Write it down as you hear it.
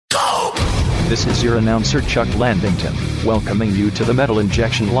This is your announcer Chuck Landington, welcoming you to the Metal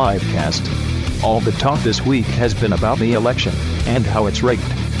Injection Livecast. All the talk this week has been about the election, and how it's rigged.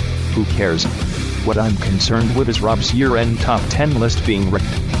 Who cares? What I'm concerned with is Rob's year-end top 10 list being rigged.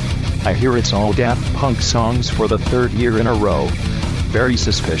 I hear it's all Daft Punk songs for the third year in a row. Very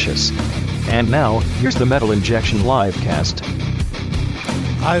suspicious. And now, here's the Metal Injection Livecast.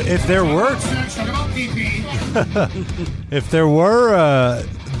 If there were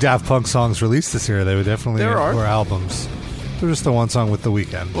Daft Punk songs released this year, they would definitely were albums. They're just the one song with The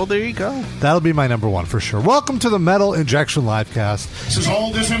Weeknd. Well, there you go. That'll be my number one for sure. Welcome to the Metal Injection Livecast. This is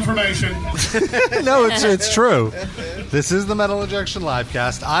all disinformation. No, it's true. This is the Metal Injection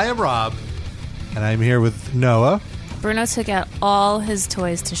Livecast. I am Rob, and I'm here with Noah. Bruno took out all his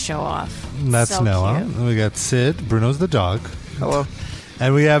toys to show off. That's so Noah. Cute. And we got Sid. Bruno's the dog. Hello.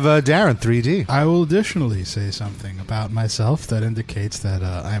 And we have Darren, 3D. I will additionally say something about myself that indicates that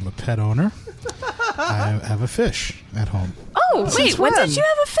I am a pet owner. I have a fish at home. Oh, wait, when did you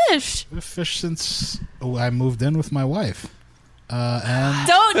have a fish? A fish since I moved in with my wife. And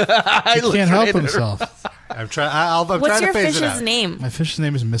Don't. he can't help himself. I'm trying What's to your phase it fish's out. name? My fish's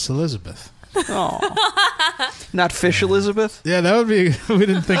name is Miss Elizabeth. Oh. Not Fish Elizabeth? Yeah, that would be... We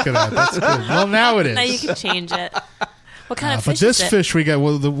didn't think of that. That's good. Well, now it is. Now you can change it. What kind of But fish this is it? fish we got...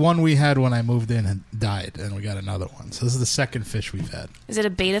 Well, the one we had when I moved in had died, and we got another one. So this is the second fish we've had. Is it a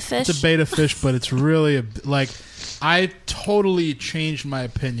beta fish? It's a beta fish, but it's really I totally changed my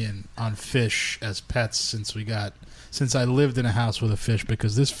opinion on fish as pets since I lived in a house with a fish,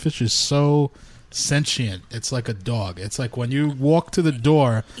 because this fish is so sentient. It's like a dog. It's like when you walk to the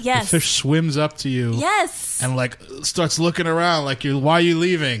door, Yes. the fish swims up to you. Yes. And starts looking around like why are you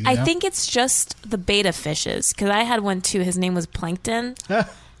leaving? I think it's just the beta fishes, because I had one too. His name was Plankton.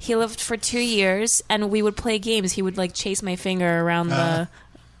 He lived for 2 years, and we would play games. He would chase my finger around the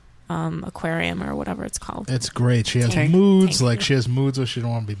aquarium or whatever it's called. It's great. She has Tank. moods. Tank. She has moods where she don't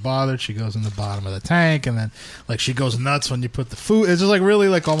want to be bothered. She goes in the bottom of the tank, and then she goes nuts when you put the food. It's just really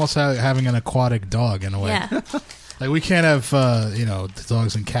almost having an aquatic dog in a way. Yeah. We can't have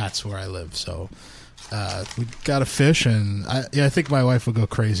dogs and cats where I live, so we got a fish, and I think my wife would go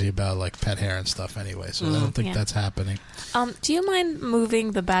crazy about pet hair and stuff anyway. So I don't think that's happening. Do you mind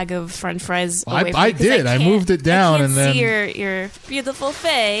moving the bag of French fries away from me? I did. I moved it down, I can't and then see your beautiful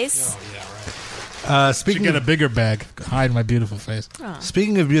face. Speaking get of a bigger bag, hide my beautiful face. Oh.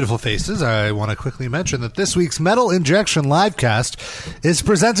 Speaking of beautiful faces, I want to quickly mention that this week's Metal Injection Livecast is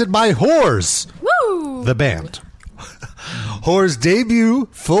presented by Whores, Woo! the band. Whore's debut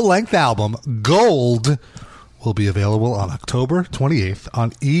full-length album, Gold, will be available on October 28th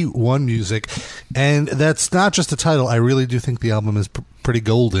on E1 Music. And that's not just a title. I really do think the album is pretty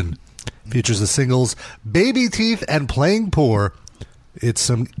golden. Features the singles Baby Teeth and Playing Poor. It's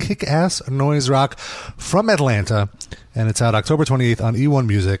some kick-ass noise rock from Atlanta, and it's out October 28th on E1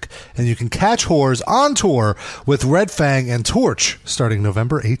 Music. And you can catch Whores on tour with Red Fang and Torch starting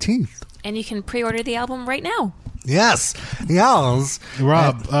November 18th. And you can pre-order the album right now. Yes.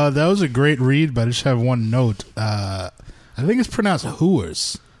 Rob, that was a great read, but I just have one note. I think it's pronounced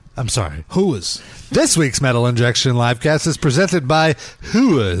Hooers. I'm sorry. Hooers. This week's Metal Injection Livecast is presented by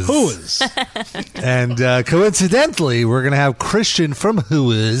Whoas. Hooers. And coincidentally, we're going to have Christian from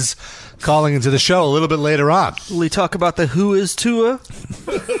Whoas calling into the show a little bit later on. Will we talk about the Who is Tua?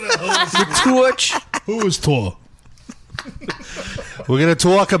 The Tuach? Hooers tour. We're going to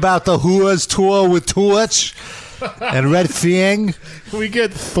talk about the Whoas tour with Torch and Red Fang. Can we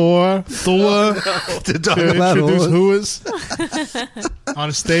get Thor to talk about introduce Whoas. Whoas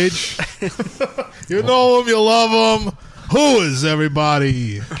on stage? You know him, you love him. Whoas,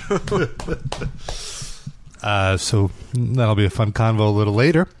 everybody. So that'll be a fun convo a little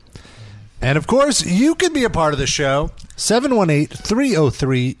later. And, of course, you can be a part of the show.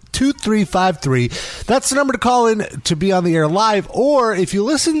 718-303-2353. That's the number to call in to be on the air live. Or if you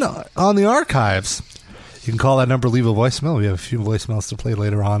listen on the archives, you can call that number, leave a voicemail. We have a few voicemails to play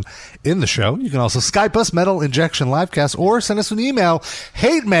later on in the show. You can also Skype us, Metal Injection Livecast, or send us an email,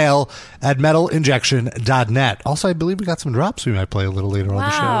 hatemail@metalinjection.net. Also, I believe we got some drops we might play a little later on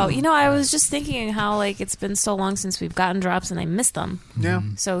the show. Wow. I was just thinking how it's been so long since we've gotten drops and I missed them. Yeah.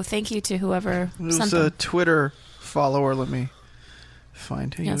 So thank you to whoever It was sent a them. Twitter follower. Let me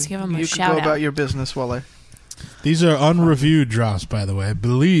find him. Yeah, let's give him a you shout can go out. about your business while I... These are unreviewed drops, by the way. I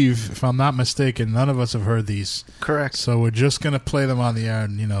believe, if I'm not mistaken, none of us have heard these. Correct. So we're just going to play them on the air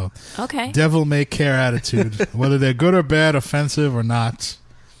and, Okay. devil may care attitude. Whether they're good or bad, offensive or not,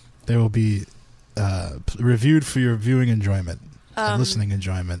 they will be reviewed for your viewing enjoyment and listening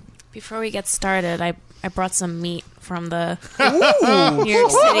enjoyment. Before we get started, I I brought some meat from the New York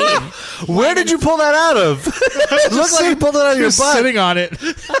City. Where did you pull that out of? It looks like you pulled it out of your Just butt. sitting on it.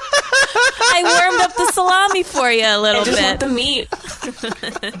 I warmed up the salami for you a little bit. want the meat.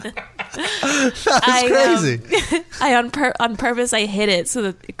 That's crazy. I on purpose I hid it so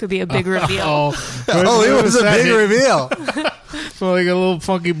that it could be a big reveal. Oh, it was a big reveal. So like a little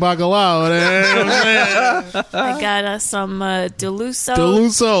funky bacalao. I got some Deluso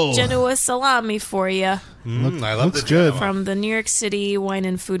Deluso. Genoa salami for you I love Looks good. from the New York City Wine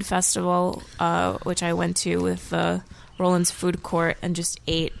and Food Festival, which I went to with Roland's Food Court and just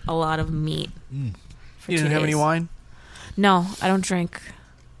ate a lot of meat. For You 2 didn't have any days. wine? No, I don't drink.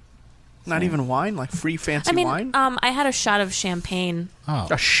 Not even wine? Like free fancy I mean, wine? I had a shot of champagne Oh.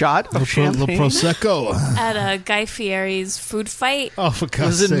 A shot of Little champagne? Prosecco. at Guy Fieri's food fight. Oh, for God's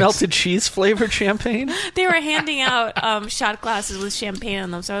Was it sakes. melted cheese flavored champagne? They were handing out shot glasses with champagne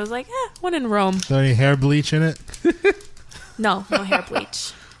in them, so I was like, one in Rome. Is there any hair bleach in it? No hair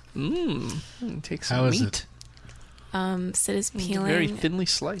bleach. Take some How is meat. Sid is peeling. Very thinly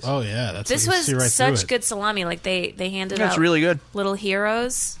sliced. Oh, yeah. That's This you can was see right such through it. good salami. Like they handed That's out really good. little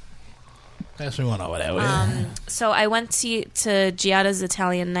heroes. Pass me one over there. So I went to Giada's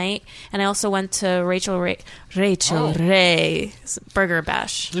Italian Night, and I also went to Rachel Ray's Burger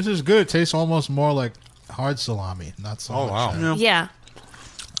Bash. This is good. It tastes almost more like hard salami, not so Oh, much. wow. Yeah,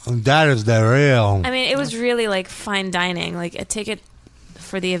 That is the real. I mean it was really like fine dining. Like a ticket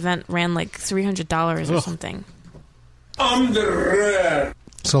for the event ran like $300 or Ugh. something.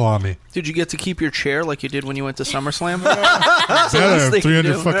 Salami. Did you get to keep your chair like you did when you went to SummerSlam? Better they can $300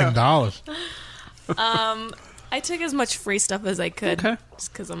 do. fucking dollars. I took as much free stuff as I could, Okay.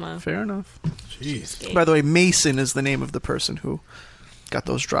 just because I'm a Fair enough. Jeez. By the way, Mason is the name of the person who got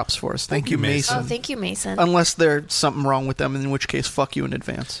those drops for us. Thank you, Mason. Oh, thank you, Mason. Unless there's something wrong with them, in which case, fuck you in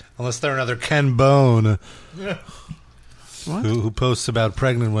advance. Unless they're another Ken Bone What? who posts about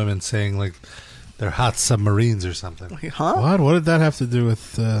pregnant women saying, like, they're hot submarines or something. Huh? What did that have to do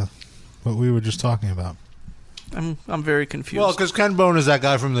with what we were just talking about? I'm very confused. Well, because Ken Bone is that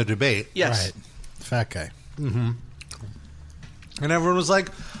guy from the debate. yes. Right. Fat guy. And everyone was like,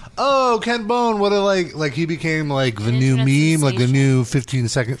 oh, Ken Bone, what a, like he became, like, the An new internet meme, like the sensation.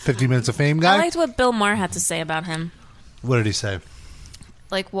 new 15 minutes of fame I guy. liked what Bill Maher had to say about him. What did he say?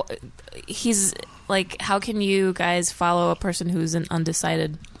 Like, he's like, how can you guys follow a person who's an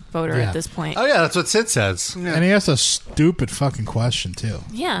undecided voter Yeah. at this point? Oh, yeah, that's what Sid says. And he asked a stupid fucking question, too.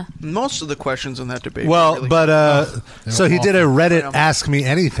 Yeah. Most of the questions in that debate. Well, were really but They so were he did a awful. Reddit Ask Me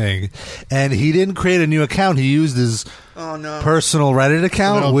Anything, and he didn't create a new account. He used his oh no, personal Reddit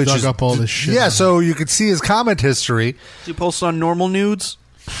account, all which dug is up all this shit. Yeah, so you could see his comment history. did you post on normal nudes?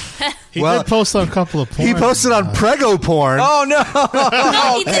 He Well, did post on a couple of porn. He posted on Prego Porn. Oh no!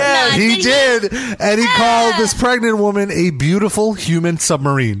 No, he did not. He did, and he called this pregnant woman a beautiful human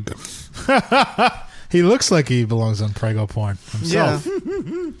submarine. He looks like he belongs on Prego porn Yeah.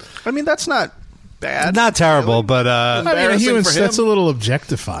 himself. I mean, that's not bad. Not terrible, but I mean, a Embarrassing human, for him. that's a little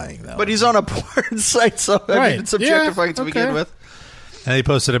objectifying, though. But he's on a porn site, so I Right. mean, it's objectifying Yeah, to begin okay. with. and he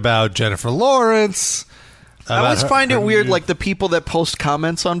posted about Jennifer Lawrence. I always about find her it weird, new- like the people that post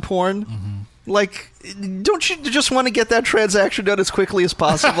comments on porn. Like, don't you just want to get that transaction done as quickly as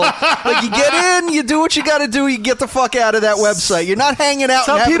possible? Like, you get in, you do what you got to do, you get the fuck out of that website. You're not hanging out.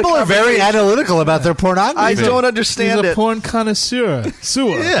 Some and having people a are very conversation. analytical about their pornography. I don't he's understand a it. porn connoisseur.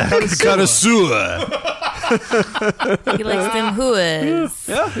 Sewer. Yeah, connoisseur. He likes them whoas.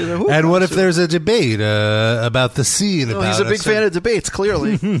 Yeah, he's a And what if there's a debate about the scene? Well, about he's a big fan of debates,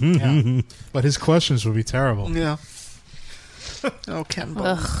 clearly. Yeah. But his questions would be terrible. Yeah. Oh, Ken Bone.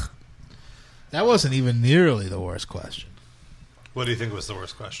 Ugh. That wasn't even nearly the worst question. What do you think was the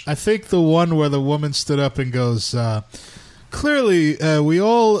worst question? I think the one where the woman stood up and goes, clearly, we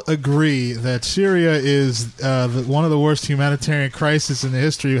all agree that Syria is one of the worst humanitarian crises in the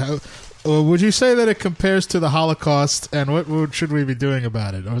history. Would you say that it compares to the Holocaust, and what should we be doing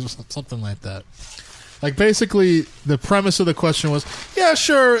about it? Or something like that. Like, basically, the premise of the question was, yeah,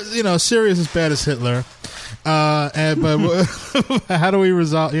 sure, Syria's as bad as Hitler, but how do we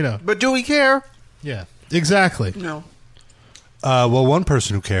resolve, But do we care? Yeah, exactly. No. Well, one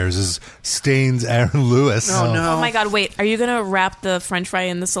person who cares is Staines Aaron Lewis. Oh, no. Oh my God! Wait, are you gonna wrap the French fry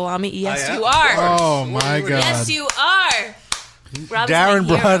in the salami? Yes, I am. you are. Oh, my God. Yes, you are. Rob's Darren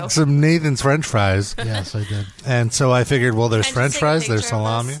my hero. brought some Nathan's French fries, Yes, I did. and so I figured, well, there's Can I French just take a fries, there's picture of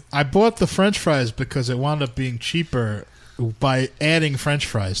salami. this? I bought the French fries because it wound up being cheaper by adding French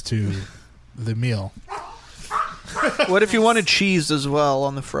fries to the meal. What if you wanted cheese as well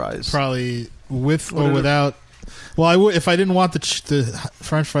on the fries? Probably with What or are the- without. Well, I would if I didn't want the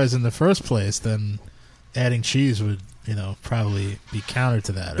French fries in the first place. Then adding cheese would, probably be counter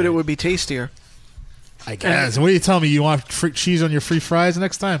to that. But it would be tastier. I guess. What are you telling me? You want cheese on your free fries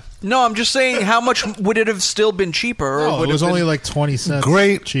next time? No, I'm just saying, how much would it have still been cheaper? Or No, would it was have been- only like 20 cents.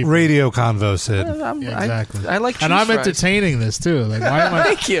 Great cheaper. radio convo, Sid. Yeah, exactly. I like cheese and I'm fries. entertaining this too. Like, why am I?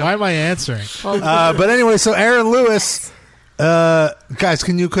 Thank you. Why am I answering? But anyway, so Aaron Lewis, guys,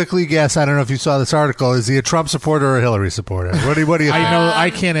 can you quickly guess? I don't know if you saw this article. Is he a Trump supporter or a Hillary supporter? What do you think? I know. I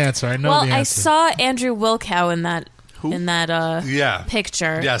can't answer. I know Well, the I answer. saw Andrew Wilkow in that Yeah.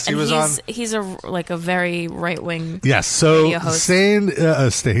 picture. Yes, he and was he's a very right wing. Yes. So radio host. Stained. So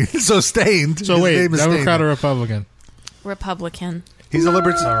Stained. So his wait, name is Stained. Democrat or Republican? Republican. He's a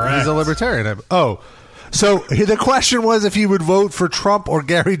libertarian. Oh. So the question was if he would vote for Trump or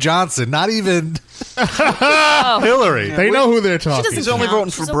Gary Johnson, not even Hillary. They know who they're She talking. doesn't He's only count.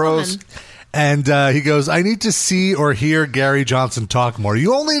 voting for She's a bros. woman. And he goes, I need to see or hear Gary Johnson talk more.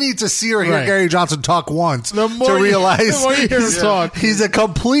 You only need to see or hear Right. Gary Johnson talk once The more to you- realize the more you hear him talk. he's a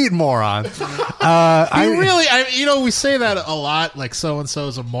complete moron. We say that a lot, like so-and-so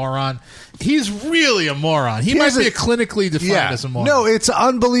is a moron. He's really a moron. He Here's might be a- clinically defined as a moron. No, it's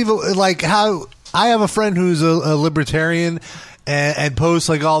unbelievable. Like how I have a friend who's a libertarian and posts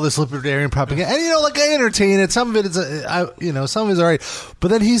like all this libertarian propaganda, and like I entertain it. Some of it is, some of it's all right. But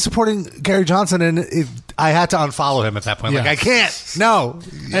then he's supporting Gary Johnson, and I had to unfollow him at that point. Yeah. Like I can't. No.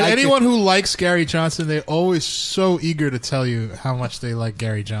 And I anyone who likes Gary Johnson, they're always so eager to tell you how much they like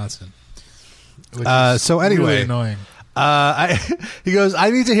Gary Johnson. Which is so anyway, really annoying. he goes, I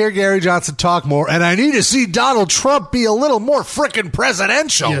need to hear Gary Johnson talk more, and I need to see Donald Trump be a little more frickin'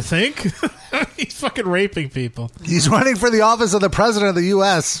 presidential. You think? He's fucking raping people. He's running for the office of the president of the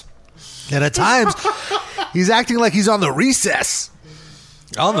U.S., and at times he's acting like he's on the recess.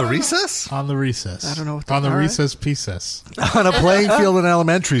 On the recess? On the recess. I don't know what On the all right. recess pieces. On a playing field in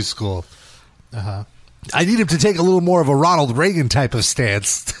elementary school. Uh-huh. I need him to take a little more of a Ronald Reagan type of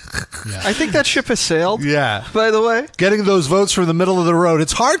stance. I think that ship has sailed. Yeah. By the way, Getting those votes from the middle of the road.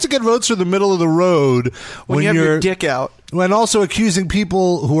 It's hard to get votes from the middle of the road when you have your dick out. When also accusing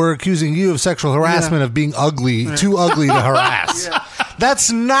people who are accusing you of sexual harassment of being ugly, too ugly to harass.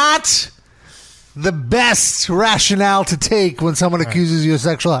 That's not the best rationale to take when someone accuses you of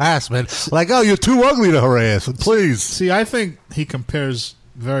sexual harassment. Like, oh, you're too ugly to harass. Please. See, I think he compares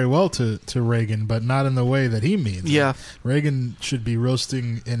very well to Reagan, but not in the way that he means. Yeah. Reagan should be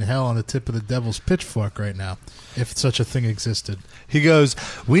roasting in hell on the tip of the devil's pitchfork right now, if such a thing existed. He goes,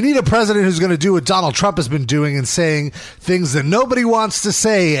 we need a president who's going to do what Donald Trump has been doing and saying things that nobody wants to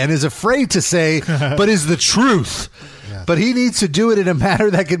say and is afraid to say, but is the truth. Yeah. But he needs to do it in a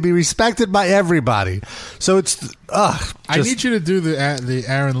manner that can be respected by everybody. So it's, I need you to do the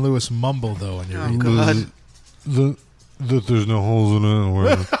Aaron Lewis mumble, though, when you read God. that there's no holes in it,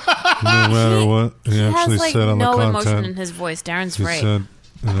 where no matter what he He actually has like said on no the emotion content, in his voice. Darren's he right. said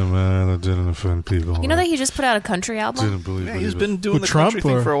in a manner that didn't offend people. You know that he just put out a country album? didn't believe Yeah, what he's he been doing With the Trump country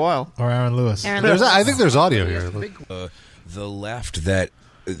thing or- for a while. Or Aaron Lewis. Aaron was. Lewis. I think there's audio here. The left that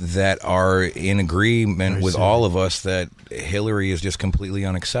are in agreement with all of us that Hillary is just completely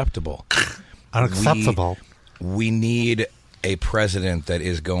unacceptable. Unacceptable. We need a president that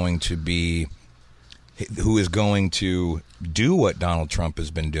is going to be, who is going to do what Donald Trump has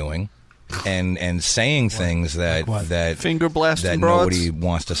been doing, and saying things that Finger blasting that broads? nobody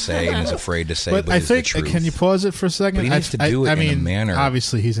wants to say and is afraid to say. But I is the think, truth. can you pause it for a second? But he needs to do it in a manner.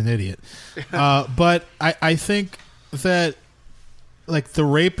 Obviously, he's an idiot. But I think that, like, the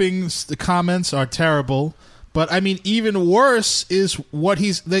the comments are terrible. But, I mean, even worse is what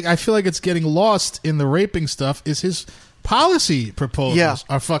he's... Like, I feel like it's getting lost in the raping stuff is his policy proposals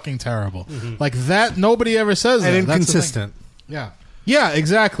are fucking terrible. Like, that, nobody ever says that. And That's the thing. inconsistent. Yeah,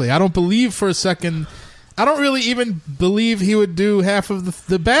 exactly. I don't believe for a second... I don't really even believe he would do half of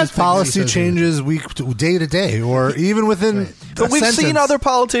the bad His things he policy says he would. changes day to day, or even within. But we've seen sentence. other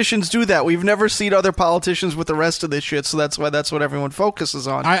politicians do that. We've never seen other politicians with the rest of this shit, so that's what everyone focuses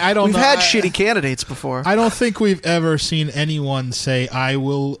on. I don't We've know. had shitty candidates before. I don't think we've ever seen anyone say, I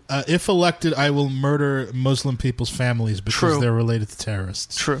will, if elected, I will murder Muslim people's families because True. they're related to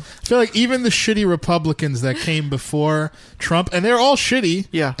terrorists. True. I feel like even the shitty Republicans that came before Trump, and they're all shitty,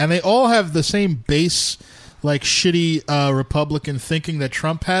 Yeah. and they all have the same base, like, shitty Republican thinking that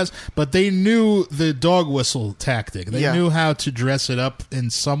Trump has, but they knew the dog whistle tactic. They Yeah. knew how to dress it up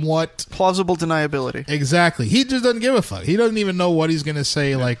in somewhat... Plausible deniability. Exactly. He just doesn't give a fuck. He doesn't even know what he's going to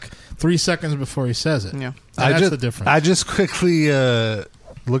say, like, 3 seconds before he says it. Yeah. And that's the difference. I just quickly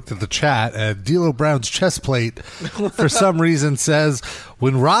looked at the chat. D'Lo Brown's chest plate, for some reason, says,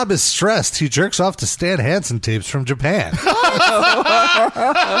 when Rob is stressed, he jerks off to Stan Hansen tapes from Japan.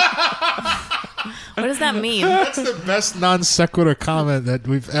 What does that mean? That's the best non sequitur comment that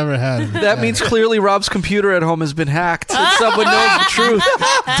we've ever had. That means clearly Rob's computer at home has been hacked. And someone knows the truth.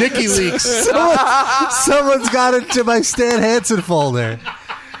 Dicky leaks. Someone's got it to my Stan Hansen folder.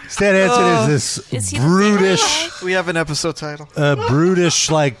 Stan Hansen is Is he this the brutish, We have an episode title. brutish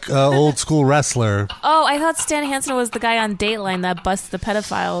like old school wrestler. Oh, I thought Stan Hansen was the guy on Dateline that busts the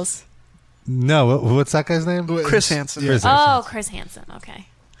pedophiles. No, what's that guy's name? Chris Hansen. Chris Oh, Chris Hansen. Okay.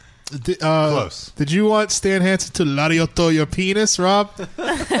 Close. Did you want Stan Hansen to larioto your penis, Rob?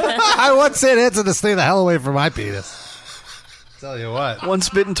 I want Stan Hansen to stay the hell away from my penis. Tell you what. Once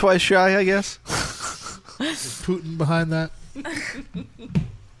bitten, twice shy, I guess. Putin behind that?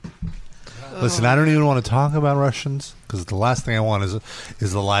 Listen, I don't even want to talk about Russians because the last thing I want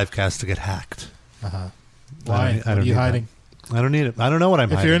is the live cast to get hacked. Why? I What don't are you need hiding? that. I don't need it. I don't know what I'm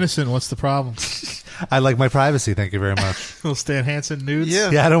If hiding. you're innocent, what's the problem? I like my privacy. Thank you very much. Little Stan Hansen nudes?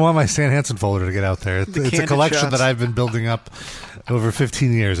 Yeah, I don't want my Stan Hansen folder to get out there. It's a candid collection shots. that I've been building up over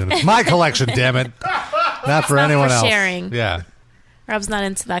 15 years, and it's my collection. Damn it, not for not anyone for else. sharing. Yeah. Rob's not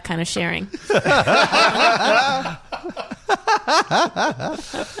into that kind of sharing.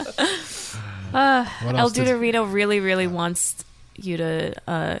 What El else did- Duderino really, really wants you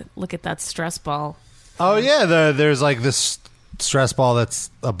to look at that stress ball. Oh yeah, there's like this stress ball that's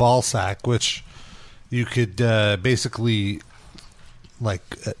a ball sack, which you could basically like.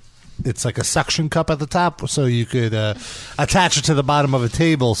 It's like a suction cup at the top, so you could attach it to the bottom of a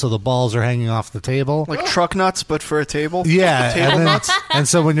table, so the balls are hanging off the table. Like truck nuts, but for a table. Yeah, Table and, then, nuts. and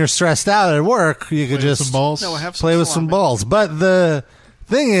so when you're stressed out at work, you could Play with just some balls? No, I have some play with some salami. balls. But the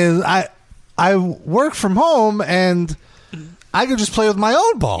thing is, I work from home and I could just play with my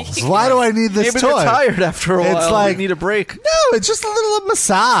own balls. Why do I need this Maybe toy? they're tired after a It's while. like- They need a break. No, it's just a little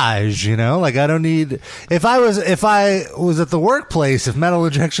massage, you know. Like I don't need. If I was at the workplace, if Metal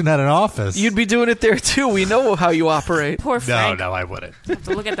Injection had an office, You'd be doing it there too. We know how you operate. Poor Frank. no, I wouldn't. Have to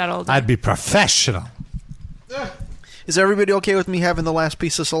look at that all day. I'd be professional, Is everybody okay with me having the last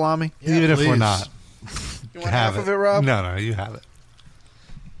piece of salami? even if we're please. not. You want half of it, Rob? No, you have it.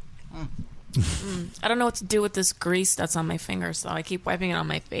 I don't know what to do with this grease that's on my fingers, so I keep wiping it on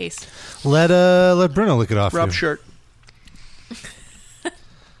my face. Let Bruno lick it off. Rob's you. shirt.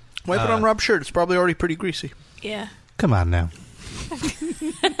 Wipe it on Rob's shirt. It's probably already pretty greasy. Yeah. Come on now.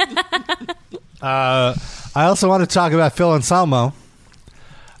 I also want to talk about Phil Anselmo.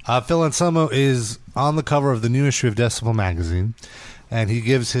 Phil Anselmo is on the cover of the new issue of Decibel magazine, and he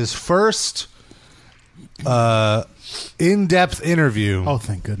gives his first in-depth interview Oh,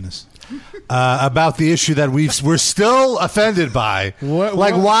 thank goodness. about the issue that we're still offended by. What-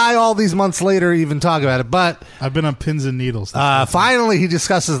 like, what- why all these months later even talk about it? But I've been on pins and needles. finally, he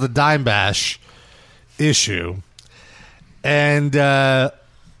discusses the Dime Bash issue, and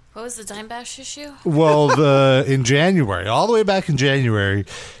What was the Dime Bash issue? well, in January, all the way back in January,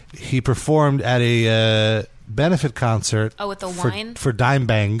 he performed at a benefit concert. Oh, with the for, wine? for Dime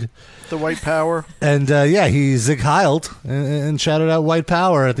Bang, The white power. and he Zig Heiled and shouted out "White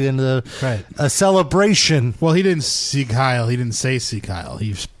Power" at the end of Right. a celebration. Well, he didn't Sieg Heil. He didn't say Sieg Heil.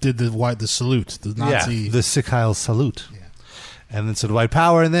 He did the salute, the Nazi. Yeah, the Zig Heil salute. And then said "White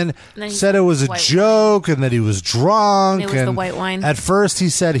Power," and then then he said it was a white joke, and that he was drunk. It was the and white wine. At first, he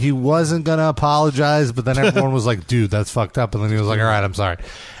said he wasn't going to apologize, but then everyone was like, "Dude, that's fucked up." And then he was like, "All right, I'm sorry."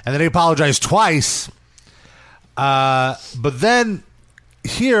 And then he apologized twice. But then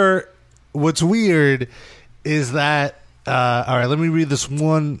here, what's weird is that. All right, let me read this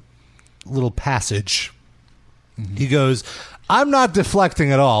one little passage. He goes, "I'm not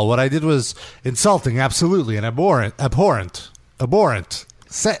deflecting at all. What I did was insulting, absolutely, and abhorrent.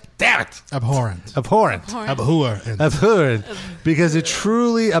 Damn it, Abhorrent. abhorrent, Abhorrent. abhorrent, because it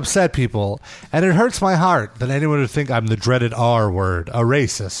truly upset people, and it hurts my heart that anyone would think I'm the dreaded R word, a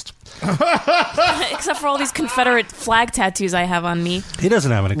racist. Except for all these Confederate flag tattoos I have on me. He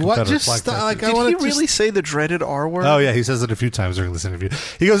doesn't have any What? Confederate Just flag tattoos. like I Did want he to really say the dreaded R word? Oh, yeah, he says it a few times during this interview.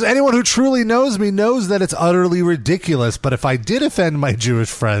 He goes, anyone who truly knows me knows that it's utterly ridiculous, but if I did offend my Jewish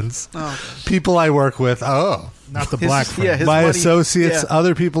friends, people I work with, not the His- black friend. yeah, his my money- associates, yeah.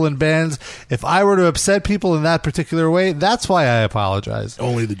 other people in bands, if I were to upset people in that particular way, that's why I apologize.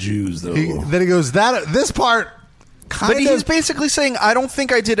 Only the Jews, though. Then he goes, this part kind But of... he's basically saying, I don't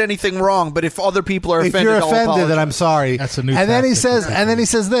think I did anything wrong, but if other people are if offended, you're I'll offended, apologize. then I'm sorry. That's a new And then he tactic.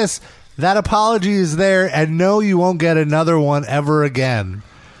 says this, that apology is there, and no, you won't get another one ever again.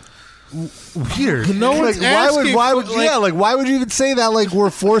 weird. No one's asking why for, would like- why would you even say that? Like, we're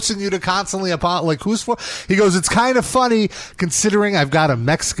forcing you to constantly like, who's for? He goes, it's kind of funny considering I've got a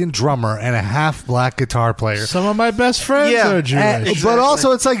Mexican drummer and a half black guitar player. Some of my best friends Yeah. are Jewish. But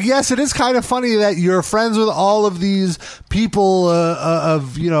also, it's like, yes, it is kind of funny that you're friends with all of these people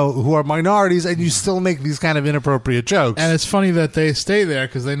of who are minorities, and you still make these kind of inappropriate jokes. And it's funny that they stay there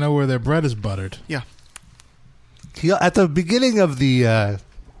because they know where their bread is buttered. Yeah. At the beginning of the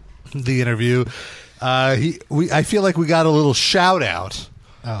interview, I feel like we got a little shout out.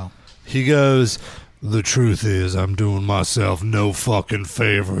 Oh. He goes, "The truth is, I'm doing myself no fucking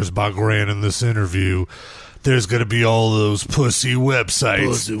favors by granting this interview. There's going to be all those pussy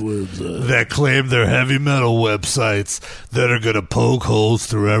websites that claim they're heavy metal websites that are going to poke holes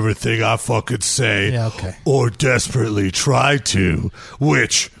through everything I fucking say, Yeah, okay. or desperately try to,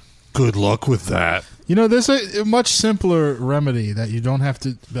 which, good luck with that." You know, there's a much simpler remedy that you don't have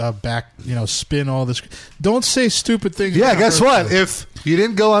to spin all this. Don't say stupid things. Yeah, in the guess first what? place. If you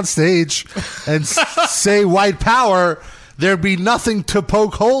didn't go on stage and say white power, there'd be nothing to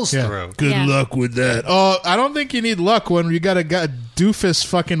poke holes through. Good Yeah. luck with that. Oh, I don't think you need luck when you got a doofus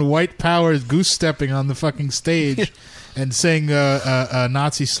fucking white power goose stepping on the fucking stage and saying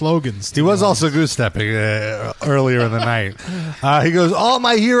Nazi slogans. He was also goose stepping earlier in the night. He goes, "All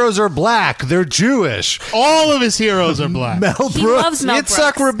my heroes are black. They're Jewish." All of his heroes are black. Mel He Brooks. loves Mel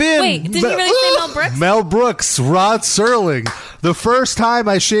Yitzhak Brooks. Rabin. Wait, did you really say Mel Brooks? Mel Brooks, Rod Serling. The first time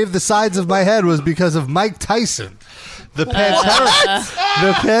I shaved the sides of my head was because of Mike Tyson. The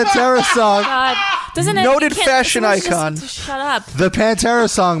Pantera song. God, doesn't it? Noted you can't- fashion someone just icon. Shut up. The Pantera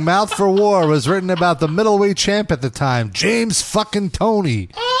song "Mouth for War" was written about the middleweight champ at the time, James fucking Toney.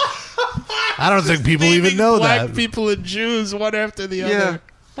 I don't think people even know black that. people and Jews one after the Yeah. other.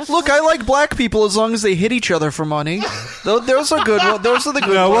 Look, I like black people as long as they hit each other for money. Those are good. Those are the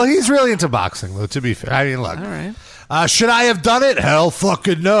good No, well, ones. he's really into boxing, though, to be fair. I mean, look. All right. Should I have done it? Hell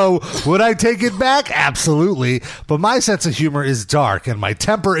fucking no. Would I take it back? Absolutely. But my sense of humor is dark, and my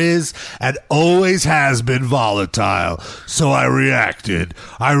temper is and always has been volatile. So I reacted.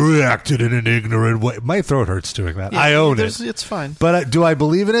 I reacted in an ignorant way. My throat hurts doing that. I own it. It's fine. But do I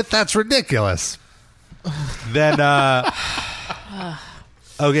believe in it? That's ridiculous. Then,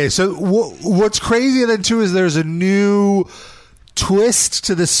 okay, so what's crazy then, too, is there's a new twist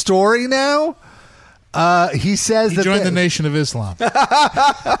to the story now. He says He joined the Nation of Islam.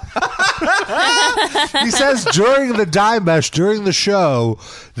 He says during the Dimesh, during the show,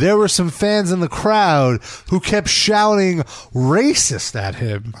 there were some fans in the crowd who kept shouting racist at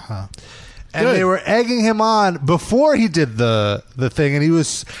him. And Good. they were egging him on before he did the thing,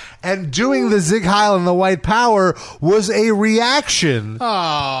 and doing the Zig Heil and the white power was a reaction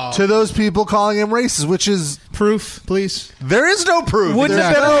to those people calling him racist, which is Proof, please. there is no proof. Wouldn't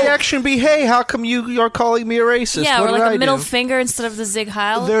There's a better no- reaction be, "Hey, how come you're calling me a racist? Yeah, what or did like I a middle do?" finger instead of the Zig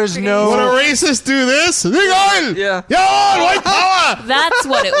Heil. There's Freaking- no- Would a racist do this? Zig Heil! Yeah. Yeah, white power! That's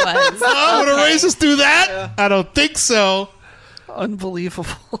what it was. Would a racist do that? I don't think so. Unbelievable.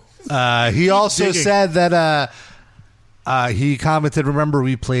 He also digging. said that he commented, remember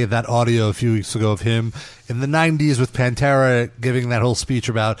we played that audio a few weeks ago of him in the 90s with Pantera giving that whole speech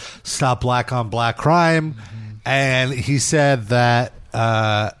about stop black on black crime. And he said that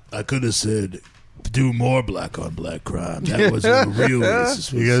I could have said, do more black on black crime. That was a real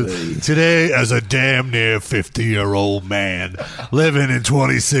racist. he goes, today, as a damn near 50-year-old man living in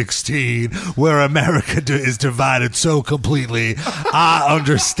 2016, where America is divided so completely, I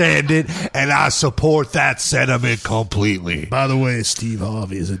understand it and I support that sentiment completely. By the way, Steve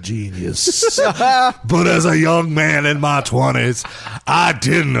Harvey is a genius. But as a young man in my 20s, I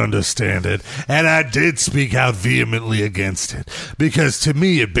didn't understand it, and I did speak out vehemently against it, because to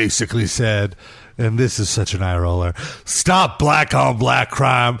me it basically said, and this is such an eye roller, stop black on black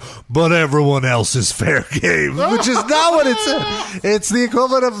crime, but everyone else is fair game, which is not what it said. It's the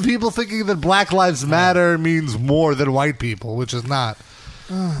equivalent of people thinking that Black Lives Matter means more than white people, which is not.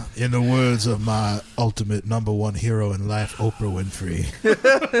 In the words of my ultimate number one hero in life, Oprah Winfrey,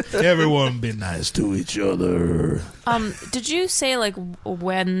 everyone be nice to each other. Did you say like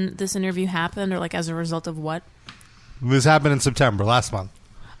when this interview happened, or like as a result of what? This happened in September, last month.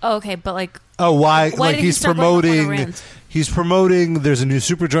 Oh, okay, but like Oh, why? Why Like did he he's start going off on a promoting. rant? He's promoting. There's a new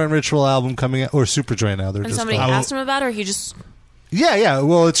Superjoint Ritual album coming out, or Superjoint now. They're and just somebody called. asked him about it, or he just Yeah.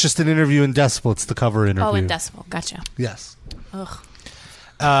 Well, it's just an interview in Decibel. It's the cover interview. in Decibel. Gotcha. Yes. Ugh.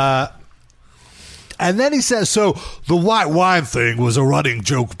 And then he says, so the white wine thing was a running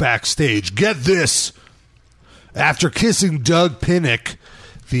joke backstage. Get this. After kissing Doug Pinnick,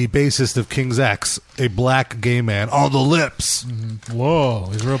 the bassist of King's X, a black gay man, on the lips. Whoa,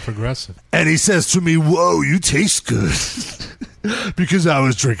 he's real progressive. And he says to me, "Whoa, you taste good." Because I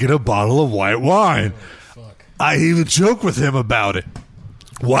was drinking a bottle of white wine. I even joke with him about it.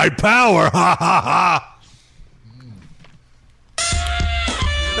 White power, ha ha ha.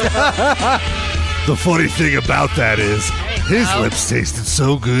 The funny thing about that is, his lips tasted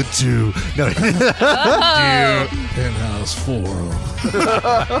so good too. No. Dear Penthouse Forum,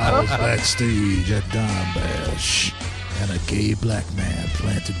 I was backstage at Don Bash, and a gay black man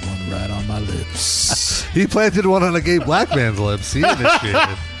planted one right on my lips. He planted one on a gay black man's lips. He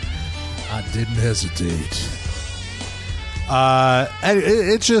initiated. I didn't hesitate. And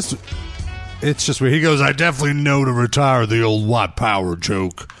it's just weird. He goes, "I definitely know to retire the old white power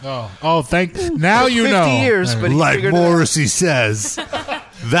joke." Oh, now you 50 know. years, but he Like figured it out. Morrissey says,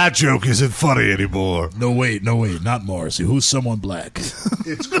 that joke isn't funny anymore. No, wait, not Morrissey. Who's someone black?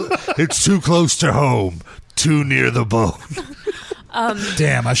 It's too close to home, too near the bone.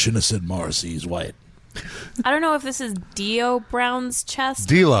 Damn, I shouldn't have said Morrissey. He's white. I don't know if this is Dio Brown's chest.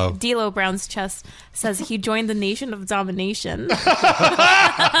 D'Lo Brown's chest says he joined the Nation of Domination.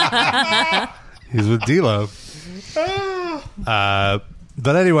 He's with D'Lo.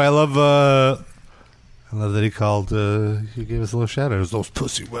 But anyway, I love that he called. He gave us a little shout out. It was those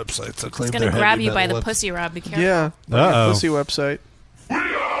pussy websites that claim He's they're going to grab heavy you by metal the websites. pussy, Rob. Be careful. Yeah. Uh-oh. Pussy website.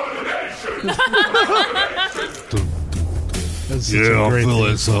 Yeah, I'm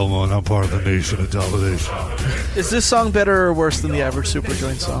feeling someone. I'm part of the Nation of Domination. Is this song better or worse than the average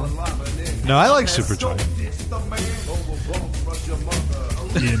Superjoint song? No, I like Superjoint.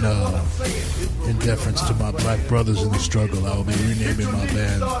 In deference to my black brothers in the struggle, I will be renaming my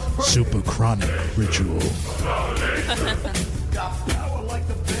band Super Chronic Ritual.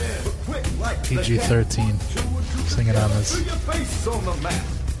 PG-13 singing on this.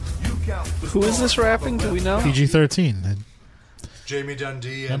 Who is this rapping? Do we know? PG-13. Jamie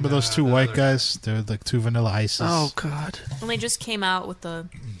Dundee. Remember those two white guys? They're like two Vanilla Ices. Oh, God. And they just came out with the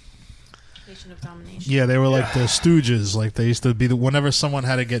Nation of Domination. Yeah, they were like the Stooges. Like they used to be whenever someone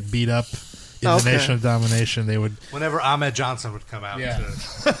had to get beat up in the Nation of Domination, they would. Whenever Ahmed Johnson would come out. Yeah.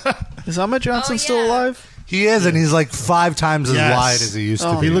 Is Ahmed Johnson still alive? He is, and he's like 5 times as Yes. wide as he used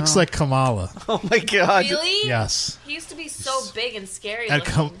to He be. looks like Kamala. Oh, my God. Really? Yes. He used to be so big and scary. And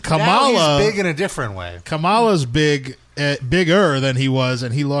looking. Kamala, Now he's big in a different way. Kamala's bigger than he was,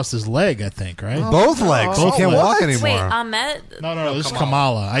 and he lost his leg, I think, right? Both legs. He Both can't legs. walk anymore. Wait, Ahmed? No, this is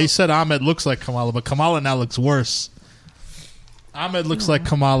Kamala. I said Ahmed looks like Kamala, but Kamala now looks worse. Ahmed looks like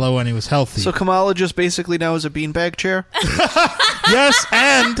Kamala when he was healthy. So Kamala just basically now is a beanbag chair? Yes,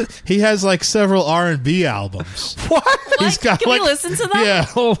 and he has like several R&B albums. What? He's got Can like, we listen to them? Yeah,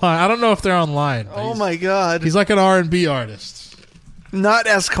 hold on. I don't know if they're online. but Oh, my God. He's like an R&B artist. Not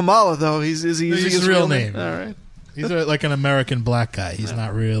as Kamala, though. Is he using His his real name. All right. He's like an American black guy. He's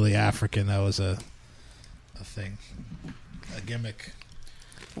not really African. That was a thing, a gimmick.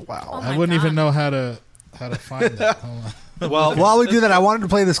 Wow. Oh I my wouldn't even God. know how to find that. Hold on. Well, while we do that, I wanted to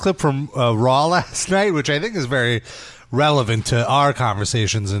play this clip from Raw last night, which I think is very relevant to our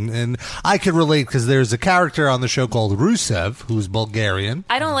conversations, and I could relate because there's a character on the show called Rusev, who's Bulgarian.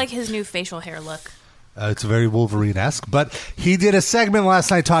 I don't like his new facial hair look. It's very Wolverine-esque, but he did a segment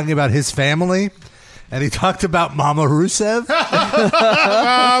last night talking about his family, and he talked about Mama Rusev.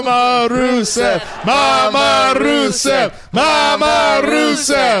 Mama Rusev, Mama Rusev, Mama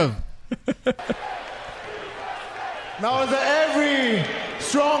Rusev. Now, every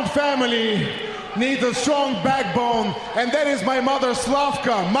strong family needs a strong backbone, and that is my mother,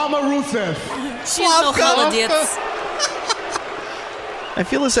 Slavka, Mama Rusev. She has no молодец. I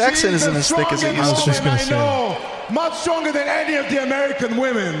feel his accent isn't as thick as it used to be. just gonna I say. know, much stronger than any of the American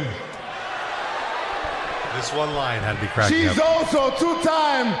women. This one line had to be cracking She's up. also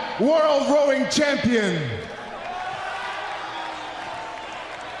two-time world rowing champion.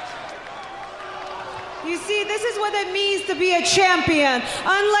 You see, this is what it means to be a champion.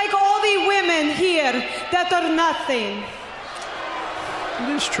 Unlike all the women here that are nothing.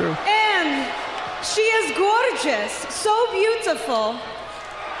 It is true. And she is gorgeous, so beautiful.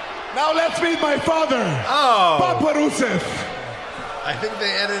 Now let's meet my father, Papa Rusev. I think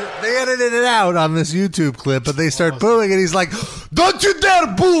they edited it out on this YouTube clip, but they start booing, and he's like, "Don't you dare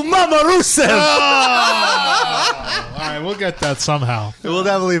boo Mama Rusev!" All right, we'll get that somehow. We'll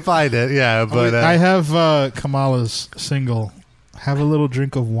definitely find it, yeah. But I have Kamala's single, "Have a Little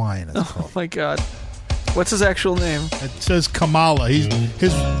Drink of Wine." It's called. Oh, my God. What's his actual name? It says Kamala.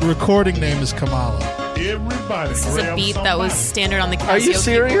 His recording name is Kamala. Everybody. This is a beat that was standard on the Casio Are you keyboard.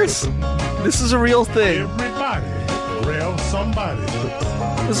 serious? This is a real thing. Everybody, grab somebody.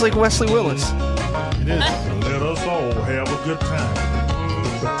 It's like Wesley Willis. It is. Let us all have a good time.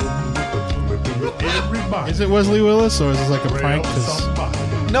 Everybody. Is it Wesley Willis or is this like a prank? grab 'Cause somebody.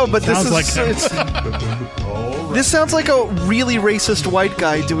 No, but this Sounds is like him. this sounds like a really racist white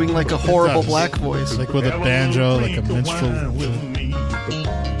guy doing like a horrible does. black voice. like with a banjo, like a minstrel.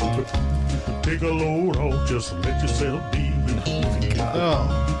 Take a load off, just let yourself be.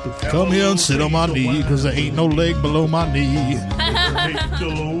 Come here and sit on my knee, because there ain't no leg below my knee. Take the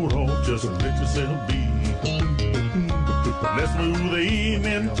load off, just let yourself be. Let's move the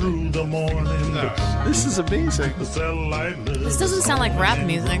evening through the morning. This is amazing. The satellite This doesn't sound like rap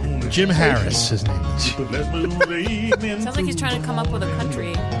music. Jim Harris, his name is. Let's move the evening. Sounds like he's trying to come up with a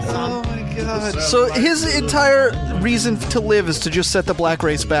country song. Oh my god. So his entire reason to live is to just set the black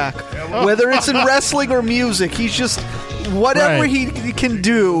race back. Whether it's in wrestling or music, he's just whatever Right. he can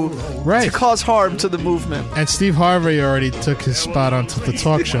do Right. to cause harm to the movement. And Steve Harvey already took his spot onto the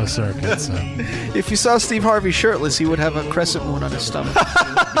talk show circuit. So. If you saw Steve Harvey shirtless, he would have a crescent moon on his stomach.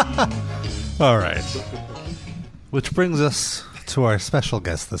 All right. Which brings us to our special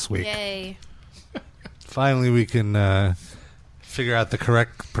guest this week. Yay. Finally, we can figure out the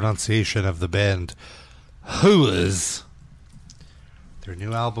correct pronunciation of the band Who's. Their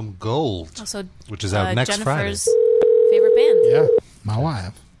new album, Gold, Also, which is out next Jennifer's favorite band. Yeah, my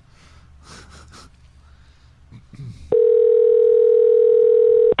wife.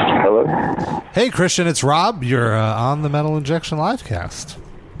 Hello. Friday. Hey, Christian, it's Rob. You're on the Metal Injection Livecast.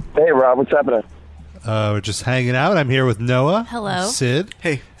 Hey, Rob. What's happening? We're just hanging out. I'm here with Noah. Hello. Sid.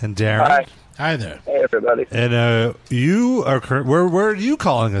 Hey. And Darren. Hi. Hi there. Hey, everybody. And you are where are you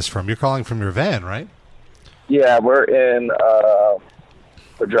calling us from? You're calling from your van, right? Yeah, we're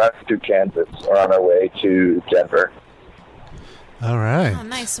driving through Kansas. We're on our way to Denver. All right. Oh,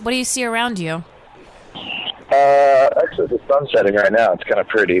 nice. What do you see around you? Actually, the sun's setting right now. It's kind of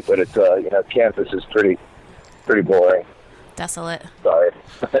pretty, but it's Kansas is pretty boring. Desolate. Sorry.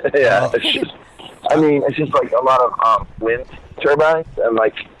 Yeah, it's just like a lot of wind turbines and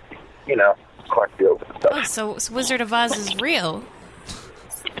cornfields and stuff. Oh, so Wizard of Oz is real.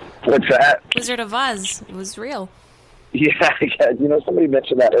 What's that? Wizard of Oz was real. Yeah, somebody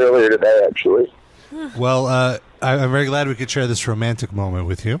mentioned that earlier today, actually. Well, I'm very glad we could share this romantic moment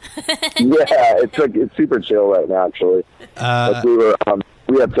with you. Yeah, it's super chill right now, actually.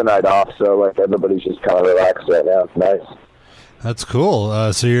 We have tonight off, so everybody's just kind of relaxed right now. It's nice. That's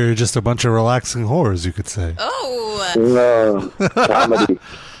cool. So you're just a bunch of relaxing whores, you could say. Oh. No, comedy.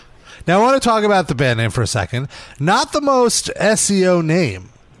 Now, I want to talk about the band name for a second. Not the most SEO name.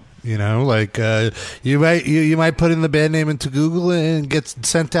 You might put in the band name into Google and get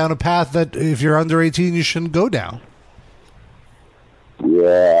sent down a path that if you're under 18 you shouldn't go down.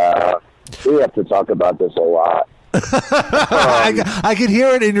 Yeah, we have to talk about this a lot. I could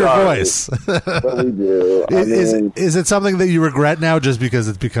hear it in your voice. But we do. Is it something that you regret now just because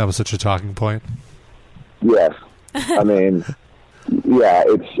it's become such a talking point? Yes. Yeah,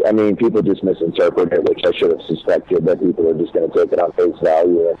 people just misinterpret it, which I should have suspected that people are just going to take it on face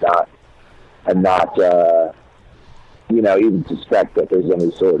value and not even suspect that there's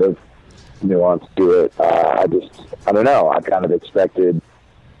any sort of nuance to it. I don't know. I kind of expected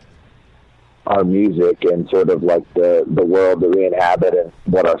our music and sort of like the world that we inhabit and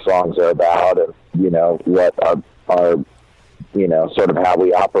what our songs are about and, what our sort of how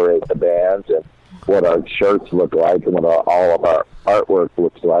we operate the bands and what our shirts look like and what all of our artwork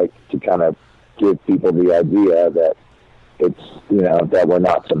looks like to kind of give people the idea that it's, that we're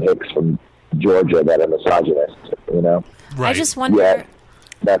not some hicks from Georgia that are misogynists, Right. I just wonder. Yeah,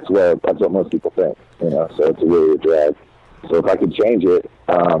 that's what most people think, so it's really a drag. So if I could change it,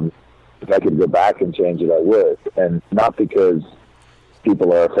 if I could go back and change it, I would. And not because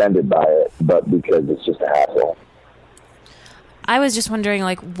people are offended by it, but because it's just a hassle. I was just wondering,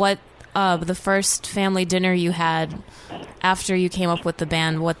 what the first family dinner you had after you came up with the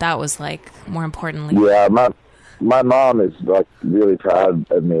band, what that was like, more importantly. Yeah, my mom is really proud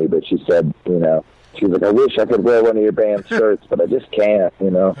of me, but she said, she's like, I wish I could wear one of your band's shirts, but I just can't,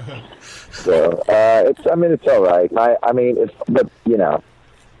 So it's all right.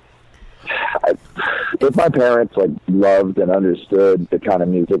 If my parents loved and understood the kind of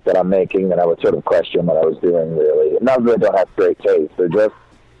music that I'm making, then I would sort of question what I was doing, really. Not that I don't have great taste; they're just,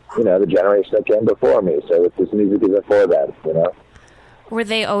 the generation that came before me. So if this music isn't for them, Were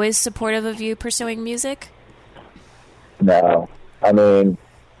they always supportive of you pursuing music? No,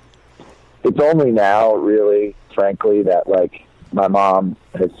 it's only now, really, frankly, that my mom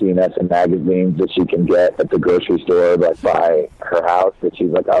has seen us in magazines that she can get at the grocery store, by her house, that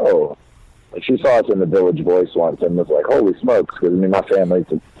she's like, oh, Like, she saw us in the Village Voice once and was like, "Holy smokes!" Because I mean, my family's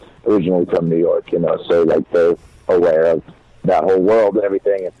originally from New York, you know, so like they're aware of that whole world and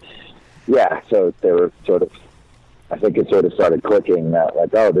everything. And yeah, so they were sort of. I think it sort of started clicking that,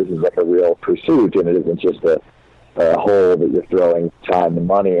 like, oh, this is like a real pursuit, and it isn't just a hole that you're throwing time and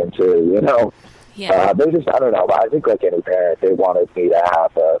money into, you know. Yeah. They just, I don't know, I think like any parent, they wanted me to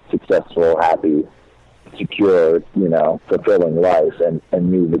have a successful, happy, secure, you know, fulfilling life,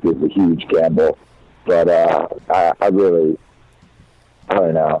 and music is a huge gamble. But I really, I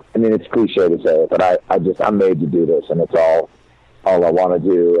don't know. I mean, it's cliche to say it, but I'm made to do this, and it's all I want to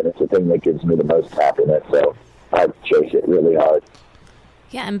do, and it's the thing that gives me the most happiness, so I chase it really hard.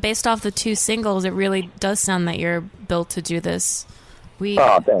 Yeah, and based off the 2 singles, it really does sound that you're built to do this.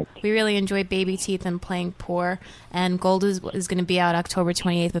 Thanks. We really enjoy Baby Teeth and Playing Poor, and Gold is going to be out October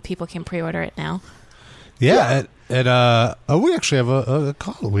 28th, but people can pre-order it now. Yeah, and we actually have a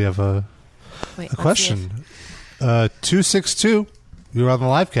call. We have a question. 262, you're on the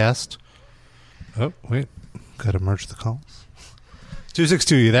live cast. Oh, wait. Got to merge the calls.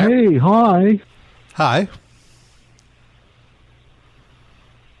 262, you there? Hey, hi. Hi.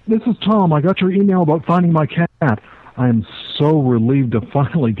 This is Tom. I got your email about finding my cat. I am so relieved to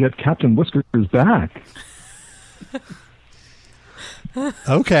finally get Captain Whiskers back.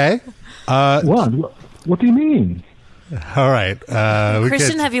 Okay. What do you mean? All right.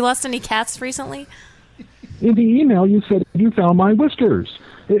 Christian, have you lost any cats recently? In the email, you said you found my whiskers.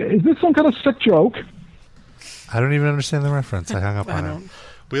 Is this some kind of sick joke? I don't even understand the reference. I hung up on him.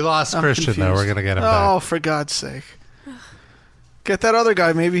 We lost Christian, confused. though. We're going to get him back. Oh, for God's sake. Get that other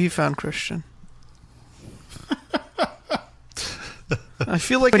guy. Maybe he found Christian. I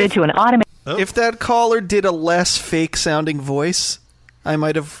feel like if that caller did a less fake-sounding voice, I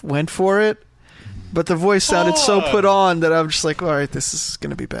might have went for it. But the voice sounded so put on that I'm just like, all right, this is going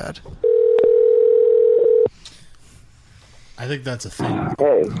to be bad. I think that's a thing.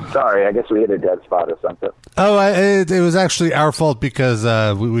 Hey, sorry, I guess we hit a dead spot or something. Oh, it was actually our fault because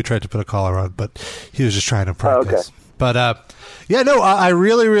we tried to put a caller on, but he was just trying to practice. Okay. But yeah, no, I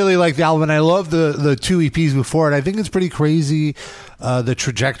really, really like the album, and I love the 2 EPs before it. I think it's pretty crazy the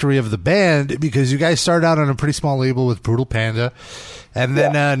trajectory of the band, because you guys started out on a pretty small label with Brutal Panda, and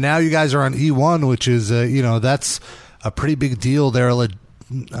then now you guys are on E1, which is that's a pretty big deal. They're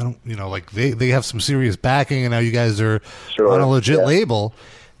they have some serious backing, and now you guys are on a legit label.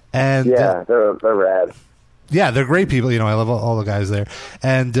 And they're rad. Yeah, they're great people. I love all the guys there.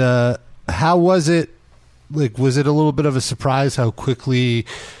 And how was it? Like, was it a little bit of a surprise how quickly,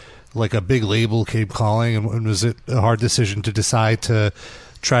 like, a big label came calling, and was it a hard decision to decide to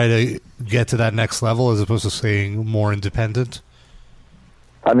try to get to that next level as opposed to staying more independent?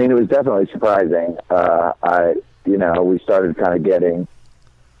 I mean, it was definitely surprising. We started kind of getting,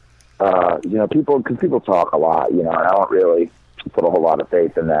 people talk a lot, and I don't really put a whole lot of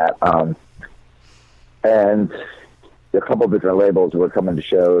faith in that. And a couple of different labels were coming to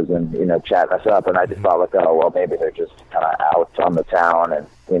shows and, chatting us up, and I just thought, like, oh, well, maybe they're just kind of out on the town and,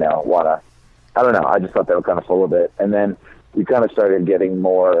 want to, I don't know, I just thought they were kind of full of it. And then we kind of started getting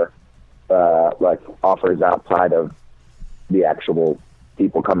more, offers outside of the actual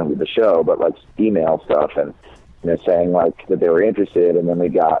people coming to the show, but, like, email stuff and, saying, like, that they were interested. And then we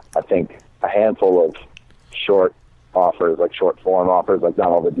got, I think, a handful of short offers, like short form offers, like not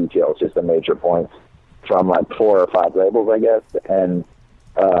all the details, just the major points, from like 4 or 5 labels, I guess. And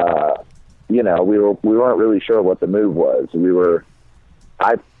we weren't really sure what the move was.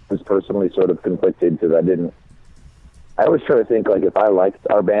 I was personally sort of conflicted because I always try to think, like, if I liked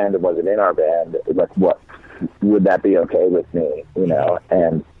our band and wasn't in our band, like, what would that be okay with me,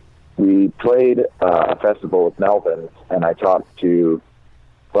 And we played a festival with Melvins, and I talked to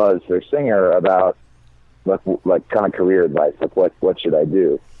Buzz, their singer, about like kind of career advice, like what should I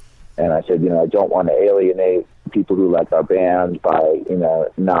do? And I said, I don't want to alienate people who like our band by,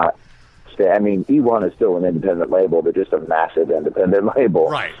 not stay. I mean, E1 is still an independent label. They're just a massive independent label.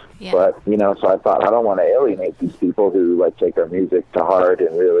 Right. Yeah. But, so I thought, I don't want to alienate these people who, like, take our music to heart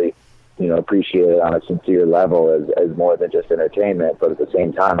and really, appreciate it on a sincere level as more than just entertainment. But at the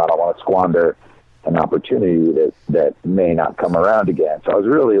same time, I don't want to squander an opportunity that may not come around again. So I was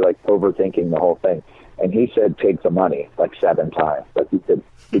really, like, overthinking the whole thing. And he said, take the money, like 7 times. Like,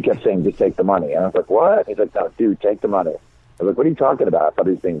 he kept saying, just take the money. And I was like, what? He's like, no, dude, take the money. I was like, what are you talking about? I thought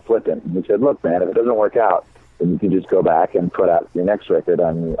he was being flippant. And he said, look, man, if it doesn't work out, then you can just go back and put out your next record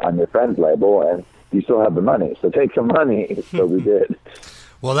on your friend's label, and you still have the money. So take some money. So we did.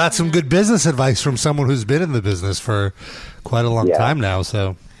 Well, that's some good business advice from someone who's been in the business for quite a long time now.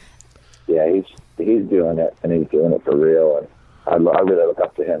 So, yeah, he's doing it, and he's doing it for real. And I really look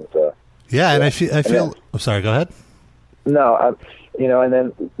up to him. So. Yeah, and I feel. I'm sorry. Go ahead. No, and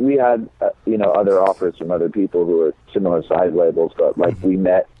then we had, other offers from other people who were similar size labels, but we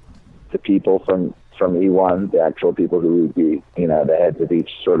met the people from E1, the actual people who would be, the heads of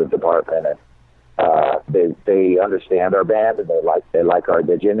each sort of department, and they understand our band, and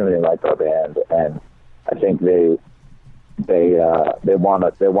they genuinely like our band, and I think they want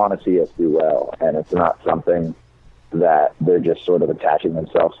to see us do well, and it's not something that they're just sort of attaching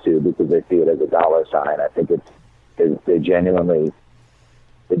themselves to because they see it as a dollar sign. I think they genuinely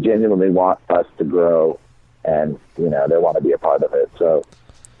want us to grow, and they want to be a part of it. So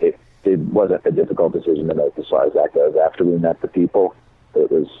it wasn't a difficult decision to make as far as that goes. After we met the people,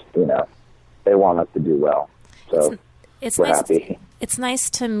 it was they want us to do well. So it's we're nice. happy. It's nice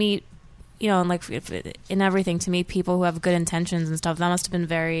to meet, in everything, to meet people who have good intentions and stuff. That must have been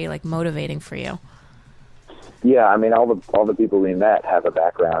very motivating for you. Yeah, I mean, all the people we met have a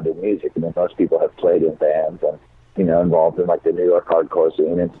background in music. I mean, most people have played in bands and involved in the New York hardcore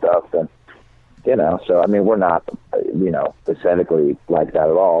scene and stuff. And so I mean, we're not aesthetically like that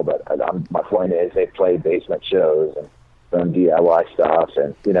at all. But my point is, they've played basement shows and done DIY stuff,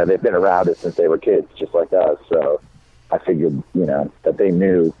 and they've been around it since they were kids, just like us. So I figured that they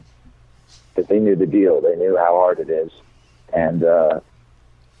knew the deal. They knew how hard it is, and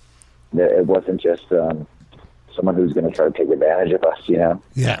it wasn't just someone who's going to try to take advantage of us.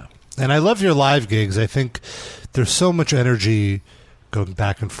 Yeah, and I love your live gigs. I think there's so much energy going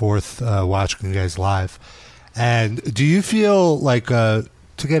back and forth watching you guys live. And do you feel like to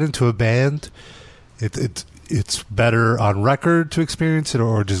get into a band, it's better on record to experience it,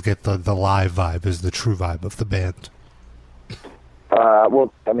 or just get the live vibe is the true vibe of the band?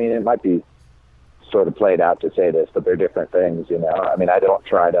 Well, I mean, it might be sort of played out to say this, but they're different things, I mean, I don't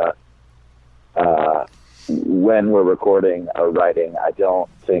try to, when we're recording or writing, I don't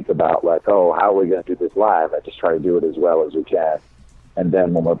think about how are we going to do this live? I just try to do it as well as we can. And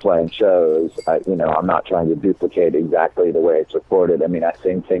then when we're playing shows, I'm not trying to duplicate exactly the way it's recorded. I mean, I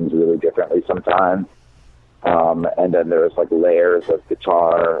sing things really differently sometimes. And then there's layers of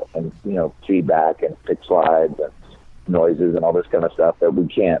guitar and, feedback and pick slides and noises and all this kind of stuff that we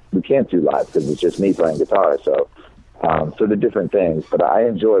can't do live because it's just me playing guitar. So they're different things, but I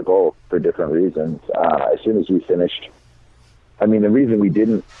enjoy both for different reasons. As soon as we finished, I mean, the reason we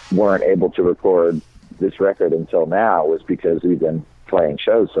weren't able to record this record until now was because we've been playing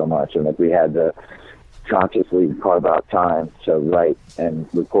shows so much, and we had to consciously carve out time to write and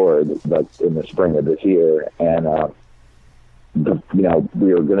record, but in the spring of this year, and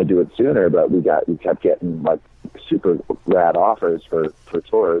we were going to do it sooner, but we kept getting super rad offers for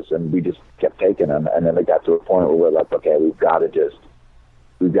tours, and we just kept taking them, and then it got to a point where we're like, okay, we've got to just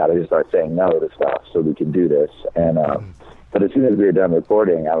start saying no to stuff so we can do this. And but as soon as we were done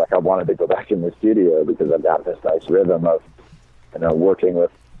recording, I wanted to go back in the studio because I've got this nice rhythm of working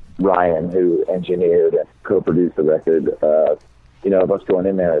with Ryan, who engineered and co-produced the record, of us going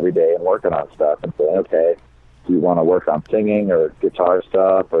in there every day and working on stuff and saying, okay, do you want to work on singing or guitar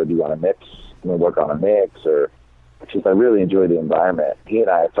stuff, or do you want to work on a mix, or just I really enjoy the environment. He and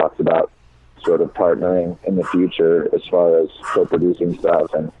I have talked about sort of partnering in the future as far as co-producing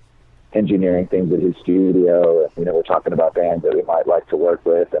stuff and engineering things at his studio. We're talking about bands that we might like to work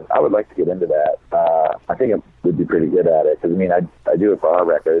with, and I would like to get into that. I think I would be pretty good at it because I do it for our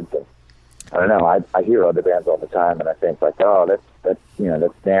records, and I don't know. I hear other bands all the time, and I think that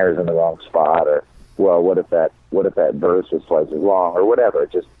snare's in the wrong spot, or well, what if that verse was twice as long, or whatever.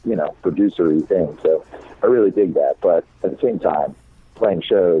 Just producery thing. So I really dig that, but at the same time, playing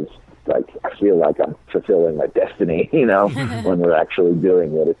shows, I feel like I'm fulfilling my destiny. When we're actually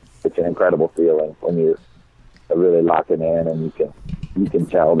doing it, it's an incredible feeling when you're really locking in, and you can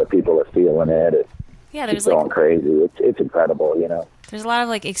tell that people are feeling it. It's going crazy. It's incredible. There's a lot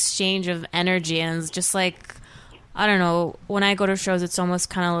of exchange of energy, and it's just I don't know. When I go to shows, it's almost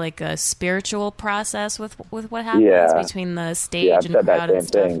kind of like a spiritual process with what happens between the stage and the crowd and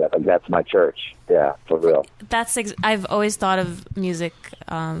stuff. I've said that same thing. That's my church. Yeah, for real. I've always thought of music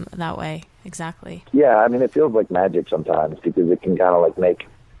that way. Exactly. Yeah, I mean, it feels like magic sometimes because it can kind of make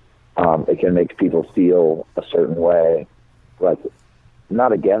people feel a certain way,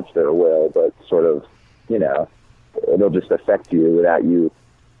 not against their will, but sort of, it'll just affect you without you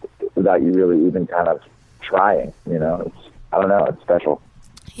really even kind of trying. I don't know, it's special.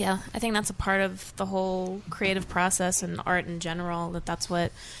 Yeah, I think that's a part of the whole creative process and art in general, that's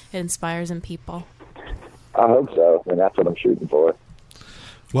what it inspires in people. I hope so. I mean, that's what I'm shooting for.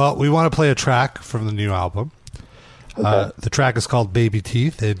 Well, we want to play a track from the new album. Okay. The track is called Baby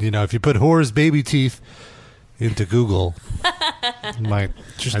Teeth, and if you put Whore's Baby Teeth into Google might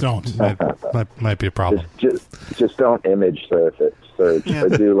don't. might be a problem. Just don't image search or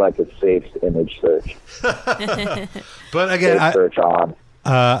do like a safe image search. But again, Safe search on.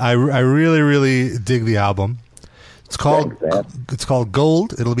 I really, really dig the album. It's called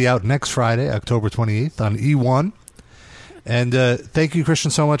Gold. It'll be out next Friday, October 28th on E1. And thank you,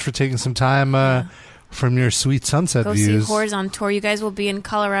 Christian, so much for taking some time from your sweet sunset Go views. see Whores on tour. You guys will be in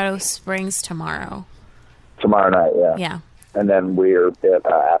Colorado Springs tomorrow. Tomorrow night, yeah. Yeah. And then we're at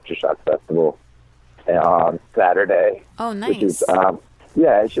Aftershock Festival on Saturday. Oh, nice. Which is,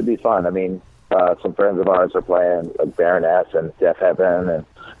 it should be fun. I mean, some friends of ours are playing, like Baroness and Death Heaven and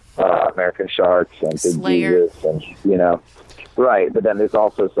American Sharks and Big Slayer. Jesus and, you know. Right, but then there's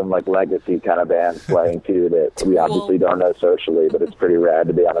also some, like, legacy kind of bands playing, too, that we obviously don't know socially, but it's pretty rad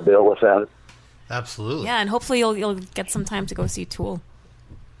to be on a bill with them. Absolutely. Yeah, and hopefully you'll get some time to go see Tool.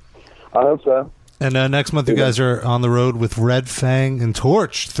 I hope so. And next month, you guys are on the road with Red Fang and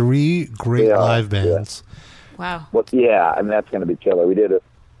Torch, 3 great live bands. Wow. Well, yeah, I mean, that's going to be killer. We did a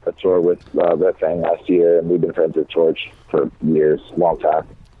tour with Red Fang last year, and we've been friends with Torch for years, long time.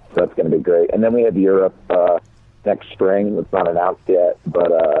 So that's going to be great. And then we have Europe next spring. It's not announced yet, but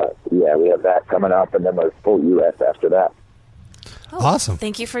we have that coming up, and then we're full U.S. after that. Oh, awesome.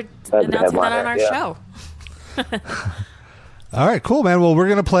 Thank you for That's announcing that on our yeah. show. All right, cool, man. Well, we're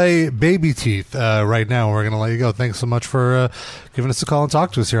going to play Baby Teeth right now. We're going to let you go. Thanks so much for giving us a call and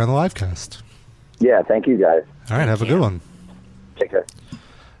talk to us here on the Livecast. Yeah, thank you, guys. All right, have a good one. Take care.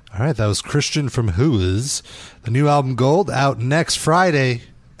 All right, that was Christian from Who's. The new album Gold out next Friday,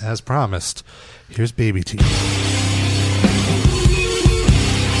 as promised. Here's Baby Teeth.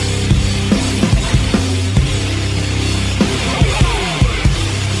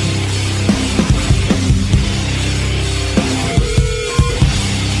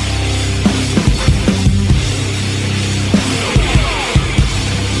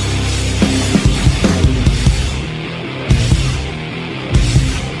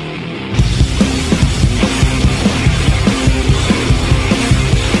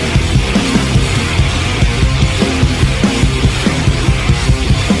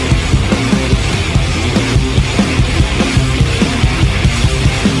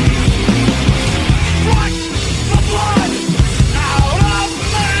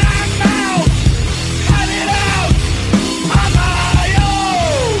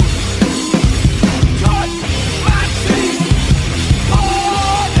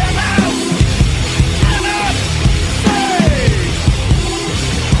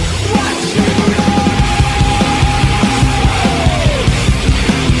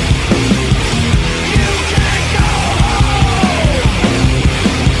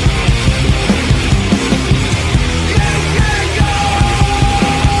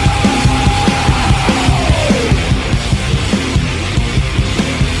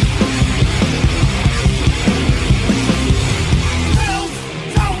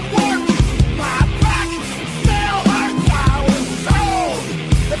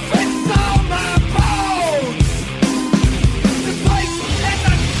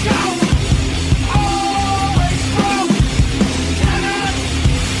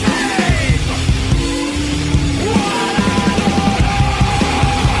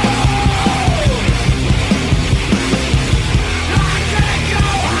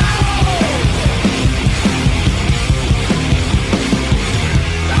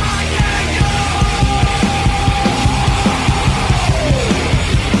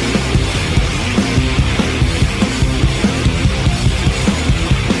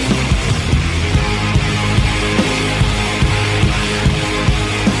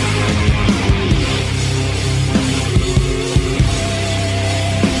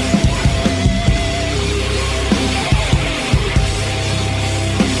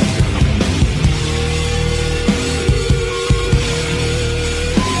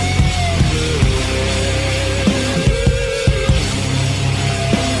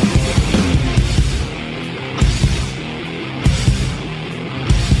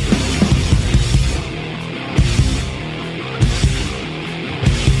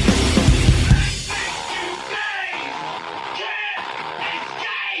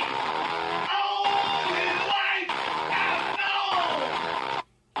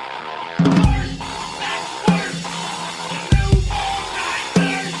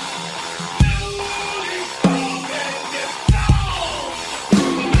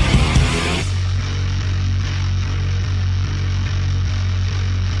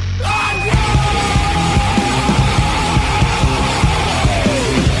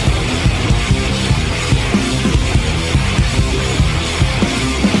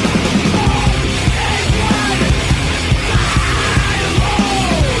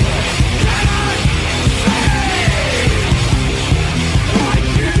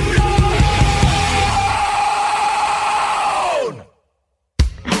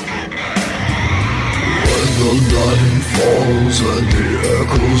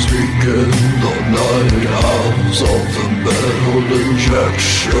 echoes of the Metal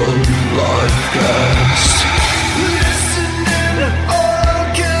Injection Livecast. Listening, I'll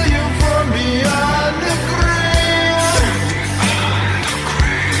kill you from beyond the grave.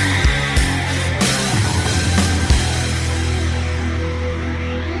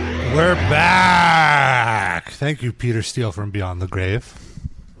 We're back. Thank you, Peter Steele from Beyond the Grave.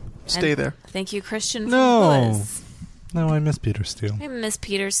 Stay there. Thank you, Christian. from No. Bliss. No, I miss Peter Steele. I miss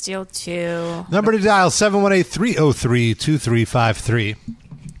Peter Steele too. Number to dial 718-303-2353.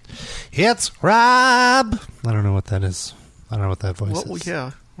 It's Rob. I don't know what that is. I don't know what that voice Well, is.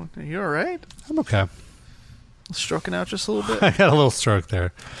 yeah. You all right? I'm okay. Stroking out just a little bit? I got a little stroke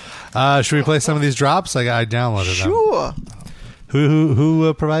there. Should we play some of these drops? I downloaded them. Sure.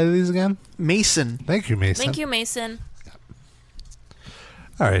 Who provided these again? Mason. Thank you, Mason. Thank you, Mason.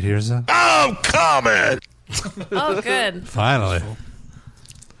 All right, here's a... I'm coming! Oh, good. Finally.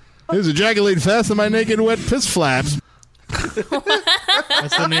 Here's ejaculate fast in my naked wet piss flaps.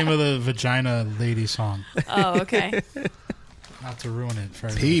 That's the name of the vagina lady song. Oh, okay. Not to ruin it for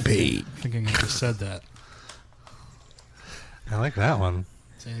Pee-pee. thinking I just said that. I like that one.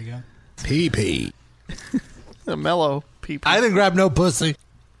 Say it again. Pee-pee. A mellow people. I didn't grab no pussy.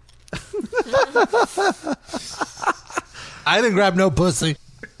 I didn't grab no pussy.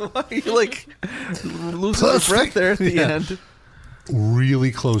 You like losing your breath there at the Yeah. end.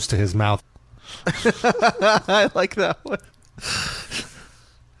 Really close to his mouth. I like that one.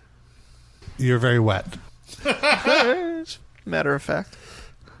 You're very wet. Matter of fact.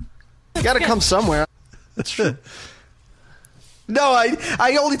 You gotta come somewhere. That's true. No,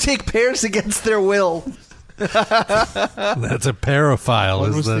 I only take pairs against their will. That's a paraphile. What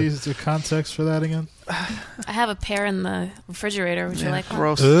is was the... the context for that again? I have a pear in the refrigerator. Would you like one?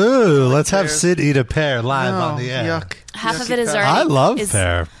 Gross. Ooh, let's have Pears. Sid eat a pear live No, on the air. Yuck. Half Yucky of it is pear. already. I love is,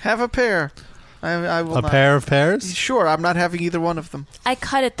 pear. Have a pear. I will A not. pair of pears? Sure, I'm not having either one of them. I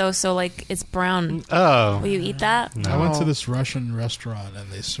cut it though, so like it's brown. Oh. Will you eat that? I went to this Russian restaurant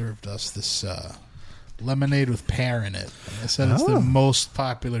and they served us this lemonade with pear in it. And they said it's the most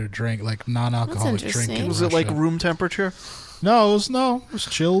popular drink, like non-alcoholic That's drink in interesting. Was it like Russia. room temperature? No, it was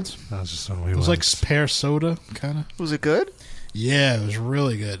chilled. That was just what we It was wanted. like pear soda, kind of. Was it good? Yeah, it was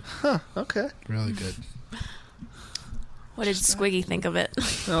really good. Huh, okay. Really good. What did Squiggy think of it?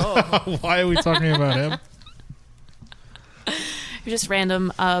 Oh. Why are we talking about him? Just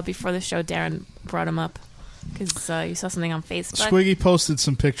random. Before the show, Darren brought him up because you saw something on Facebook. Squiggy posted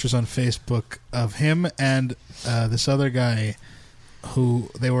some pictures on Facebook of him and this other guy who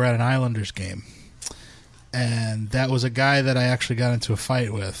they were at an Islanders game. And that was a guy that I actually got into a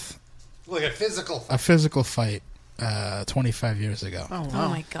fight with. Like a physical fight. A physical fight 25 years ago. Oh, wow. Oh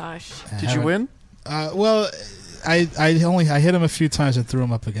my gosh! Did you win? Well, I hit him a few times and threw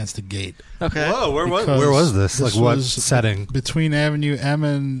him up against the gate. Okay. Whoa, where Because was this? Like what was setting? Between Avenue M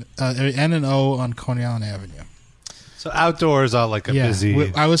and N and O on Coney Island Avenue. So outdoors on like a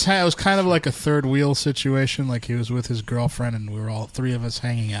busy... I was kind of like a third wheel situation. Like he was with his girlfriend, and we were all three of us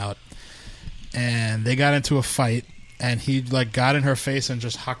hanging out. And they got into a fight, and he like got in her face and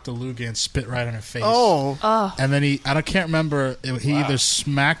just hucked a loogie and spit right in her face. Oh. And then I can't remember. He either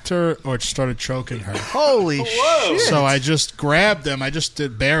smacked her or started choking her. Holy shit. So I just grabbed him. I just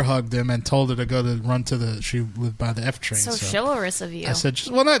bear hugged him and told her to go to run to the. She lived by the F train. So chivalrous of you. I said,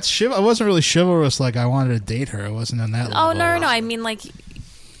 well, not I wasn't really chivalrous. Like I wanted to date her. It wasn't on that level. Oh no! I mean, like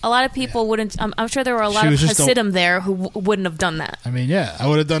a lot of people wouldn't. I'm sure there were a lot of was just Hasidim there who wouldn't have done that. I mean, yeah, I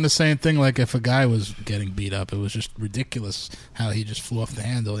would have done the same thing. Like if a guy was getting beat up, it was just ridiculous how he just flew off the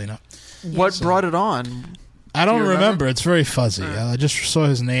handle. You know. What brought it on? I don't Do you remember. It's very fuzzy. Right. I just saw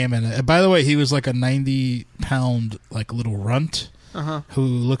his name, and by the way, he was like a 90-pound like little runt who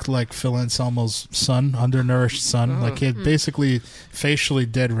looked like Phil Anselmo's son, undernourished son. Like he had basically facially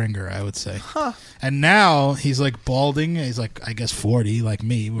dead ringer, I would say. And now he's like balding. He's like I guess 40, like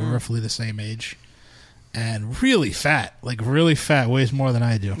me. We're roughly the same age, and really fat. Like really fat, weighs more than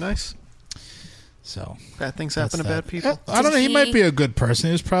I do. Nice. So Bad things that's happen to that. bad people. I don't know. He Did might he- be a good person.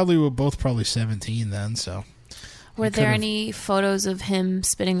 He was probably we were both probably 17 then. So. Were there any photos of him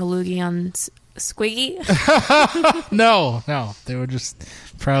spitting a loogie on Squiggy? No. They were just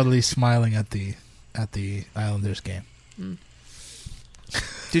proudly smiling at the Islanders game.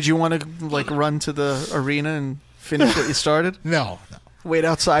 Did you want to like run to the arena and finish what you started? No. Wait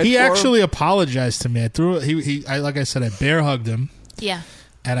outside. He for him? actually apologized to me. I threw I like I said, I bear hugged him, Yeah.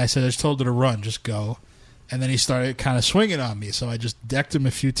 and I said I just told her to run, just go. And then he started kind of swinging on me, so I just decked him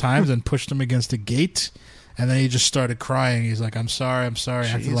a few times and pushed him against the gate. And then he just started crying. He's like, I'm sorry. I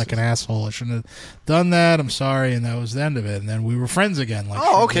acted like an asshole. I shouldn't have done that. I'm sorry. And that was the end of it. And then we were friends again. Like,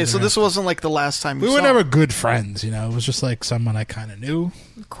 Oh, okay. So this wasn't like the last time we you were saw never him. good friends, you know. It was just like someone I kind of knew.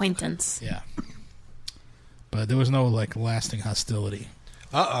 Acquaintance. Yeah. But there was no like lasting hostility.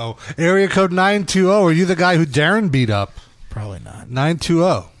 Uh-oh. Area code 920. Are you the guy who Darren beat up? Probably not.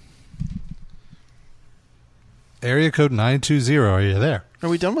 920. Area code 920. Are you there? Are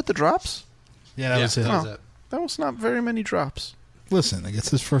we done with the drops? Yeah, that was it. Oh, that was not very many drops. Listen, I guess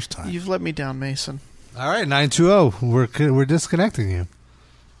it's his first time. You've let me down, Mason. All right, 920. We're disconnecting you.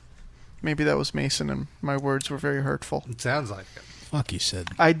 Maybe that was Mason, and my words were very hurtful. It sounds like it. Fuck you, Sid.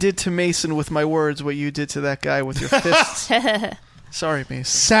 I did to Mason with my words what you did to that guy with your fists. Sorry, Mason.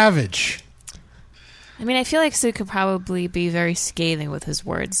 Savage. I mean, I feel like Sid could probably be very scathing with his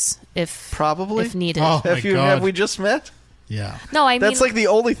words if needed. Oh, my God. Have we just met? Yeah. No, I mean that's like the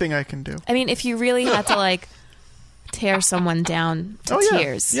only thing I can do. I mean, if you really had to like tear someone down to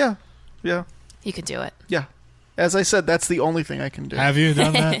tears, Yeah, you could do it. yeah. As I said, that's the only thing I can do. Have you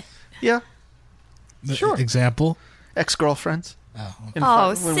done that? Yeah. Sure. Example? Ex-girlfriends.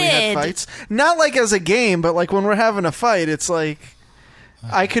 Oh, When we had Sid. fights. Not like as a game, but like when we're having a fight, it's like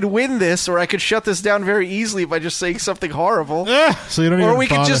I could win this, or I could shut this down very easily by just saying something horrible. So you don't Or even we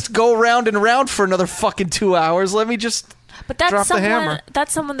could bother. just go round and round for another fucking 2 hours. Let me just But that's drop the someone. hammer.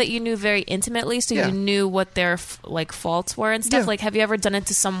 That's someone that you knew very intimately, so Yeah. you knew what their like faults were and stuff. Yeah. Like, have you ever done it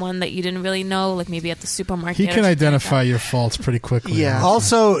to someone that you didn't really know, like maybe at the supermarket? He or can something like identify that? your faults pretty quickly. Yeah.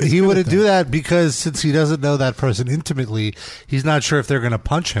 Also, he wouldn't do that because since he doesn't know that person intimately, he's not sure if they're going to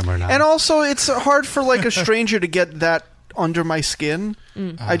punch him or not. And also, it's hard for like a stranger to get that under my skin.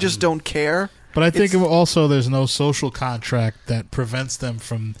 I just don't care. But I think It's- also there's no social contract that prevents them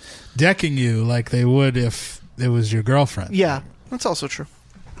from decking you like they would if it was your girlfriend. Yeah, that's also true.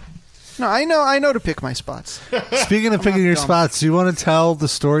 No, I know to pick my spots. Speaking of picking your dumb. spots, do you want to tell the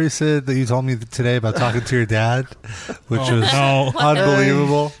story, Sid, that you told me today about talking to your dad, which Oh, was no.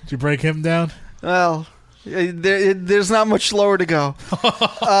 unbelievable? Did you break him down? Well, there's not much lower to go.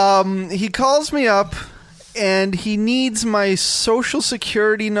 He calls me up, and he needs my social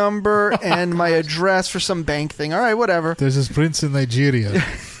security number and my address for some bank thing. All right, whatever. There's this prince in Nigeria.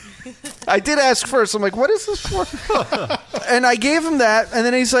 I did ask first. I'm like, what is this for? And I gave him that, and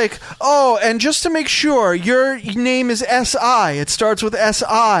then he's like, oh, and just to make sure, your name is S.I. It starts with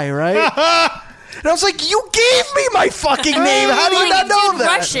S.I., right? And I was like, you gave me my fucking name. How do you not know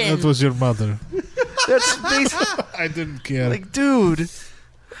that? Russian. That was your mother. That's basically, I didn't care. like, dude.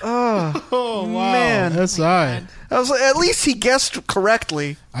 Oh, wow. man. S.I. I was like, at least he guessed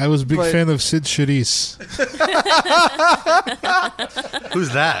correctly. I was a big But- fan of Sid Charisse,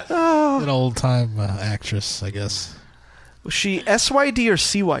 Who's that? an old-time actress, I guess. Was she S.Y.D. or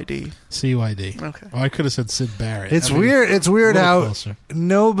C.Y.D.? CYD. Okay. Oh, I could have said Sid Barrett. It's I mean, weird. It's weird a little how closer.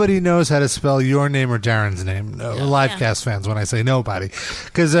 nobody knows how to spell your name or Darren's name. No, Livecast fans, when I say nobody,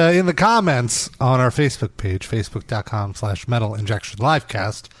 because in the comments on our Facebook page, facebook.com/Metal Injection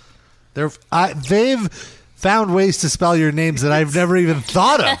Livecast, they've found ways to spell your names that I've never even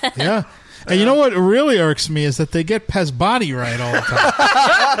thought of. Yeah. And you know what really irks me is that they get Pesbani right all the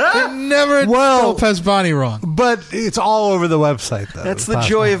time. They never spell Pesbani wrong. But it's all over the website, though. That's the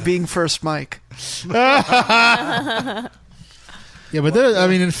joy of being first mic. Yeah, but there, I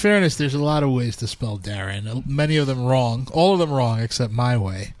mean, in fairness, there's a lot of ways to spell Darren. Many of them wrong. All of them wrong except my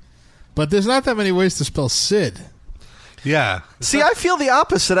way. But there's not that many ways to spell Sid. Yeah. See, I feel the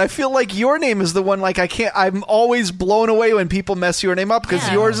opposite. I feel like your name is the one. Like I'm always blown away when people mess your name up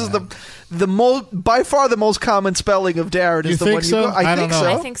because yours is the most, by far, the most common spelling of Darren. You Is the think one so? you go. I don't think know.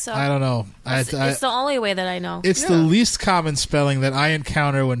 so. I think so. I don't know. It's the only way that I know. It's the least common spelling that I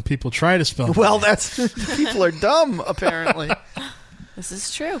encounter when people try to spell. Well, that's people are dumb apparently. This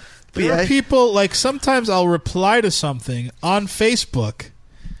is true. There are people, like, sometimes I'll reply to something on Facebook,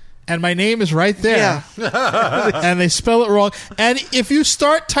 and my name is right there. And they spell it wrong. And if you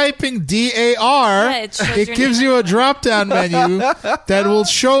start typing DAR, it shows it your gives name. you a drop-down menu that will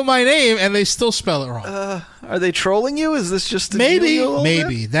show my name, and they still spell it wrong. Are they trolling you? Is this just Maybe. a little bit?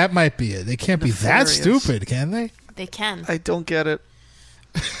 Maybe. That might be it. They can't be that Nefarious. stupid, can they? They can. I don't get it.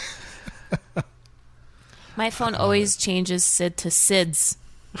 My phone always changes Sid to Sids.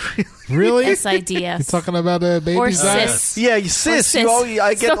 Really? SIDS. You're talking about a baby? Or sis. Yeah, you sis. You always,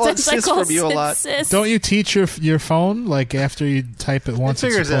 I get on Sometimes I sis call from you a Sid lot. sis. Don't you teach your phone, like, after you type it once? It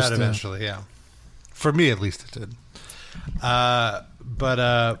figures it it's out supposed to- eventually, yeah. For me, at least, it did. But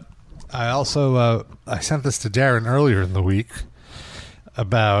I also I sent this to Darren earlier in the week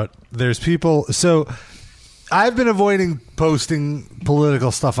about there's people. So I've been avoiding posting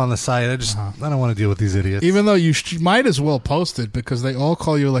political stuff on the site. I don't want to deal with these idiots. Even though you might as well post it because they all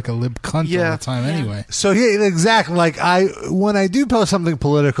call you like a lib cunt all the time anyway. So yeah, exactly. Like when I do post something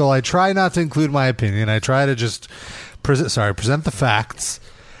political, I try not to include my opinion. I try to just present the facts.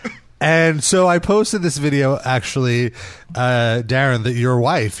 And so I posted this video, actually, Darren, that your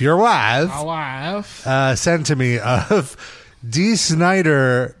wife sent to me of Dee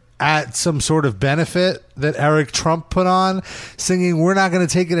Snider at some sort of benefit that Eric Trump put on, singing "We're Not Going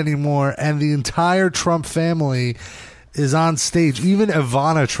to Take It Anymore," and the entire Trump family is on stage. Even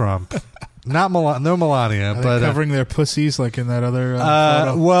Ivana Trump, no Melania, Are but they covering their pussies like in that other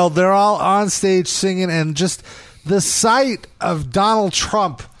photo? well, they're all on stage singing, and just the sight of Donald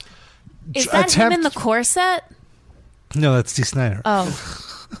Trump. Is that him in the corset? No, that's Dee Snider. Oh.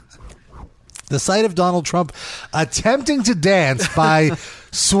 The sight of Donald Trump attempting to dance by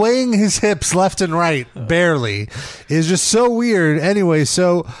swaying his hips left and right, barely, is just so weird. Anyway,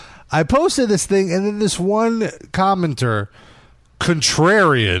 so I posted this thing, and then this one commenter,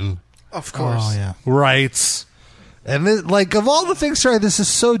 Contrarian, of course, writes, and this, like, of all the things, this is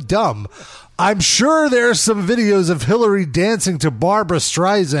so dumb. I'm sure there are some videos of Hillary dancing to Barbra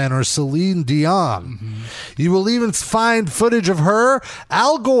Streisand or Celine Dion. Mm-hmm. You will even find footage of her,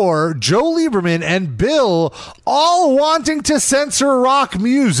 Al Gore, Joe Lieberman, and Bill all wanting to censor rock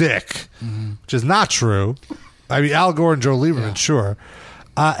music, which is not true. I mean, Al Gore and Joe Lieberman, sure.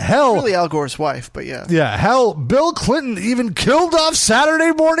 Hell, really Al Gore's wife, but yeah. Yeah, hell, Bill Clinton even killed off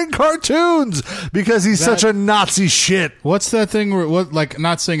Saturday morning cartoons because he's such a Nazi shit. What's that thing where,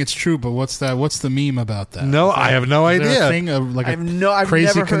 not saying it's true, but what's the meme about that? No, I have no idea. Is there a thing, I've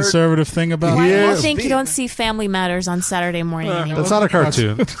crazy never conservative thing about it? I think you don't see Family Matters on Saturday morning anymore. That's not a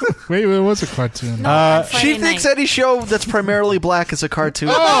cartoon. Wait, it was a cartoon. She thinks any show that's primarily black is a cartoon.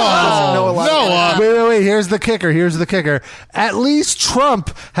 Wait, here's the kicker. At least Trump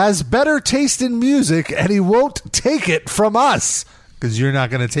has better taste in music, and he won't take it from us. Because you're not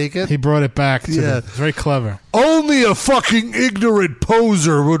going to take it? He brought it back to it's very clever. Only a fucking ignorant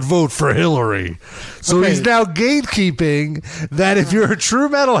poser would vote for Hillary. So he's now gatekeeping that if you're a true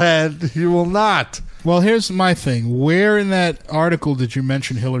metalhead, you will not. Well, here's my thing. Where in that article did you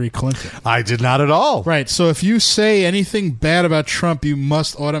mention Hillary Clinton? I did not at all. Right. So if you say anything bad about Trump, you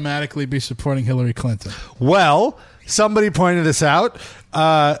must automatically be supporting Hillary Clinton. Well, somebody pointed this out,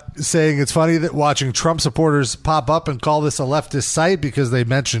 saying it's funny that watching Trump supporters pop up and call this a leftist site because they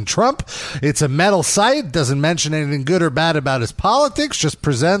mention Trump. It's a metal site, doesn't mention anything good or bad about his politics, just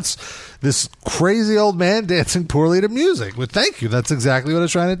presents this crazy old man dancing poorly to music. Well, thank you. That's exactly what I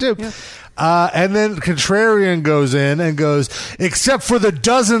was trying to do. Yeah. And then Contrarian goes in and goes, except for the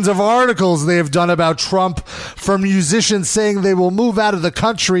dozens of articles they have done about Trump, from musicians saying they will move out of the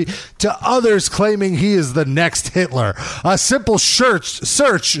country to others claiming he is the next Hitler. A simple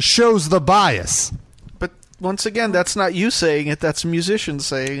search shows the bias. But once again, that's not you saying it. That's musicians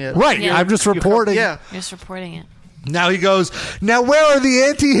saying it. Right. Yeah. I'm just reporting. You're just reporting it. Now he goes, now where are the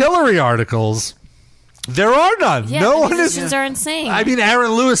anti-Hillary articles? There are none. Yeah, no the one is. musicians are insane. I mean,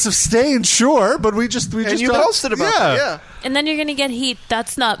 Aaron Lewis of Stain, sure, but we just you posted about that, yeah. And then you're gonna get heat.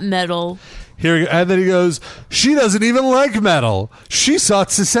 That's not metal. Here, and then he goes, she doesn't even like metal. She sought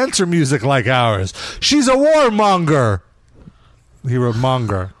to censor music like ours. She's a warmonger. He wrote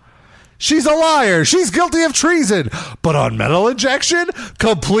monger. She's a liar. She's guilty of treason. But on metal injection,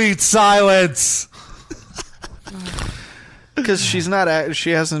 complete silence. Because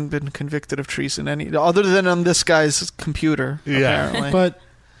she hasn't been convicted of treason other than on this guy's computer. Yeah, apparently. But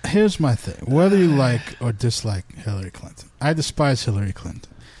here's my thing: whether you like or dislike Hillary Clinton, I despise Hillary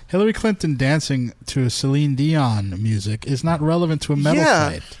Clinton. Hillary Clinton dancing to Celine Dion music is not relevant to a metal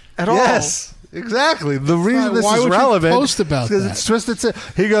site at all. Yes. Exactly. The reason this is relevant you post about because that? It's twisted.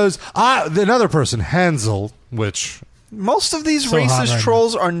 He goes, another person, Hansel, which most of these racist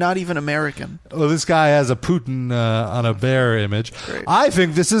trolls are not even American. Well, this guy has a Putin on a bear image. Great. I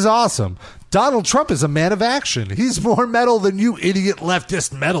think this is awesome. Donald Trump is a man of action. He's more metal than you idiot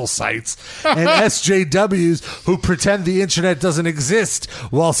leftist metal sites and SJWs who pretend the internet doesn't exist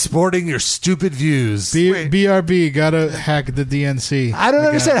while sporting your stupid views. BRB gotta hack the DNC. I don't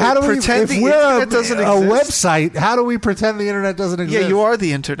understand. How do we pretend the internet doesn't a exist? website? How do we pretend the internet doesn't exist? Yeah, you are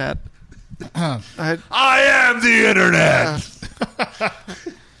the internet. I am the internet.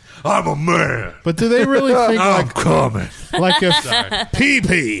 I'm a man. But do they really think I'm coming? Like if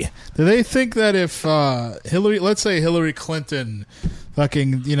PP? Do they think that if let's say Hillary Clinton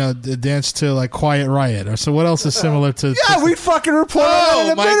fucking, dance to like Quiet Riot. Or so what else is similar to? Yeah, we'd fucking report on that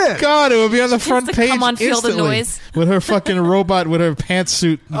in a minute. God, it would be on the Just front to page come on, feel the instantly noise. with her fucking robot with her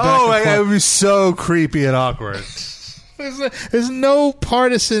pantsuit. Oh my God, it would be so creepy and awkward. There's no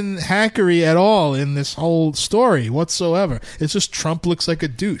partisan hackery at all in this whole story whatsoever. It's just Trump looks like a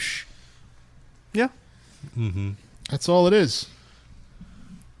douche. Yeah. Mm-hmm. That's all it is.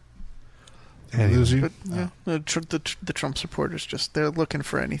 But, the Trump supporters they're looking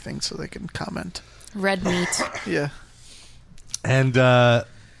for anything so they can comment. Red meat. Yeah. And I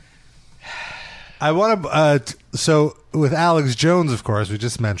want to. So with Alex Jones, of course, we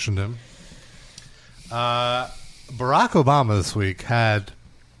just mentioned him. Barack Obama this week had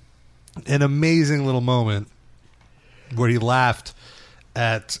an amazing little moment where he laughed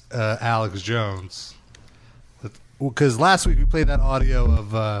at Alex Jones. Because last week we played that audio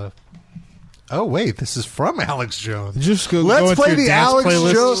of. Oh wait, this is from Alex Jones. Just go. Let's go play into the your dance Alex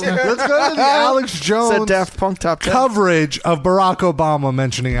playlist. Jones. Let's go to the Alex Jones. Said Daft Punk top 10. Coverage of Barack Obama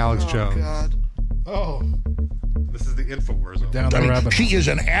mentioning Alex Jones. God. Oh, this is the Infowars. down the rabbit. She is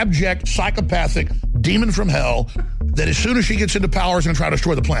an abject, psychopathic demon from hell that as soon as she gets into power is going to try to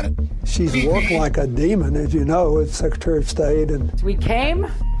destroy the planet. She's worked like a demon, as you know, as Secretary of State. And We came,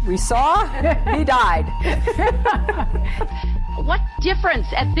 we saw, he died. What difference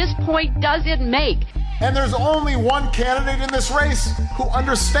at this point does it make? And there's only one candidate in this race who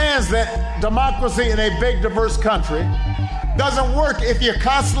understands that democracy in a big, diverse country doesn't work if you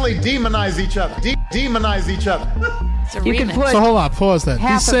constantly demonize each other. Demonize each other. You can put So hold on, pause that.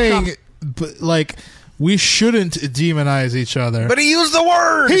 half He's of saying, Trump- like, we shouldn't demonize each other. But he used the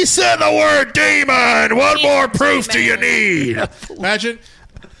word. He said the word demon. What more proof do you need? Imagine,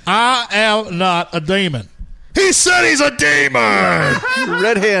 I am not a demon. He said he's a demon.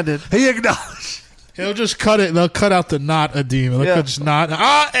 Red-handed. He acknowledged. He'll just cut it. They'll cut out the not a demon. They'll cut just not.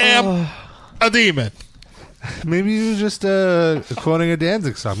 I am a demon. Maybe he was just quoting a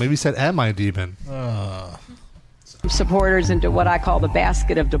Danzig song. Maybe he said, "Am I demon?" supporters into what I call the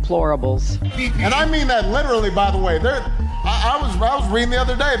basket of deplorables. And I mean that literally, by the way. I was reading the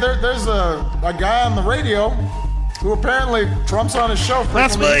other day. There's a guy on the radio who apparently Trump's on his show.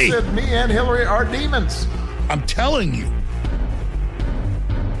 That's me. He said me and Hillary are demons. I'm telling you.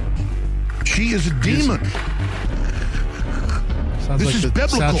 She is a demon. Sounds This like is the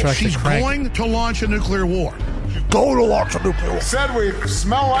biblical. soundtrack to She's Crank. going to launch a nuclear war. She's going to launch a nuclear war. Said we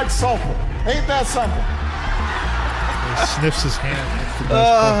smell like sulfur. Ain't that something? He sniffs his hand.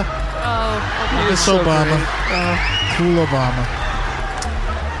 Oh, Miss Obama. Cool Obama.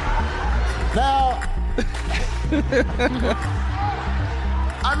 Now,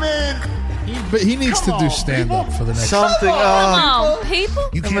 I mean, But he needs to do stand-up for the next Something. come on, people.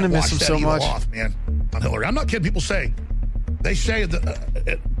 You I'm gonna can't miss watch him that so evil much. off, man, on Hillary. I'm not kidding. People say, they say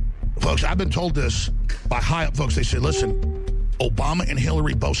that, folks, I've been told this by high-up folks. They say, listen, Obama and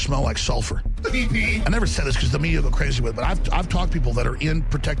Hillary both smell like sulfur. I never said this because the media go crazy with it, but I've talked to people that are in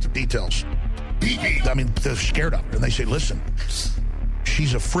protective details. I mean, they're scared of her, and they say, listen,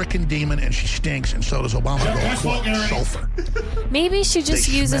 she's a frickin' demon, and she stinks, and so does Obama. Sulfur. Maybe she just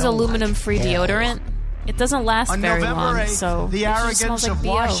They uses smell aluminum-free like hell. deodorant. It doesn't last On very November long, 8th, so the it just arrogance smells like of BO.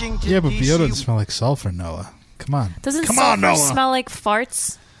 Washington, Yeah, but D.C. BO doesn't smell like sulfur, Noah. Come on. Doesn't Come on, sulfur Noah. smell like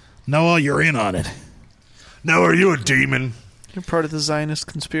farts? Noah, you're in on it. No, are you a demon? You're part of the Zionist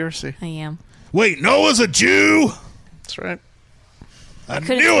conspiracy. I am. Wait, Noah's a Jew? That's right. I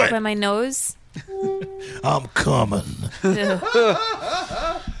Couldn't knew tell it. by my nose. I'm coming.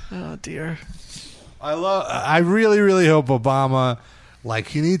 Oh dear. I really, really hope Obama, like,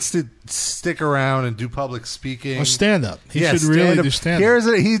 he needs to stick around and do public speaking. Or stand-up. He Yeah, should really stand-up. do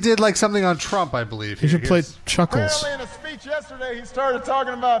stand-up. He did like something on Trump, I believe. He should play Here's- Chuckles. Apparently, in a speech yesterday, he started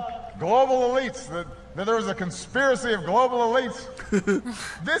talking about global elites, that there was a conspiracy of global elites.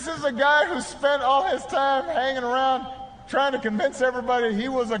 This is a guy who spent all his time hanging around trying to convince everybody he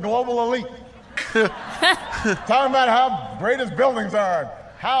was a global elite. Talking about how great his buildings are,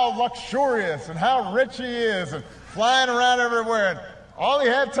 how luxurious and how rich he is, and flying around everywhere. And all he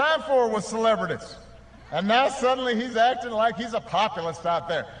had time for was celebrities. And now suddenly he's acting like he's a populist out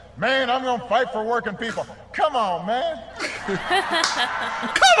there. Man, I'm going to fight for working people. Come on, man.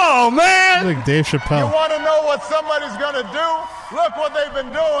 Come on, man! Like Dave You Chappelle. want to know what somebody's going to do? Look what they've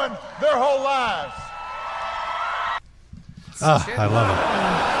been doing their whole lives. I love him.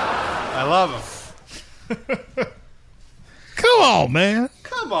 I love him. Come on, man.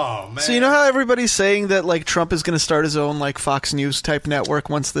 Come Come on, man. So you know how everybody's saying that like Trump is going to start his own like Fox News type network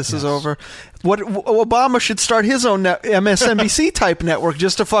once this is over? What Obama should start his own MSNBC type network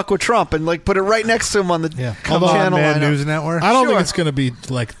just to fuck with Trump and like put it right next to him on the Come on, channel man, lineup. News Network. I don't think it's going to be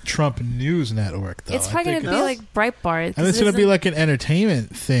like Trump News Network, though. It's probably going to be like Breitbart. And it's going to be like an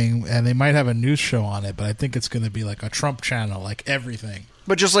entertainment thing, and they might have a news show on it, but I think it's going to be like a Trump channel, like everything.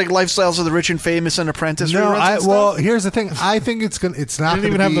 But just like Lifestyles of the Rich and Famous and Apprentice. No, reruns and well, stuff? here's the thing. I think it's not They going didn't to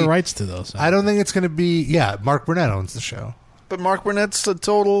even be. have the rights to those. I don't think it's going to be. Yeah, Mark Burnett owns the show. But Mark Burnett's a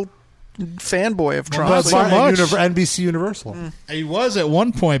total fanboy of Trump. But so much. NBC Universal. He was at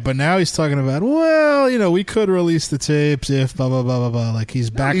one point, but now he's talking about, well, we could release the tapes if blah, blah, blah, blah, blah. Like he's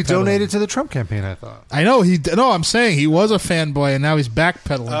backpedaling. He donated to the Trump campaign, I thought. I know I'm saying he was a fanboy, and now he's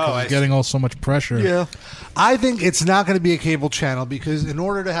backpedaling because he's getting all so much pressure. Yeah. I think it's not going to be a cable channel because in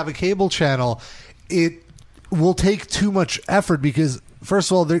order to have a cable channel, it will take too much effort because,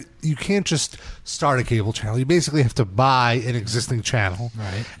 first of all, you can't just start a cable channel. You basically have to buy an existing channel.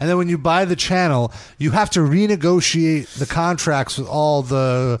 Right. And then when you buy the channel, you have to renegotiate the contracts with all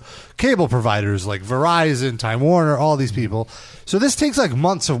the cable providers like Verizon, Time Warner, all these people. So this takes like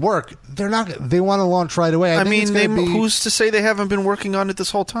months of work. They want to launch right away. I think it's gonna be, who's to say they haven't been working on it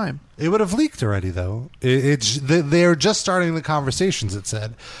this whole time? it would have leaked already, though. They're just starting the conversations, it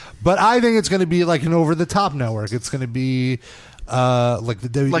said. But I think it's going to be like an over-the-top network. It's going to be like the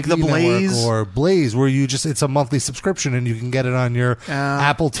WWE Like the Blaze? network or Blaze, where it's a monthly subscription and you can get it on your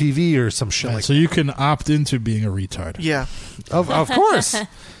Apple TV or some shit like So you can opt into being a retard. Yeah. Of course. You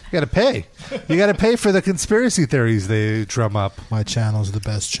got to pay. You got to pay for the conspiracy theories they drum up. My channel's the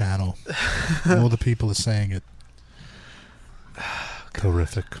best channel. All the people are saying it.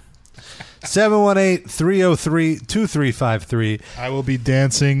 Terrific. 718-303-2353. I will be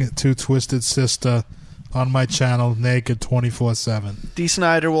dancing to Twisted Sister on my channel naked 24/7. Dee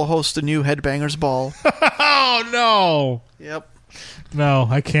Snider will host a new Headbangers Ball. Oh, no. Yep. No,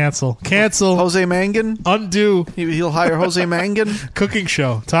 I cancel. Cancel. Jose Mangan? Undo. He'll hire Jose Mangan. Cooking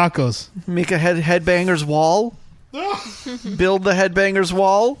show. Tacos. Make a Headbangers Wall. Build the Headbangers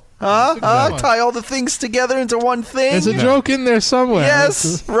Wall. Tie all the things together into one thing. There's a joke in there somewhere.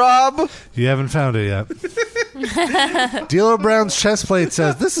 Yes, Rob. You haven't found it yet. D'Lo Brown's chest plate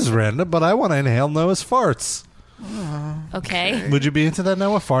says, "This is random, but I want to inhale Noah's farts." Okay. Would you be into that,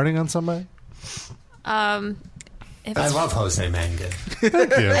 Noah? Farting on somebody? If I it's, love Jose Mangan. Thank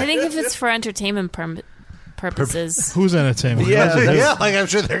you. I think if it's for entertainment purposes. Who's entertainment? Yeah, like I'm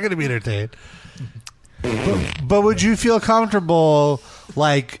sure they're going to be entertained. But would you feel comfortable,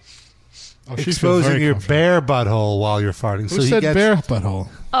 like, she feels exposing very your bare butthole while you're farting? Who said bare butthole?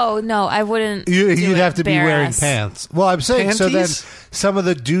 Oh no, I wouldn't. You'd have to be bare wearing ass. pants. Well, I'm saying so then Panties? some of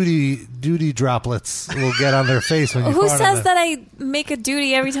the duty droplets will get on their face when you Who fart on says it. that I make a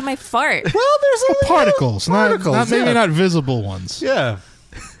duty every time I fart? Well, there's a Particles. Particles, Not maybe yeah. not visible ones. Yeah,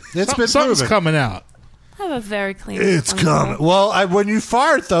 it's been Something's proven. coming out. I have a very clean. It's butthole. coming. Well, when you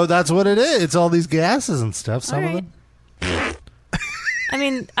fart, though, that's what it is. It's all these gases and stuff. Some All of them. I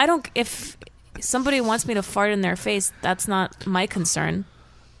mean, I don't. If somebody wants me to fart in their face, that's not my concern.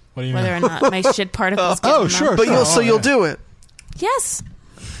 What do you Whether mean? or not my shit particles. Get in them. But you'll do it. Yes.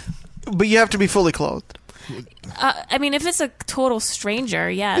 But you have to be fully clothed. I mean, if it's a total stranger,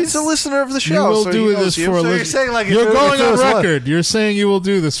 yes. He's a listener of the show. You will so do he knows this you. for a So listener. you're saying, like, if You're it- going if it on was what? record. You're saying you will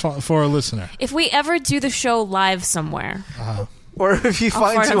do this for a listener. If we ever do the show live somewhere, Or if he I'll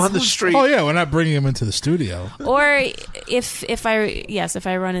finds fart you on the someone's street. Oh yeah, we're not bringing him into the studio. or if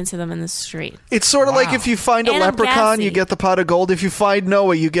I run into them in the street. It's sort of like if you find a And I'm leprechaun, gassy. you get the pot of gold. If you find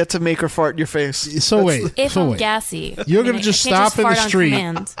Noah, you get to make her fart in your face. So wait, If so I'm wait. gassy, You're I gonna mean, just I can't stop in the fart on street.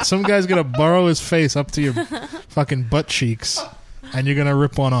 command. Some guy's gonna burrow his face up to your fucking butt cheeks, and you're gonna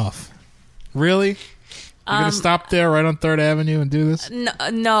rip one off. Really? You're gonna stop there right on 3rd Avenue and do this? No,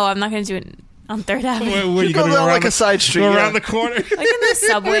 I'm not going to do it on 3rd Avenue. Where you go gonna down around like the- a side street. Go yeah. around the corner. Like in the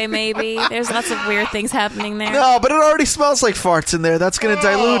subway, maybe. There's lots of weird things happening there. No, but it already smells like farts in there. That's going to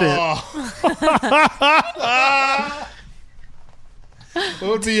dilute it. What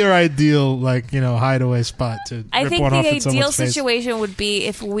would be your ideal, hideaway spot to I rip think one the off in ideal someone's face? situation would be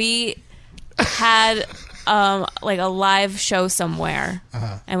if we had like a live show somewhere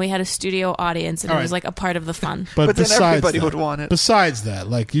and we had a studio audience and All it was right. like a part of the fun. But then besides everybody that, would want it. Besides that,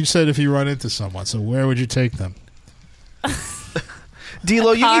 like you said, if you run into someone, so where would you take them?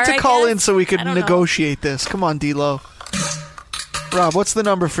 D'Lo, you car, need to I call guess? in so we I could don't know. negotiate this. Come on, D'Lo. Rob, what's the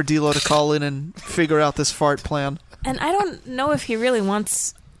number for D'Lo to call in and figure out this fart plan? And I don't know if he really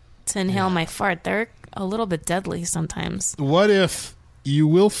wants to inhale my fart. They're a little bit deadly sometimes. What if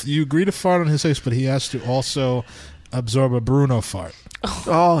you agree to fart on his face, but he has to also absorb a Bruno fart.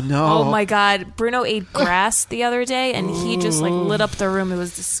 Oh no! Oh my God! Bruno ate grass the other day, and he just like lit up the room. It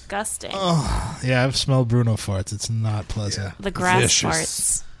was disgusting. Yeah, I've smelled Bruno farts. It's not pleasant. The grass Vicious.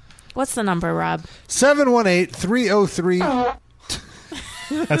 farts. What's the number, Rob? 718-303.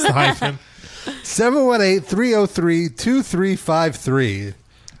 That's the hyphen. 718-303-2353.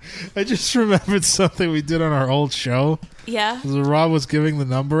 I just remembered something we did on our old show. Yeah. Rob was giving the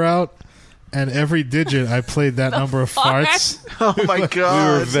number out, and every digit I played that number of farts. Oh my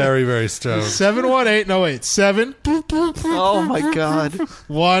God! We were very, very stoned. 718. No wait. 7. Oh my God!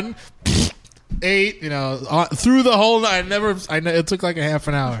 1. 8. You know, through the whole night. It took like a half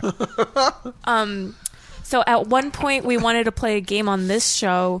an hour. So at one point we wanted to play a game on this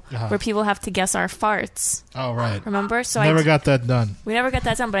show Uh-huh. where people have to guess our farts. Oh right. Remember? So Never got that done. We never got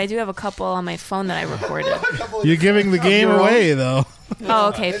that done, but I do have a couple on my phone that I recorded. You're giving the game away though. Oh,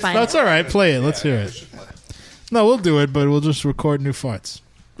 okay, fine. That's all right. Play it. Let's hear it. No, we'll do it, but we'll just record new farts.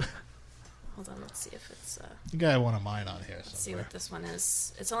 Hold on, let's see if it's. You got one of mine on here. Let's see what this one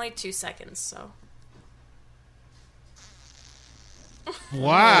is. It's only 2 seconds, so.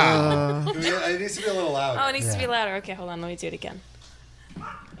 Wow. It needs to be a little louder. Oh, it needs to be louder. Okay, hold on. Let me do it again.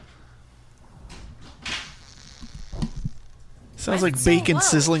 Sounds like bacon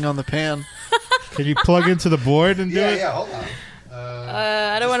sizzling on the pan. Can you plug into the board and do it? Yeah, hold on.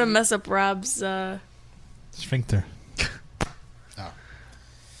 I don't want to mess up Rob's. Sphincter.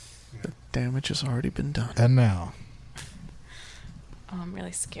 The damage has already been done. And now. Oh, I'm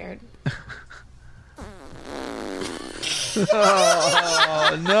really scared.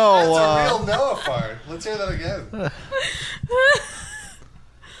 Oh no! That's a real Noah fart. Let's hear that again.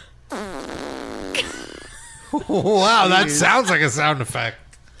 Wow, that sounds like a sound effect.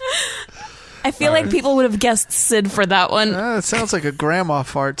 I feel like people would have guessed Sid for that one. It sounds like a grandma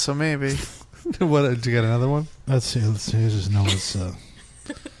fart, so maybe. What? Did you get another one? Let's see. Let's see. Just Noah's. What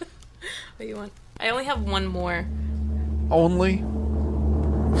do you want? I only have one more. Only? Come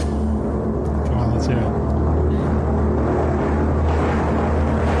on, let's hear it.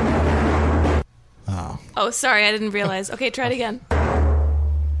 Oh, sorry, I didn't realize. Okay, try it again.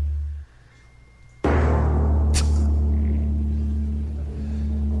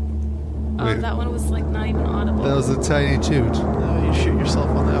 Oh, that one was like not even audible. That was a tiny toot. No, you shoot yourself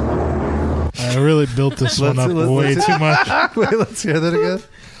on that one. I really built this one up way too much. Wait, let's hear that again.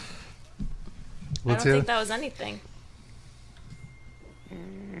 I don't think that was anything.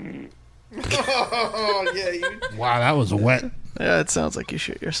 Oh, yeah. Wow, that was wet. Yeah, it sounds like you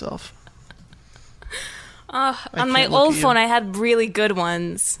shit yourself. On my old phone, I had really good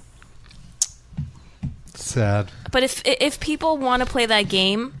ones. Sad. But if people want to play that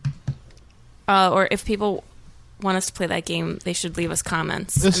game, or if people want us to play that game, they should leave us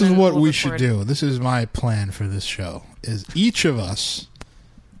comments. This is what we should do. This is my plan for this show. Is each of us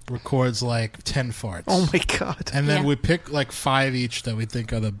records like 10 farts. Oh my God. And then we pick like 5 each that we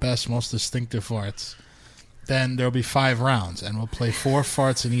think are the best, most distinctive farts. Then there'll be 5 rounds, and we'll play 4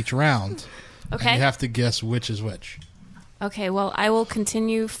 farts in each round. Okay. And you have to guess which is which. Okay, well, I will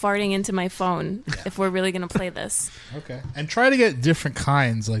continue farting into my phone if we're really going to play this. Okay. And try to get different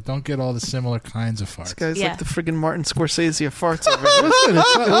kinds. Like, don't get all the similar kinds of farts. This guy's Yeah. like the friggin' Martin Scorsese of farts over here.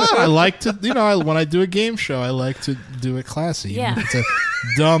 Listen, I like to, when I do a game show, I like to do it classy. Yeah. If it's a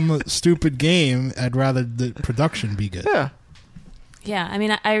dumb, stupid game, I'd rather the production be good. Yeah. Yeah, I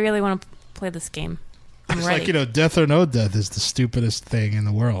mean, I really want to play this game. I'm It's ready. like, Death or No Death is the stupidest thing in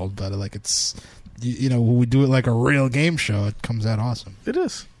the world, but like it's, when we do it like a real game show, it comes out awesome. It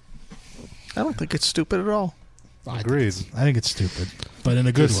is. I don't think it's stupid at all. Agreed. I think it's stupid, but in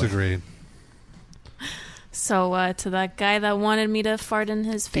a good way. Disagreed. So, to that guy that wanted me to fart in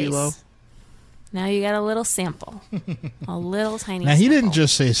his face, D-Lo. now you got a little sample. A little tiny Now, sample. he didn't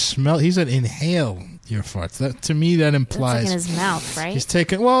just say smell, he said inhale your farts. That, to me, that implies... That's like in his mouth, right? He's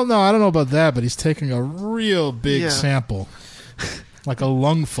taking, well, no, I don't know about that, but he's taking a real big Yeah. sample. Like a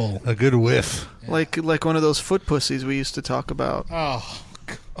lungful. A good whiff. Like one of those foot pussies we used to talk about. Oh,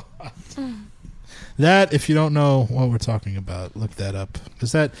 God. That, if you don't know what we're talking about, look that up.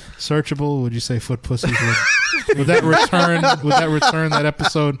 Is that searchable? Would you say foot pussies? Would that return that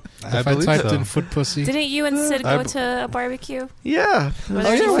episode if I believe typed so. in foot pussy? Didn't you and Sid go to a barbecue? Yeah. Were Oh,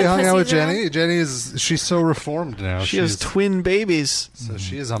 there any yeah, we foot hung out with pussies around? Jenny. Jenny she's so reformed now. She has twin babies. So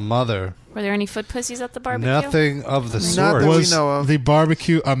she is a mother. Were there any foot pussies at the barbecue? Nothing of the Not sort. that we Was know of. the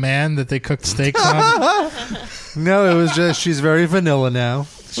barbecue a man that they cooked steaks on? No, it was just she's very vanilla now.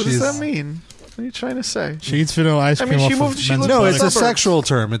 What does that mean? What are you trying to say? She eats vanilla ice I cream mean, off she of moved- she men's lived No, in it's the a suburbs. sexual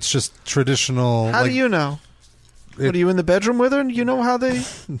term. It's just traditional. How like, do you know? What, are you in the bedroom with her? You know how they...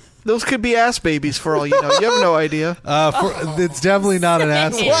 Those could be ass babies for all you know. You have no idea. It's definitely not an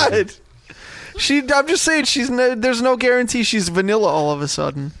ass baby. What? I'm just saying, there's no guarantee she's vanilla all of a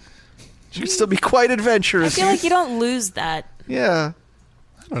sudden. She could still be quite I adventurous. feel like you don't lose that. Yeah.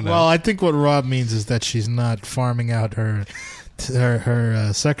 Well, I think what Rob means is that she's not farming out her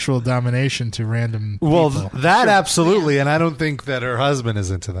sexual domination to random people. Well, that absolutely, and I don't think that her husband is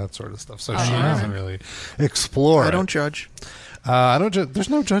into that sort of stuff, so she doesn't really explore. I don't judge. I don't. There's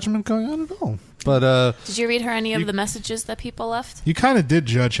no judgment going on at all. But did you read her any of the messages that people left? You kind of did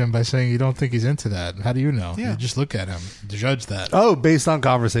judge him by saying you don't think he's into that. How do you know? Yeah. You just look at him, judge that. Oh, based on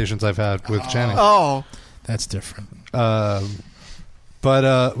conversations I've had with Jenny. Oh, that's different.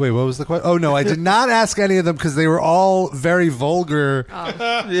 But wait, what was the question? Oh no, I did not ask any of them because they were all very vulgar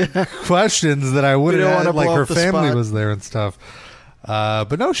questions that I wouldn't have. Like her family spot. was there and stuff.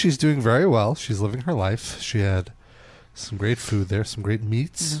 But no, she's doing very well. She's living her life. She had some great food there, some great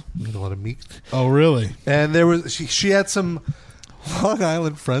meats. We had a lot of meat. Oh, really? And there was she had some Long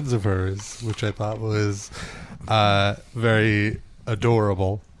Island friends of hers, which I thought was very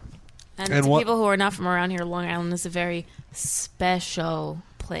adorable. And to people who are not from around here, Long Island is a very special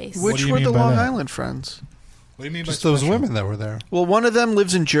place. Which were the Long Island friends? What do you mean Just those women that were there. Well, one of them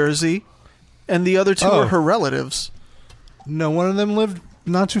lives in Jersey, and the other two are her relatives. No, one of them lived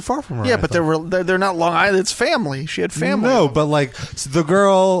not too far from her. Yeah, I but thought. they're not Long Island. It's family. She had family. No, but like the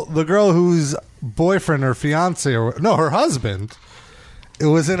girl whose boyfriend or fiance or no, her husband, it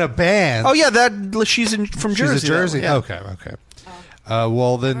was in a band. Oh yeah, she's from Jersey. She's a Jersey. Yeah. Okay.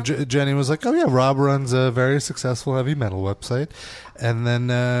 Well, then Jenny was like, "Oh yeah, Rob runs a very successful heavy metal website," and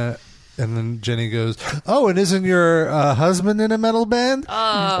then Jenny goes, "Oh, and isn't your husband in a metal band?"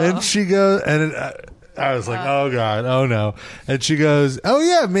 Oh. And she goes, and I was like, "Oh God, oh no!" And she goes, "Oh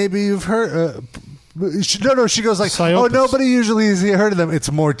yeah, maybe you've heard." No, she goes like, Psyopus. "Oh, nobody usually has heard of them. It's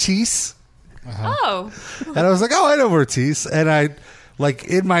Mortiz." Oh. And I was like, "Oh, I know Mortiz," and I. Like,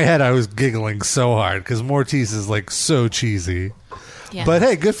 in my head, I was giggling so hard because Mortiz is, like, so cheesy. Yeah. But,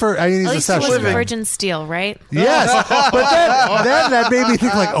 hey, good for... I mean, he's At a least it session. wasn't Virgin Steel, right? Yes. But then that made me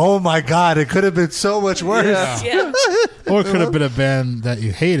think, like, oh, my God, it could have been so much worse. Yeah. Or it could have been a band that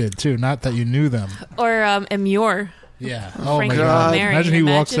you hated, too, not that you knew them. Or Amur. Yeah. Oh, Frank my God. Marion, Imagine he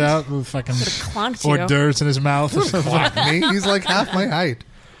walks imagine. out with fucking clonked you. hors d'oeuvres in his mouth. Fuck me. He's, like, half my height.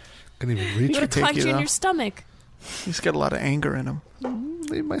 Couldn't even reach He would have take clonked you, you in though. your stomach. He's got a lot of anger in him.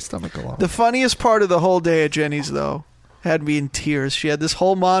 Leave my stomach alone. The funniest part of the whole day at Jenny's, though, had me in tears. She had this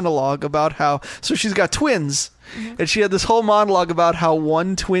whole monologue about how... So she's got twins. And she had this whole monologue about how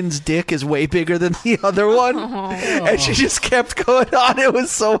one twin's dick is way bigger than the other one. And she just kept going on. It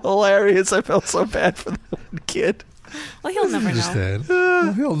was so hilarious. I felt so bad for the kid. Well, he'll never Just know. did.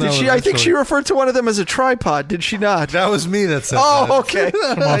 He'll know Did she? I think she eventually. referred to one of them as a tripod. Did she not? That was me that said that. Oh, okay.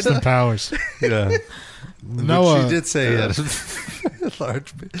 From Austin Powers. Yeah. Noah. She did say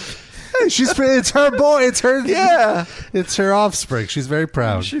large. Hey, it's her boy. It's her. Yeah. It's her offspring. She's very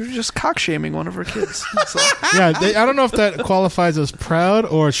proud. She was just cock shaming one of her kids. So, Yeah, I don't know if that qualifies as proud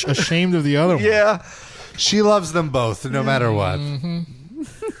or ashamed of the other one. yeah. She loves them both, no matter what.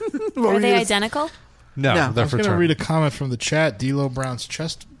 Are they identical? No, No. I they're was going to fraternal. read a comment from the chat. D'Lo Brown's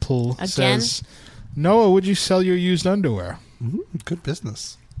chest pull Again? says, Noah, would you sell your used underwear? Good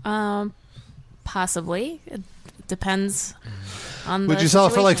business. Possibly. It depends on the Would you sell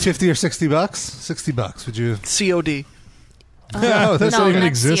it for like situation. $50 or $60? $60. Would you? COD. No, that's no, not even not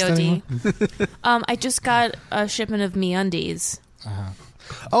exist COD. anymore? I just got a shipment of MeUndies.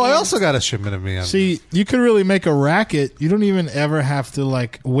 Oh, I also got a shipment of me. On See, you could really make a racket. You don't even ever have to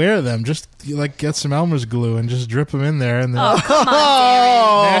like wear them. Just like get some Elmer's glue and just drip them in there, and then Oh, come on,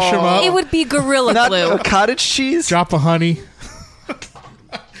 Darren. mash them up. It would be Gorilla Not Glue. cottage cheese? Drop a honey, and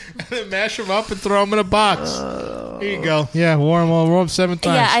then mash them up and throw them in a box. Here you go. Yeah, warm 7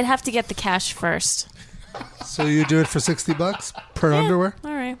 times. Yeah, I'd have to get the cash first. So you do it for $60 per underwear?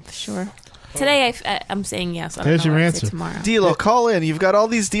 All right, sure. Today I'm saying yes. I don't There's know your what I'd say answer. tomorrow. D'Lo, call in. You've got all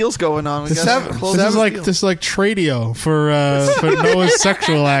these deals going on. We This, got this is like Tradio for Noah's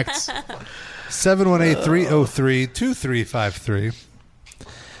sexual acts. 718-303-2353.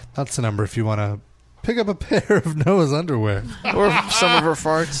 That's the number if you want to pick up a pair of Noah's underwear. or some of her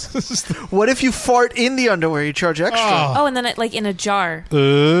farts. What if you fart in the underwear? You charge extra. Oh, and then like in a jar.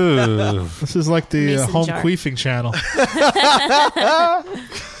 Ooh. This is like the Mason home jar. queefing channel.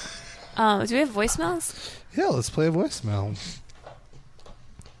 Do we have voicemails? Yeah, let's play a voicemail.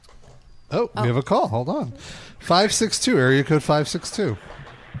 Oh, we have a call. Hold on. 562, area code 562.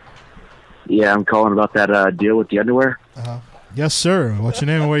 Yeah, I'm calling about that deal with the underwear. Yes, sir. What's your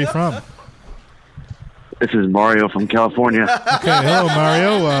name and where you from? This is Mario from California. Okay, hello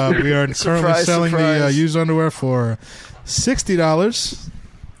Mario. We are currently Surprise, selling the surprise. used underwear for $60.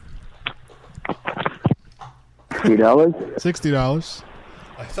 $3? $60.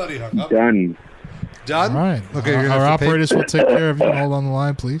 I thought he hung up. Done. Done? All right. Okay, you're gonna our have to pay- operators will take care of you. Hold on the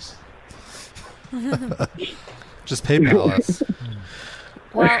line, please. Just PayPal us.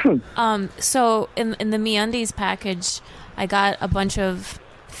 Well, so in the MeUndies package, I got a bunch of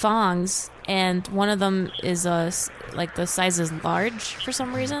thongs, and one of them is like the size is large for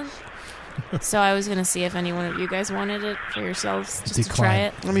some reason. So I was gonna see if any one of you guys wanted it for yourselves, just to try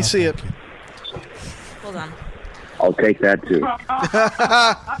it. Let me see it. Hold on. I'll take that too.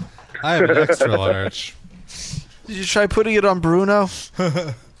 I have an extra large. Did you try putting it on Bruno?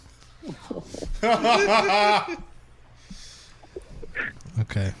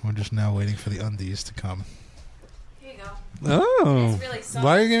 Okay, we're just now waiting for the undies to come. Here you go. Oh. It's really soft.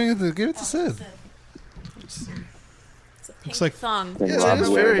 Why are you giving it to give it to Sid? It's a pink Looks like thong. Did Yeah, Rob that is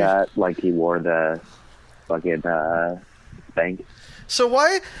wear very- that like he wore the fucking thing? So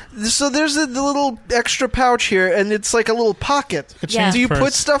why? So there's the little extra pouch here, and it's like a little pocket. A Yeah. change Do you purse.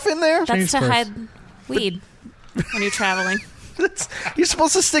 put stuff in there? That's Change to purse. hide weed when you're traveling. You're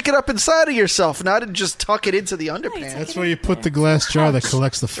supposed to stick it up inside of yourself, not to just tuck it into the underpants. That's where you put the glass jar that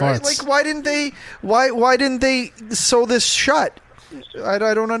collects the Right? farts. Like, why didn't they? Why didn't they sew this shut? I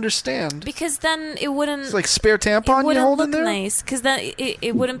don't understand. Because then it wouldn't. It's like spare it tampon you wouldn't hold look in there. nice. Because then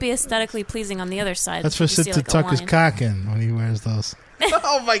it wouldn't be aesthetically pleasing on the other side. That's for You see, Sid to like, a tuck his line. cock in when he wears those.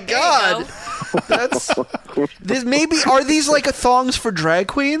 Oh my There you god! go. That's this. Maybe are these like a thongs for drag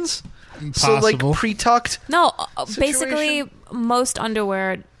queens? So like Possible. pre-tucked. No, Situation? basically most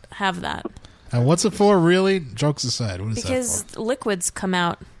underwear have that And what's it for, really? Jokes aside, what is because that liquids come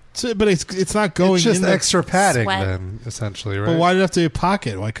out. for? But it's not going It's just in the- extra padding Sweat. then, essentially, right? But why did it have to be a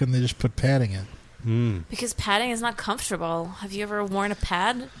pocket? Why couldn't they just put padding in? Because padding is not comfortable. Have you ever worn a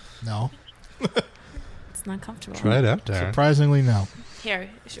pad? No. It's not comfortable. Try it out, Darren. Surprisingly, no. Here,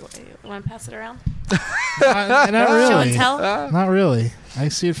 you want to pass it around? Not really. Show and tell? Not really. I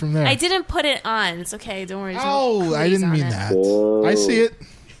see it from there. I didn't put it on. It's okay. Don't worry. There's no Oh, I cleats didn't on mean it. that. I see it.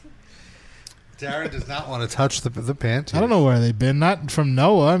 Darren does not want to touch the panties. I don't know where they've been. Not from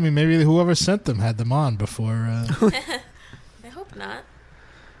Noah. I mean, maybe whoever sent them had them on before. I hope not.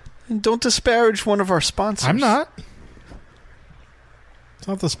 And don't disparage one of our sponsors. I'm not. It's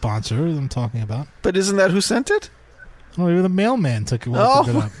not the sponsor I'm talking about. But isn't that who sent it? Oh, maybe the mailman took it. Took it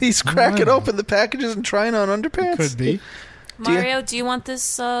Oh, up. he's I don't cracking know. open the packages and trying on underpants. Could be. Mario, do you want this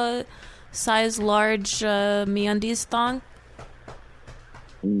size large MeUndies thong?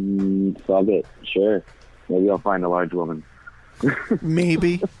 Fuck it. Sure. Maybe I'll find a large woman.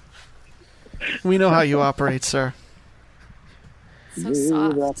 Maybe. We know how you operate, sir. So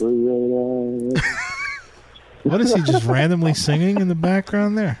soft. What is he just randomly singing in the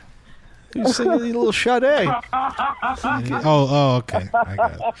background there? He's singing a little Sade. Oh, okay. I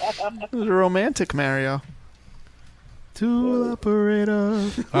got it. It was romantic, Mario. Tool operator.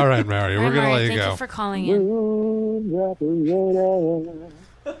 All right, Mario, we're All right, going to Mario, let you thank go. you for calling in.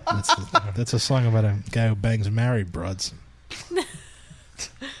 That's a song about a guy who bangs married broads.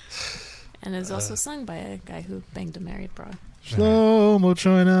 And it's also sung by a guy who banged a married broad. Slow mo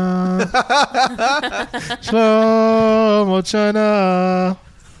China. Slow mo China.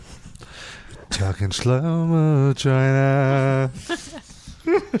 Talking slow-mo, China.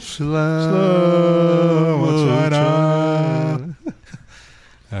 Slow-mo, China.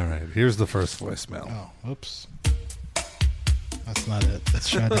 All right, here's the first voicemail. Oh, oops. That's not it.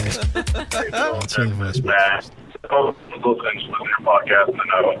 That's Sade. Let's hear the voicemail. That those things listen to your podcast and I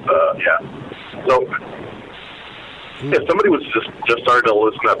know yeah. So if somebody was just started to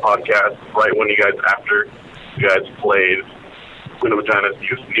listen to that podcast right when after you guys played Queen of Vagina's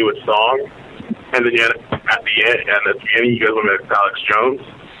newest song, and then yet at the end you guys went with Alex Jones,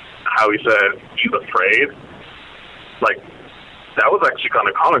 how he said he's afraid. Like that was actually kind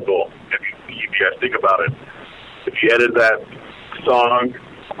of comical if you guys think about it. If you edit that song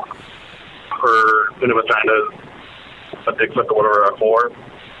for Queen of Vagina's A Dick Suck or whatever at 4,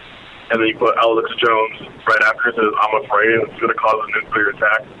 and then you put Alex Jones right after it says I'm afraid and it's going to cause a nuclear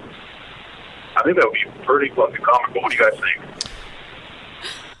attack. I think that would be pretty fucking comical. What do you guys think?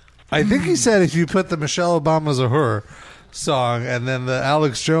 I think he said if you put the Michelle Obama's a Her song and then the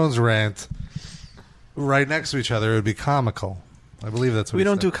Alex Jones rant right next to each other, it would be comical. I believe that's what We he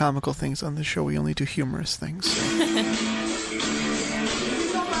don't said. do comical things on this show. We only do humorous things.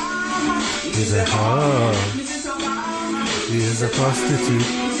 He's a whore. He is a prostitute.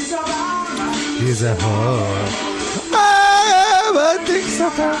 He's a whore. I am a dick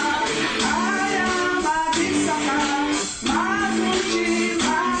sucker.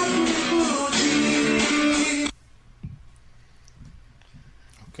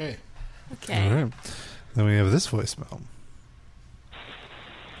 Okay. Okay. All right. Then we have this voicemail.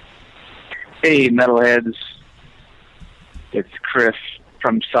 Hey, metalheads. It's Chris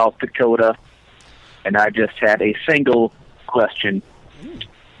from South Dakota, and I just had a single question.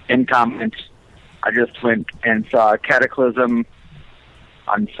 In comments, I just went and saw Cataclysm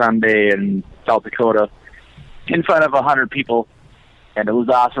on Sunday in South Dakota in front of 100 people, and it was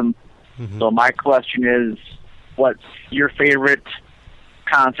awesome. So my question is, what's your favorite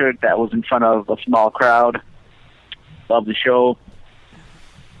concert that was in front of a small crowd? Love the show,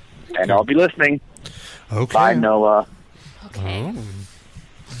 and I'll be listening. Okay. Bye, Noah. Okay. Oh.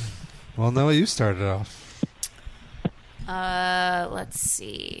 Well, Noah, you started off. Let's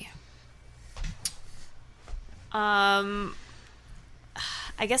see. I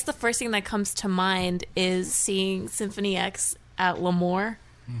guess the first thing that comes to mind is seeing Symphony X at Lemoore.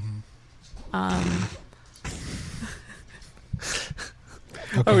 Oh,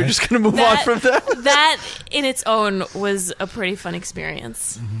 we're just going to move on from that? That in its own was a pretty fun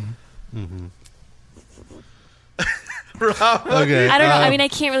experience. Okay. I don't know. I mean, I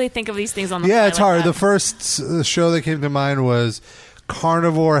can't really think of these things on the Yeah, fly it's like hard. that. The first show that came to mind was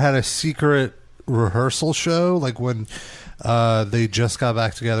Carnivore had a secret rehearsal show, like when they just got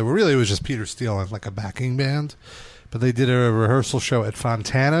back together. Well, really, it was just Peter Steele and like a backing band. But they did a rehearsal show at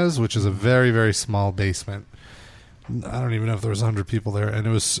Fontana's, which is a very, very small basement. I don't even know if there was 100 people there. And it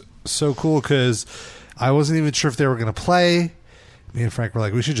was so cool because I wasn't even sure if they were going to play. Me and Frank were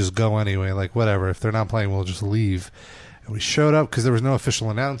like, we should just go anyway. Like, whatever. If they're not playing, we'll just leave. And we showed up because there was no official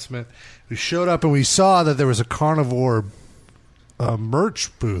announcement. We showed up and we saw that there was a Carnivore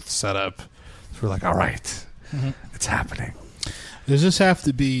merch booth set up. So we're like, all right, it's happening. Does this have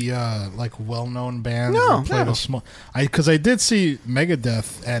to be like well-known bands? No, that play no. the small. Because I did see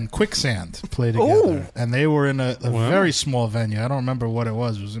Megadeth and Quicksand play together, Ooh. and they were in a very small venue. I don't remember what it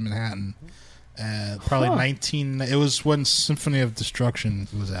was. It was in Manhattan. Probably 19. It was when Symphony of Destruction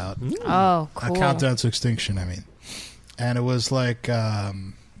was out. Oh, cool. Countdown to Extinction. I mean, and it was like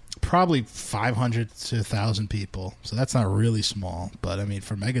probably 500 to 1,000 people. So that's not really small, but I mean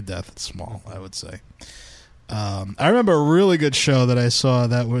for Megadeth, it's small. I would say. I remember a really good show that I saw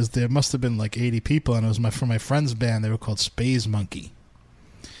that was there must have been like 80 people, and it was from my friend's band. They were called Space Monkey,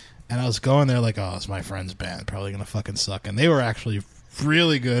 and I was going there like, oh, it's my friend's band, probably gonna fucking suck, and they were actually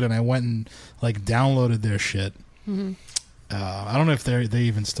really good, and I went and like downloaded their shit. I don't know if they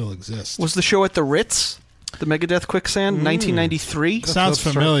even still exist. Was the show at the Ritz? The Megadeth Quicksand, 1993? Sounds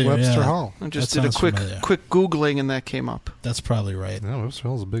familiar. Webster yeah. Hall. I just That did a sounds familiar. quick Googling, and that came up. That's probably right. No, Webster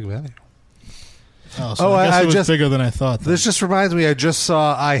Hall's a big venue. Oh, so I guess it was bigger than I thought. then. This just reminds me, I just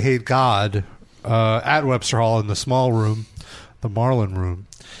saw I Hate God at Webster Hall in the small room, the Marlin Room.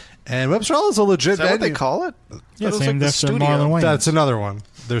 And Webster Hall is a legit Is that venue. what they call it? Yeah, That was same like the after studio. Marlon Wayans. That's another one.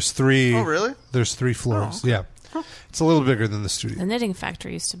 There's 3. Oh, really? There's 3 floors. Oh, okay. Yeah. It's a little bigger than the studio. The Knitting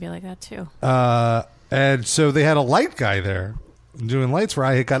Factory used to be like that too. And so they had a light guy there doing lights for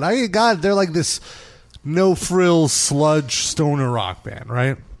I Hate God. I Hate God, they're like this no-frills sludge stoner rock band,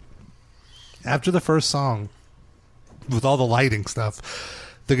 right? After the first song, with all the lighting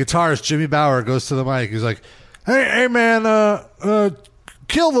stuff, the guitarist, Jimmy Bauer, goes to the mic. He's like, hey man,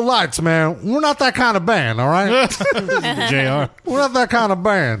 kill the lights, man. We're not that kind of band, all right? JR. We're not that kind of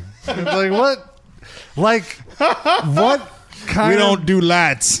band. Like, what? Like, what kind We of... don't do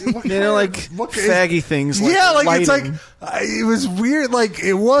lights. Like faggy things. Like yeah, like lighting. it's like it was weird. Like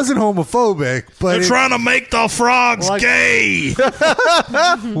it wasn't homophobic, but They're trying to make the frogs like- gay.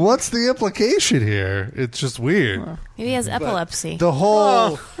 what's the implication here? It's just weird. Maybe he has epilepsy. The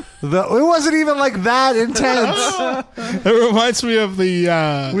whole, it wasn't even like that intense. It reminds me of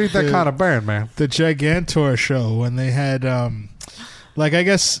the We ain't that kind of band, man. the Gigantor show when they had like I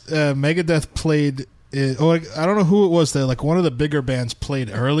guess Megadeth played or I don't know who it was that like one of the bigger bands played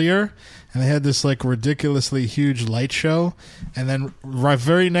earlier, and they had this like ridiculously huge light show, and then our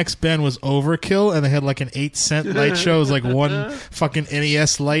very next band was Overkill, and they had like an 8-cent light show. It was like one fucking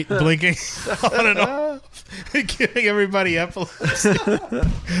NES light blinking on and off, and giving everybody epilepsy.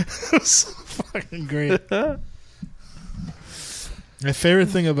 It was so fucking great. My favorite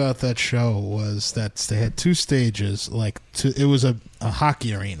thing about that show was that they had 2 stages. It was a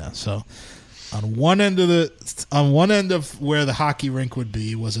hockey arena. So on one end of where the hockey rink would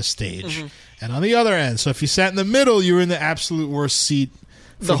be was a stage, and on the other end. So if you sat in the middle, you were in the absolute worst seat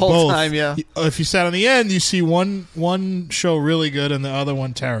for The whole both. time, yeah. If you sat on the end, you see one show really good and the other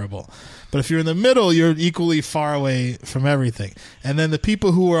one terrible. But if you're in the middle, you're equally far away from everything. And then the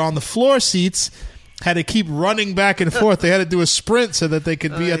people who were on the floor seats had to keep running back and forth. They had to do a sprint so that they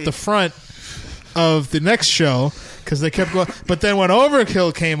could be at the front of the next show because they kept going. But then when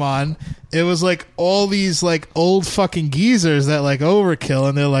Overkill came on, it was like all these like old fucking geezers that like Overkill,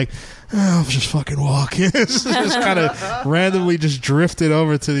 and they're like, I'll just fucking walk in. Just kind of randomly just drifted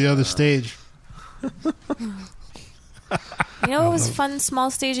over to the other stage. You know, it was a fun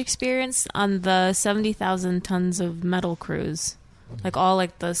small stage experience on the 70,000 tons of metal cruise. Like all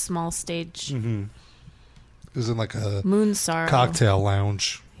like the small stage. Mm-hmm. It was in like a Moon Sorrow cocktail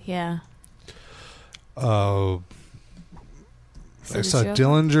lounge. Yeah. I saw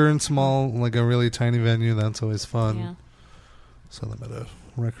Dillinger in small, like a really tiny venue. That's always fun. Yeah. Saw them at a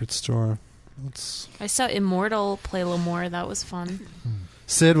record store. I saw Immortal play L'Amour. That was fun.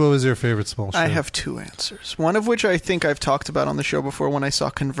 Sid, what was your favorite small show? I have two answers. One of which I think I've talked about on the show before when I saw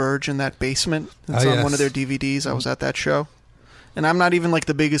Converge in that basement. It's on one of their DVDs. I was at that show. And I'm not even like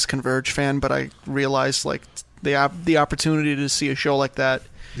the biggest Converge fan, but I realized like the opportunity to see a show like that,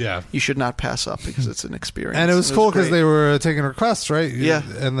 you should not pass up because it's an experience. And it was cool because they were taking requests, right? Yeah.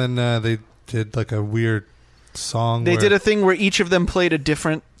 And then they did like a weird song. They did a thing where each of them played a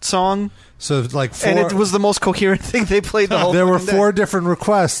different song. So like and it was the most coherent thing they played the whole There were fucking day. 4 different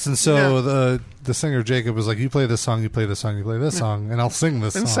requests, and so the singer Jacob was like, "You play this song, you play this song, you play this song, and I'll sing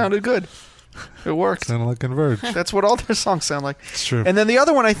this And song." it sounded good. It worked. Sounded like Converge. That's what all their songs sound like. It's true. And then the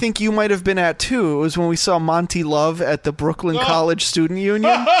other one I think you might have been at too was when we saw Monty Love at the Brooklyn College Student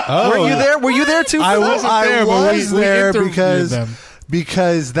Union. Oh. Were you there? Were you there too? For I that? was there interviewed because them.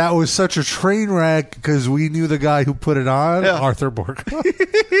 because that was such a train wreck because we knew the guy who put it on, Arthur Bork.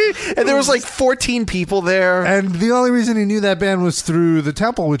 And there was like 14 people there. And the only reason he knew that band was through the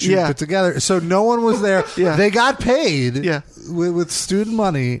Temple, which you put together. So no one was there. They got paid with student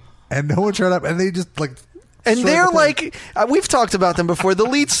money, and no one showed up. And they just like... And they're like... we've talked about them before. The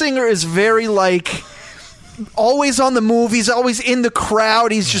lead singer is very like... always on the move. He's always in the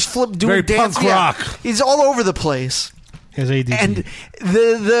crowd. He's just doing Very dance. punk rock. He's all over the place. His ADD. And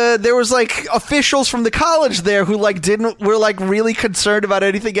there was like officials from the college there who like were like really concerned about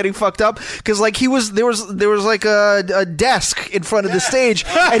anything getting fucked up because like there was like a desk in front of the stage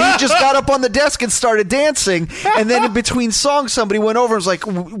and he just got up on the desk and started dancing, and then in between songs somebody went over and was like,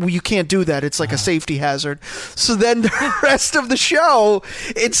 you can't do that, it's like a safety hazard. So then the rest of the show,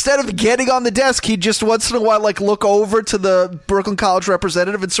 instead of getting on the desk, he'd just once in a while like look over to the Brooklyn College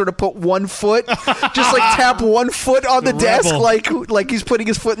representative and sort of put one foot, just like tap one foot on the desk, like he's putting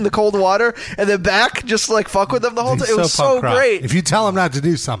his foot in the cold water, and then back, just like fuck with them the whole time. It was so punk rock. great. If you tell him not to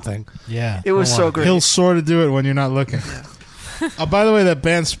do something, It was so great. He'll sort of do it when you're not looking. Oh, by the way, that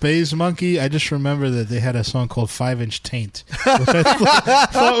band Space Monkey, I just remember that they had a song called 5-Inch Taint, which I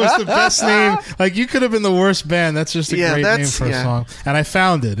thought was the best name. Like, you could have been the worst band. That's just a great name for a song. And I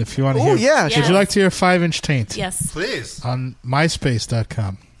found it, if you want to hear it. yeah. Would you like to hear 5-Inch Taint? Yes. Please. On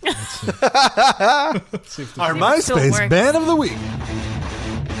myspace.com. Our MySpace Band of the Week.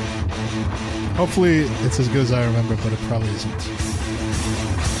 Hopefully it's as good as I remember, but it probably isn't.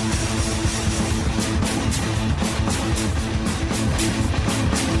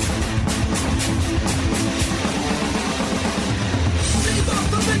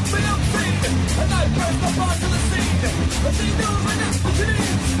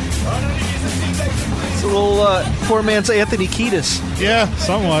 It's a little poor man's Anthony Kiedis. Yeah,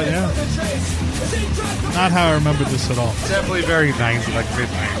 somewhat, yeah. Not how I remember this at all. Definitely very 90s, like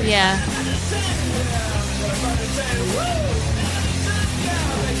mid-90s. Yeah.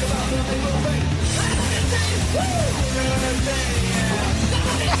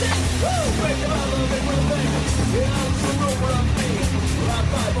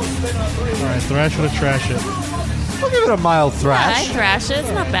 All right, thrash it or trash it. I'll give it a mild I thrash. thrash it.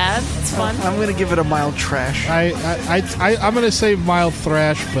 It's not bad. It's fun. I'm going to give it a mild trash. I'm going to say mild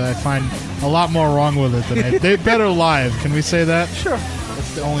thrash, but I find a lot more wrong with it than they better live. Can we say that? Sure.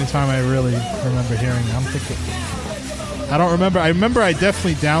 That's the only time I really remember hearing it. I don't remember. I remember I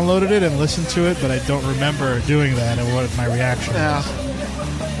definitely downloaded it and listened to it, but I don't remember doing that and what my reaction was.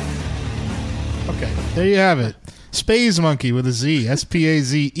 Okay, there you have it. Spaze Monkey with a Z.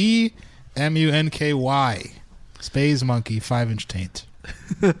 SPAZEMUNKY. Spaze Monkey, 5-Inch Taint.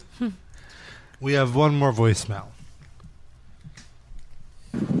 We have one more voicemail.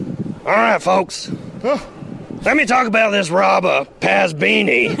 All right, folks. Let me talk about this Rob Paz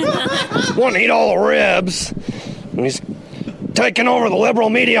Beanie. Want to eat all the ribs. And he's taking over the liberal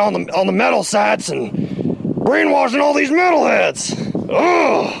media on the metal sites and brainwashing all these metalheads.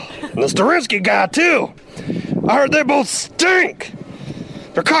 Oh, and the Starinsky guy too. I heard they both stink.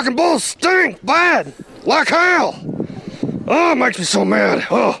 Their cock and balls stink bad, like hell. Oh, it makes me so mad.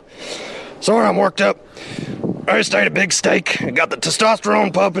 Oh, sorry, I'm worked up. I just ate a big steak. I got the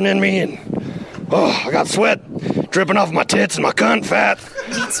testosterone pumping in me, and Oh, I got sweat dripping off my tits and my cunt fat.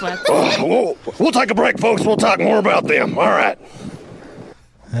 Meat sweat. Oh, we'll take a break, folks. We'll talk more about them. All right.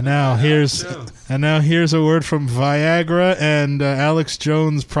 And now here's a word from Viagra and Alex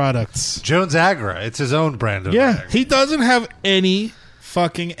Jones products. Jones Agra. It's his own brand of Yeah, Viagra. he doesn't have any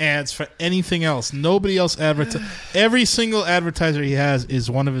fucking ads for anything else. Nobody else advertise. Every single advertiser he has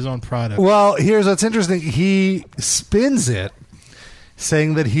is one of his own products. Well, here's what's interesting. He spins it,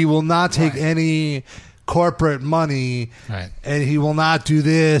 saying that he will not take any corporate money, and he will not do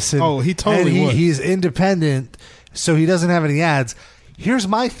this. And, he totally and would. He's independent, so he doesn't have any ads. Here's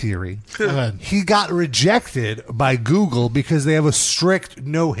my theory. He got rejected by Google because they have a strict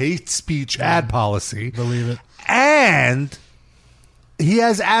no hate speech ad policy. Believe it. And he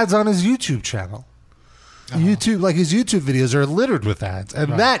has ads on his YouTube channel. YouTube, like his YouTube videos are littered with ads,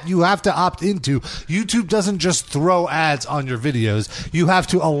 and that you have to opt into. YouTube doesn't just throw ads on your videos; you have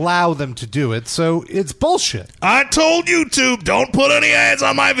to allow them to do it. So it's bullshit. I told YouTube don't put any ads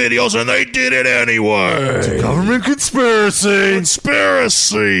on my videos, and they did it anyway. It's a government conspiracy.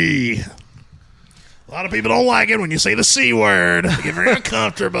 Conspiracy. A lot of people don't like it when you say the C word. They get very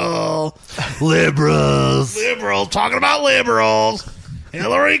uncomfortable. Liberals. Talking about liberals.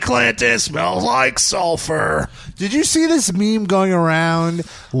 Hillary Clinton smells like sulfur. Did you see this meme going around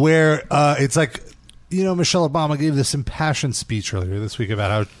where it's like, Michelle Obama gave this impassioned speech earlier this week about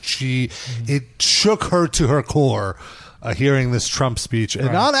how it shook her to her core hearing this Trump speech. And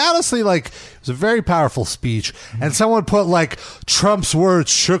honestly, like, it was a very powerful speech. And someone put, like, Trump's words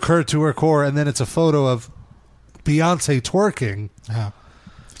shook her to her core, and then it's a photo of Beyonce twerking.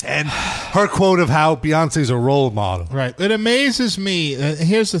 And her quote of how Beyonce's a role model. Right. It amazes me.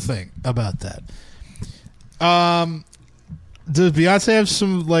 Here's the thing about that. Does Beyonce have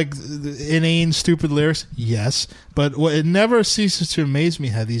some, like, inane, stupid lyrics? Yes. But it never ceases to amaze me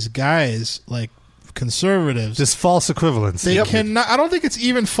how these guys, like, conservatives, just false equivalence. They cannot. I don't think it's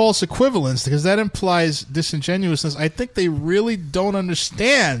even false equivalence because that implies disingenuousness. I think they really don't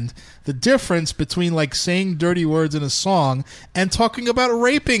understand the difference between, like, saying dirty words in a song and talking about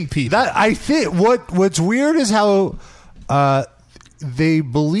raping people. That I think what's weird is how they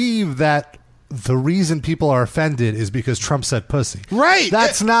believe that the reason people are offended is because Trump said pussy. Right.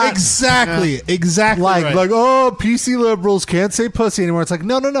 That's not exactly like right. like PC liberals can't say pussy anymore. It's like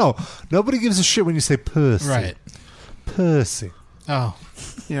no. Nobody gives a shit when you say pussy. Right. Pussy. Oh.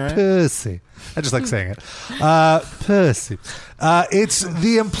 You're right. Pussy. I just like saying it. Pussy. It's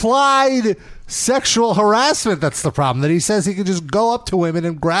the implied sexual harassment that's the problem. That he says he can just go up to women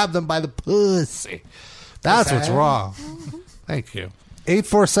and grab them by the pussy. That's what's wrong. Thank you.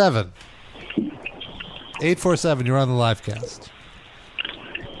 847. 847, you're on the live cast.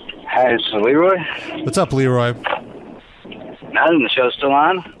 Hi, this is Leroy. What's up, Leroy? Nothing, the show's still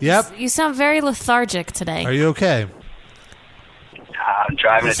on? Yep. You sound very lethargic today. Are you okay? I'm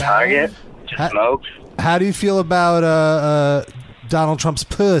driving to Target. Just smoked. How do you feel about Donald Trump's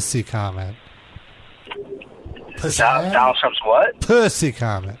pussy comment? Donald Trump's what? Pussy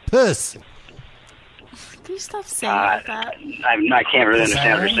comment. Pussy. Can you stop saying like that? I can't really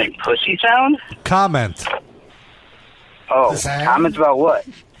understand what you're saying. Pussy sound? Comment. Oh, comments about what?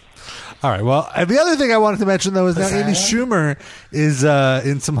 All right. Well, the other thing I wanted to mention, though, is now Amy Schumer is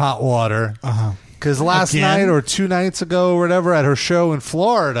in some hot water. Because last night or 2 nights ago or whatever at her show in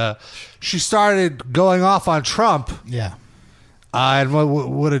Florida, she started going off on Trump. Yeah. And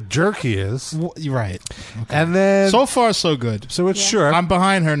what a jerk he is. You're right. Okay. And then... So far, so good. So it's sure. I'm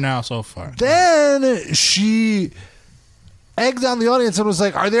behind her now so far. Then she egged on the audience and was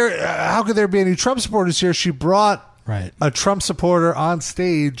like, how could there be any Trump supporters here? She brought a Trump supporter on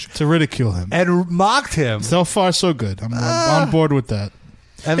stage to ridicule him and mocked him. So far, so good. I'm on board with that.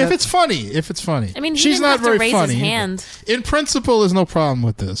 And if it's funny. I mean, he she's didn't not have very to raise funny. his hand. In principle, there's no problem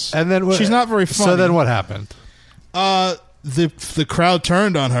with this. And then she's not very funny. So then what happened? The crowd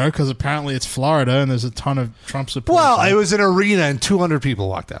turned on her because apparently it's Florida and there's a ton of Trump supporters. Well, it was an arena and 200 people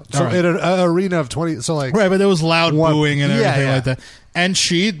walked out. So in an arena of 20, so like right, but there was loud booing and everything yeah. like that. And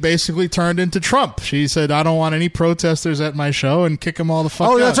she basically turned into Trump. She said, "I don't want any protesters at my show," and kick them all the fuck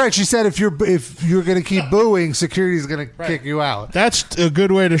out. Oh, that's right. She said, "If you're going to keep booing, security's going to kick you out." That's a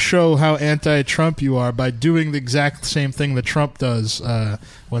good way to show how anti-Trump you are by doing the exact same thing that Trump does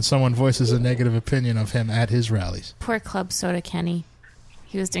when someone voices a negative opinion of him at his rallies. Poor Club Soda Kenny.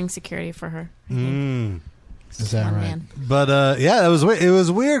 He was doing security for her. Is that right? Man. But yeah, it was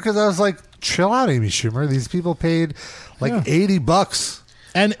weird because I was like, "Chill out, Amy Schumer. These people paid like $80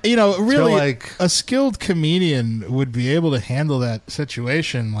 And really, like- a skilled comedian would be able to handle that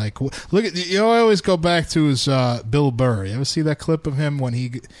situation. Like, look at I always go back to his Bill Burr. You ever see that clip of him when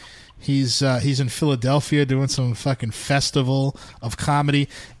he's in Philadelphia doing some fucking festival of comedy,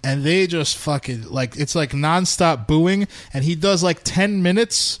 and they just fucking it's like nonstop booing, and he does like 10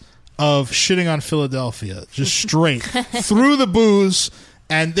 minutes of shitting on Philadelphia, just straight through the booze.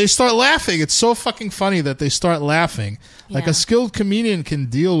 And they start laughing. It's so fucking funny that they start laughing. Like a skilled comedian can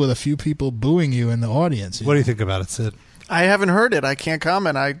deal with a few people booing you in the audience. What do you think about it, Sid? I haven't heard it. I can't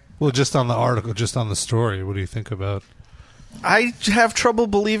comment. Well, just on the article, just on the story, what do you think about? I have trouble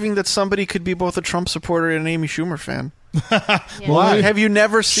believing that somebody could be both a Trump supporter and an Amy Schumer fan. Why? Have you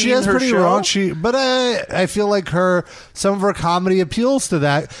never seen She has her pretty show? raunchy, but I feel like some of her comedy appeals to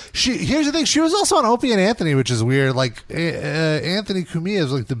that. Here's the thing: she was also on Opie and Anthony, which is weird. Like Anthony Cumia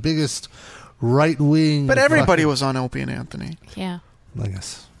is like the biggest right wing. But everybody was on Opie and Anthony. Yeah. I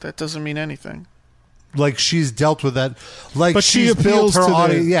guess that doesn't mean anything. Like she's dealt with that. Like But she she's built appeals her to the-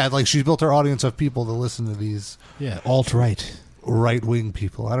 audience. Yeah, like she's built her audience of people to listen to these. Alt-right, right wing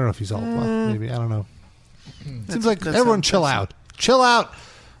people. I don't know if he's alt left. Maybe I don't know. Seems like that's everyone not- chill out. Chill out.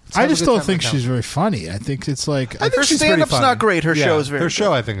 Let's I have a just good don't time think right she's now. very funny. I think it's like I think Her she's pretty stand-up's funny. not great. Her Yeah, show is very Her good.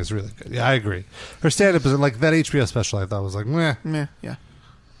 show, I think, is really good. Yeah, I agree. Her stand-up is like that HBO special. I thought was like, meh. Yeah.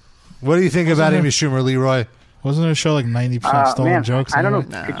 What do you think about Amy Schumer, Leroy? Wasn't her show like 90% stolen man, jokes? I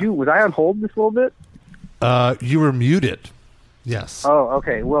don't anyway? know. Was I on hold this little bit? You were muted. Yes. Oh,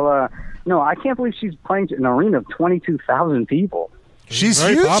 okay. Well, no, I can't believe she's playing to an arena of 22,000 people. She's She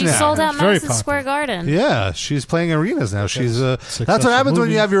huge now. sold out Madison Square Garden. Yeah, she's playing arenas now. She's that's Successful what happens when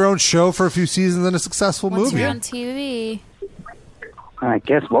movie. you have your own show for a few seasons and a successful Once movie. you're on TV. I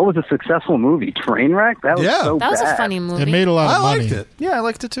guess what was a successful movie? Trainwreck. That was so That was a bad. funny movie. It made a lot of I money. liked it. Yeah, I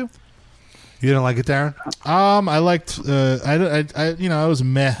liked it too. You didn't like it, Darren? I liked. I was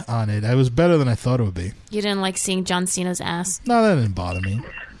meh on it. I was better than I thought it would be. You didn't like seeing John Cena's ass? No, that didn't bother me.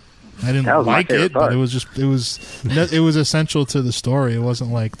 I didn't That was my like favorite it, but part. it was essential to the story. It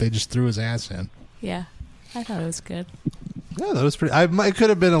wasn't like they just threw his ass in. Yeah. I thought it was good. Yeah, that was pretty. It could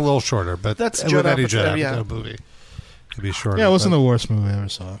have been a little shorter, but That's with Judd any Apatow, Judd yeah. Apatow movie, could be shorter. Yeah, it wasn't but- the worst movie I ever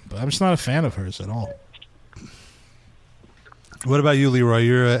saw, but I'm just not a fan of hers at all. What about you, Leroy?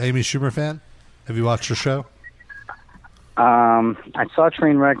 You're an Amy Schumer fan? Have you watched her show? I saw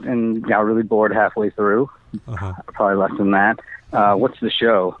Trainwreck and got really bored halfway through. Probably less than that. What's the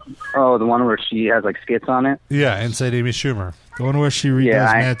show? Oh, the one where she has like skits on it. Yeah, Inside Amy Schumer. The one where she redoes Yeah,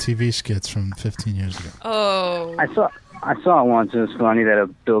 Mad TV skits from 15 years ago. Oh. I saw it once. It was funny. That a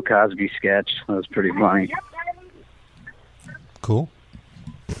Bill Cosby sketch. That was pretty funny. Cool.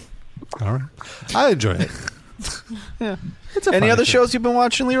 All right, I enjoy it. Yeah. It's a Any funny other show. shows you've been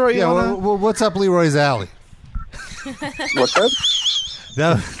watching, Leroy? You Yeah. wanna- Well, what's up, Leroy's Alley? What's up?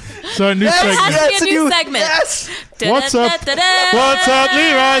 So a new There segment. has to be a new segment. What's up? Da-da-da-da-da. What's up,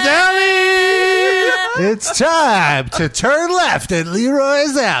 Leroy's Alley? It's time to turn left at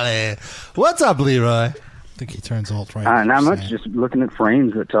Leroy's Alley. What's up, Leroy? I think he turns alt-right. Not much. Just looking at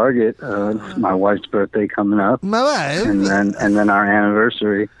frames at Target. My wife's birthday coming up, My wife. and then our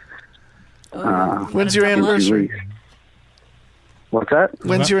anniversary. When's your in 2 anniversary? weeks. What's that?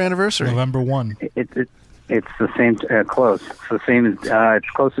 When's your anniversary? November 1. It's the same. Close. It's the same as. It's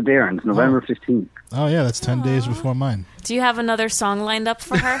close to Darren's. November 15th. Oh, yeah, that's 10 days before mine. Do you have another song lined up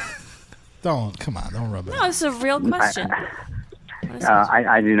for her? Don't rub it. No, it's a real question.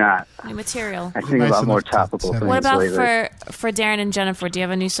 I do not. New material. I think about more topical things What about lately. for Darren and Jennifer? Do you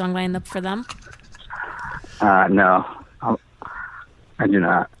have a new song lined up for them? No, I do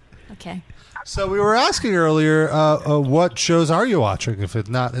not. Okay. So we were asking earlier, what shows are you watching? If it's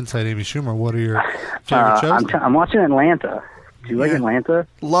not Inside Amy Schumer, what are your favorite shows? I'm watching Atlanta. Do you like Atlanta?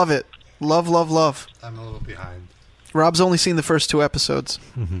 Love it. Love, love, love. I'm a little behind. Rob's only seen the first 2 episodes.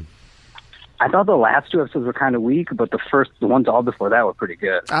 I thought the last 2 episodes were kind of weak, but the ones all before that were pretty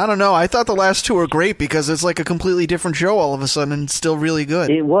good. I don't know. I thought the last 2 were great because it's like a completely different show all of a sudden and still really good.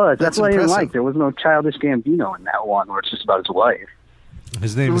 It was. That's what I didn't impressive. like. There was no Childish Gambino in that one, where it's just about his wife.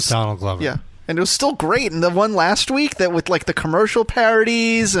 His name is Donald Glover. Yeah. And it was still great. And the one last week that with like the commercial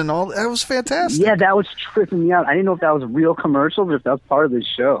parodies and all, that was fantastic. Yeah, that was tripping me out. I didn't know if that was real commercials or if that was part of the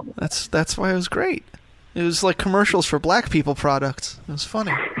show. That's why it was great. It was like commercials for black people products. It was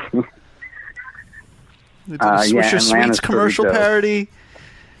funny. They did a Swisher Atlanta's Sweets pretty commercial dope. parody,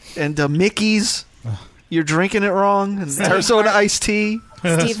 and Mickey's. You're drinking it wrong, and Arizona iced tea.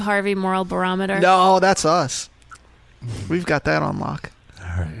 Steve Harvey moral barometer. No, that's us. We've got that on lock.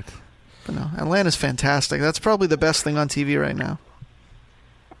 All right. But no, Atlanta's fantastic. That's probably the best thing on TV right now.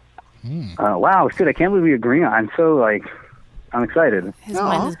 Wow, shit! I can't believe we agree on. I'm so I'm excited. His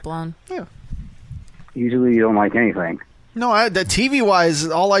mind is blown. Yeah. Usually you don't like anything. No, TV wise,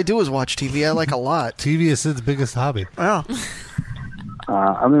 all I do is watch TV. I like a lot. TV is Sid's biggest hobby. Yeah.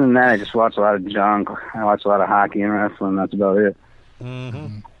 Other than that, I just watch a lot of junk. I watch a lot of hockey and wrestling. That's about it.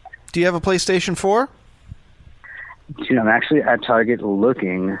 Mm-hmm. Do you have a PlayStation 4? I'm actually at Target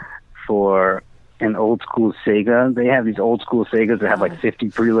looking for an old school Sega. They have these old school Segas that have like 50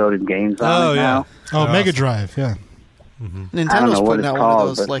 preloaded games on it now. Oh, Mega Drive, yeah. I don't know what it's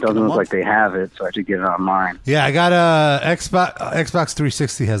called, but it doesn't look like they have it, so I should get it online. Yeah, I got a Xbox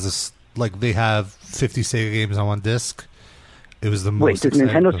 360 has this, like, they have 50 Sega games on one disc. It was the most. Wait, does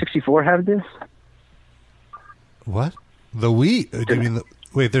Nintendo 64 have this? What? The Wii? Do you mean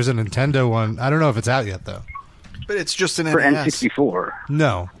wait, there's a Nintendo one. I don't know if it's out yet, though. But it's just an For NES. N64.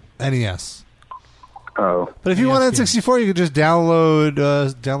 No, NES. Oh. But if you want N64, you could just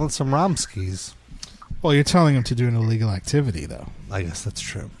download some ROM skis. Well, you're telling him to do an illegal activity, though. I guess that's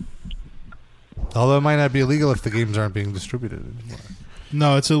true. Although it might not be illegal if the games aren't being distributed anymore.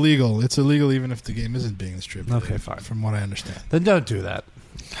 No, it's illegal. It's illegal even if the game isn't being distributed. Okay, fine. From what I understand. Then don't do that.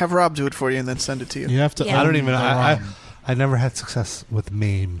 Have Rob do it for you and then send it to you. You have to. I don't even. I ROM. never had success with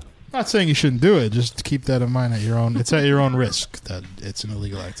MAME. I'm not saying you shouldn't do it. Just keep that in mind at your own. It's at your own risk that it's an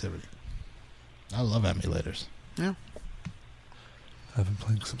illegal activity. I love emulators. Yeah. I've been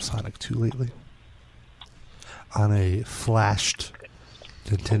playing some Sonic 2 lately on a flashed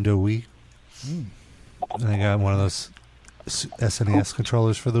Nintendo Wii. And I got one of those SNES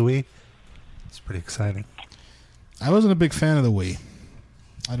controllers for the Wii. It's pretty exciting. I wasn't a big fan of the Wii.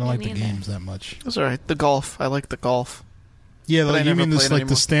 I don't Me like the neither. games that much. That's all right. The golf. I like the golf. Yeah, But I like, you never mean this played like anymore.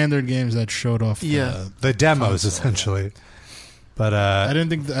 the standard games that showed off. The demos, essentially. But I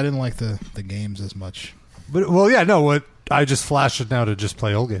didn't like the games as much. But well, yeah, no. What I just flashed it now to just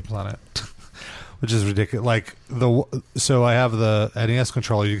play old games on it, which is ridiculous. Like so I have the NES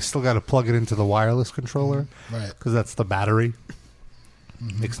controller. You still got to plug it into the wireless controller, Right. Because that's the battery.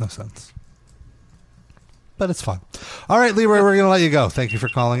 Makes no sense. But it's fun. All right, Leroy, we're going to let you go. Thank you for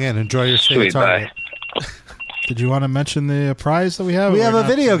calling in. Enjoy your stay at Sweet, Target. Did you want to mention the prize that we have? We or have a not?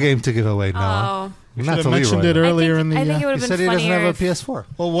 video game to give away, Noah. Oh. We Not should to have mentioned Leroy. it earlier in the. I think it would He have said been he doesn't funnier have a if- PS4.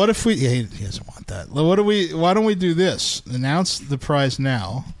 Well, what if we? Yeah, he doesn't want that. Well, why don't we do this? Announce the prize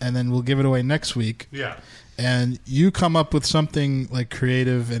now, and then we'll give it away next week. Yeah. And you come up with something like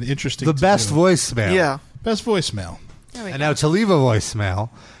creative and interesting. The to best do. voicemail. Best voicemail. And now to leave a voicemail,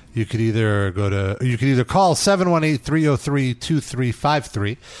 you could either call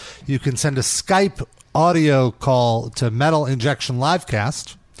 718-303-2353. You can send a Skype audio call to Metal Injection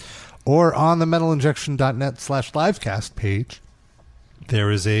Livecast, or on the metalinjection.net/livecast page,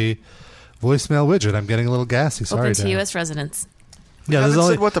 there is a voicemail widget. I'm getting a little gassy. Sorry, Open to Dan. U.S. residents. Yeah, there's haven't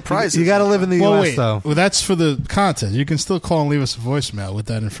only said what the prize You is. got to live in the Well, U.S. wait. though. Well, that's for the contest. You can still call and leave us a voicemail with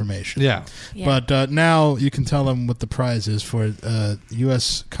that information. Yeah. But now you can tell them what the prize is for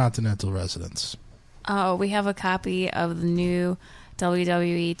U.S. continental residents. Oh, we have a copy of the new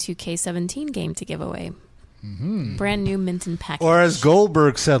WWE 2K17 game to give away. Brand new mint and package. Or as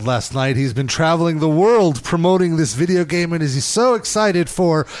Goldberg said last night, he's been traveling the world promoting this video game, and he's so excited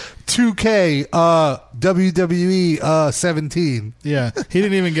for 2K WWE 17. Yeah, he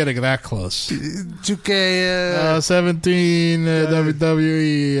didn't even get it that close. 2K 17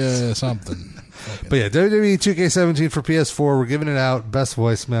 WWE something. But yeah, WWE 2K17 for PS4. We're giving it out. Best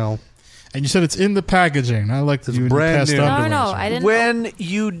voicemail. And you said it's in the packaging. I like that you brand passed new. up. No, I didn't. When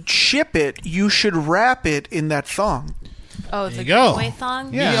you ship it, you should wrap it in that thong. Oh, the you go. giveaway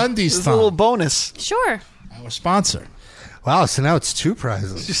thong? Yeah, undies It's a little thong. bonus. Sure. Our sponsor. Wow, so now it's two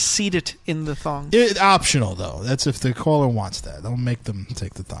prizes. Just seat it in the thong. Optional though. That's if the caller wants that. Don't make them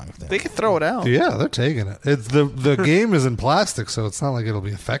take the thong. If They could throw it out. Yeah, they're taking it. It's the game is in plastic, so it's not like it'll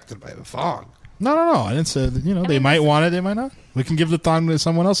be affected by the thong. No. I didn't say. They might want it. They might not. We can give the thong to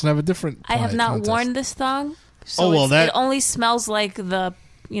someone else and have a different. I have not contest. worn this thong. So Oh, well, it only smells like the,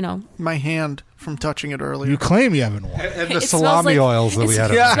 My hand from touching it earlier. You claim you haven't worn it. And the It smells salami like- oils that we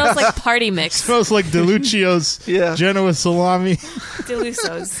had. It smells like party mix. Smells like DeLuccio's Genoa salami.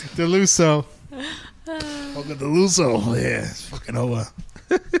 Delusos. Deluso. Fucking Deluso. Yeah, it's fucking over.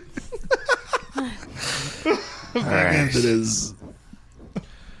 Back into this.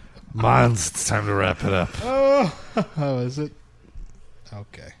 Mons, it's time to wrap it up. Oh, is it?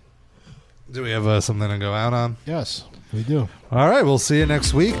 Okay. Do we have something to go out on? Yes, we do. All right, we'll see you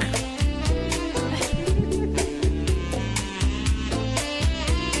next week.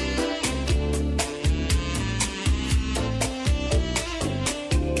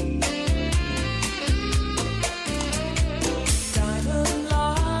 Diamond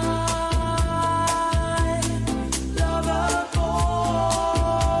line, lover boy.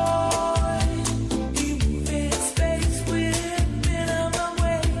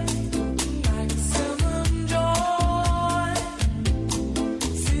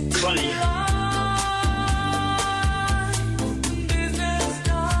 funny.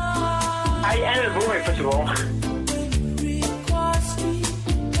 I am a boy, first of all.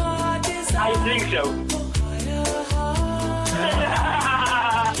 I think so.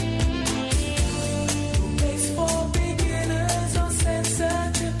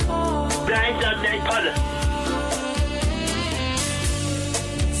 Blind Nathan.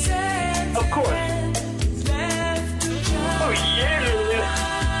 Of course. Oh yeah.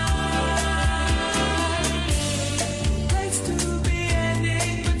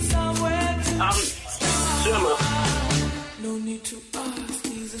 Summer.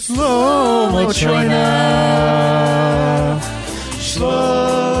 Slow-mo China.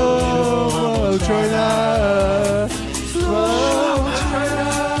 Slow-mo China. Slow-mo China.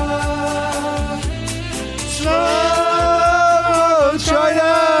 Slow-mo China.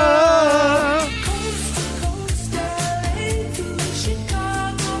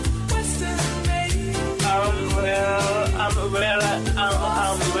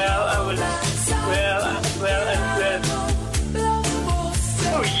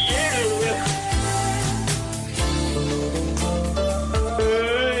 Oh yeah.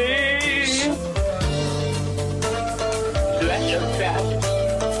 That's so fast.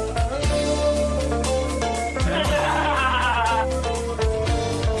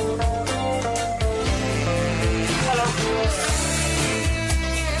 Hello.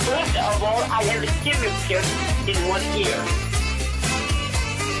 First of all, I have a signature in one ear.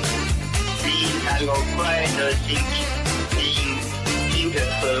 Please, I will cry the thinking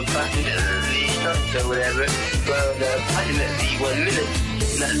for approximately or whatever, for approximately 1 minute.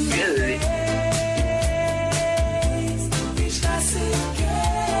 Not really.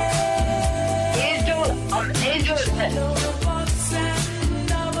 Angel, I'm Angel.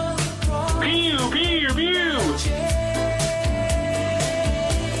 Pew, pew, pew.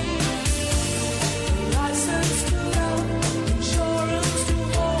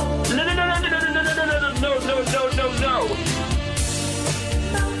 No.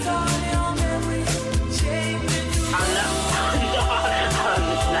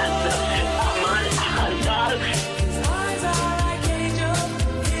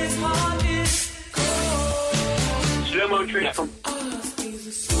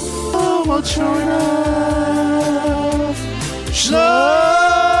 Slow-mo China.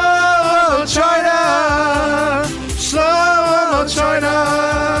 Slow-mo China. Slow-mo China. Slow-mo China.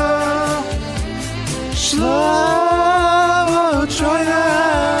 Slow-mo China.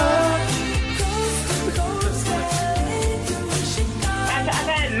 I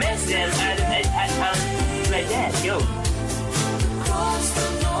met them at my dad, yo.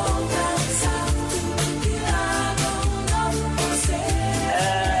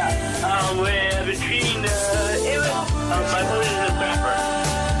 We're between, my brother is a rapper.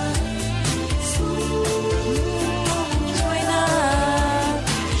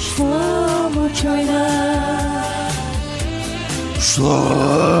 Slow-mo China.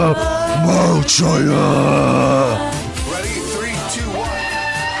 Slow-mo China. Ready? 3, 2, 1.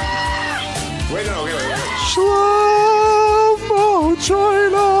 Wait. Slow-mo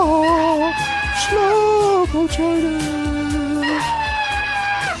China. Slow-mo China.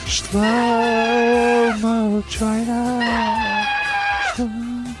 Slow-mo China.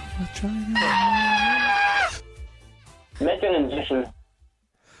 Slow-mo China. Metal injection.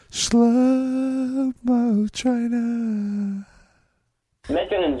 Slow-mo China.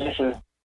 Metal injection.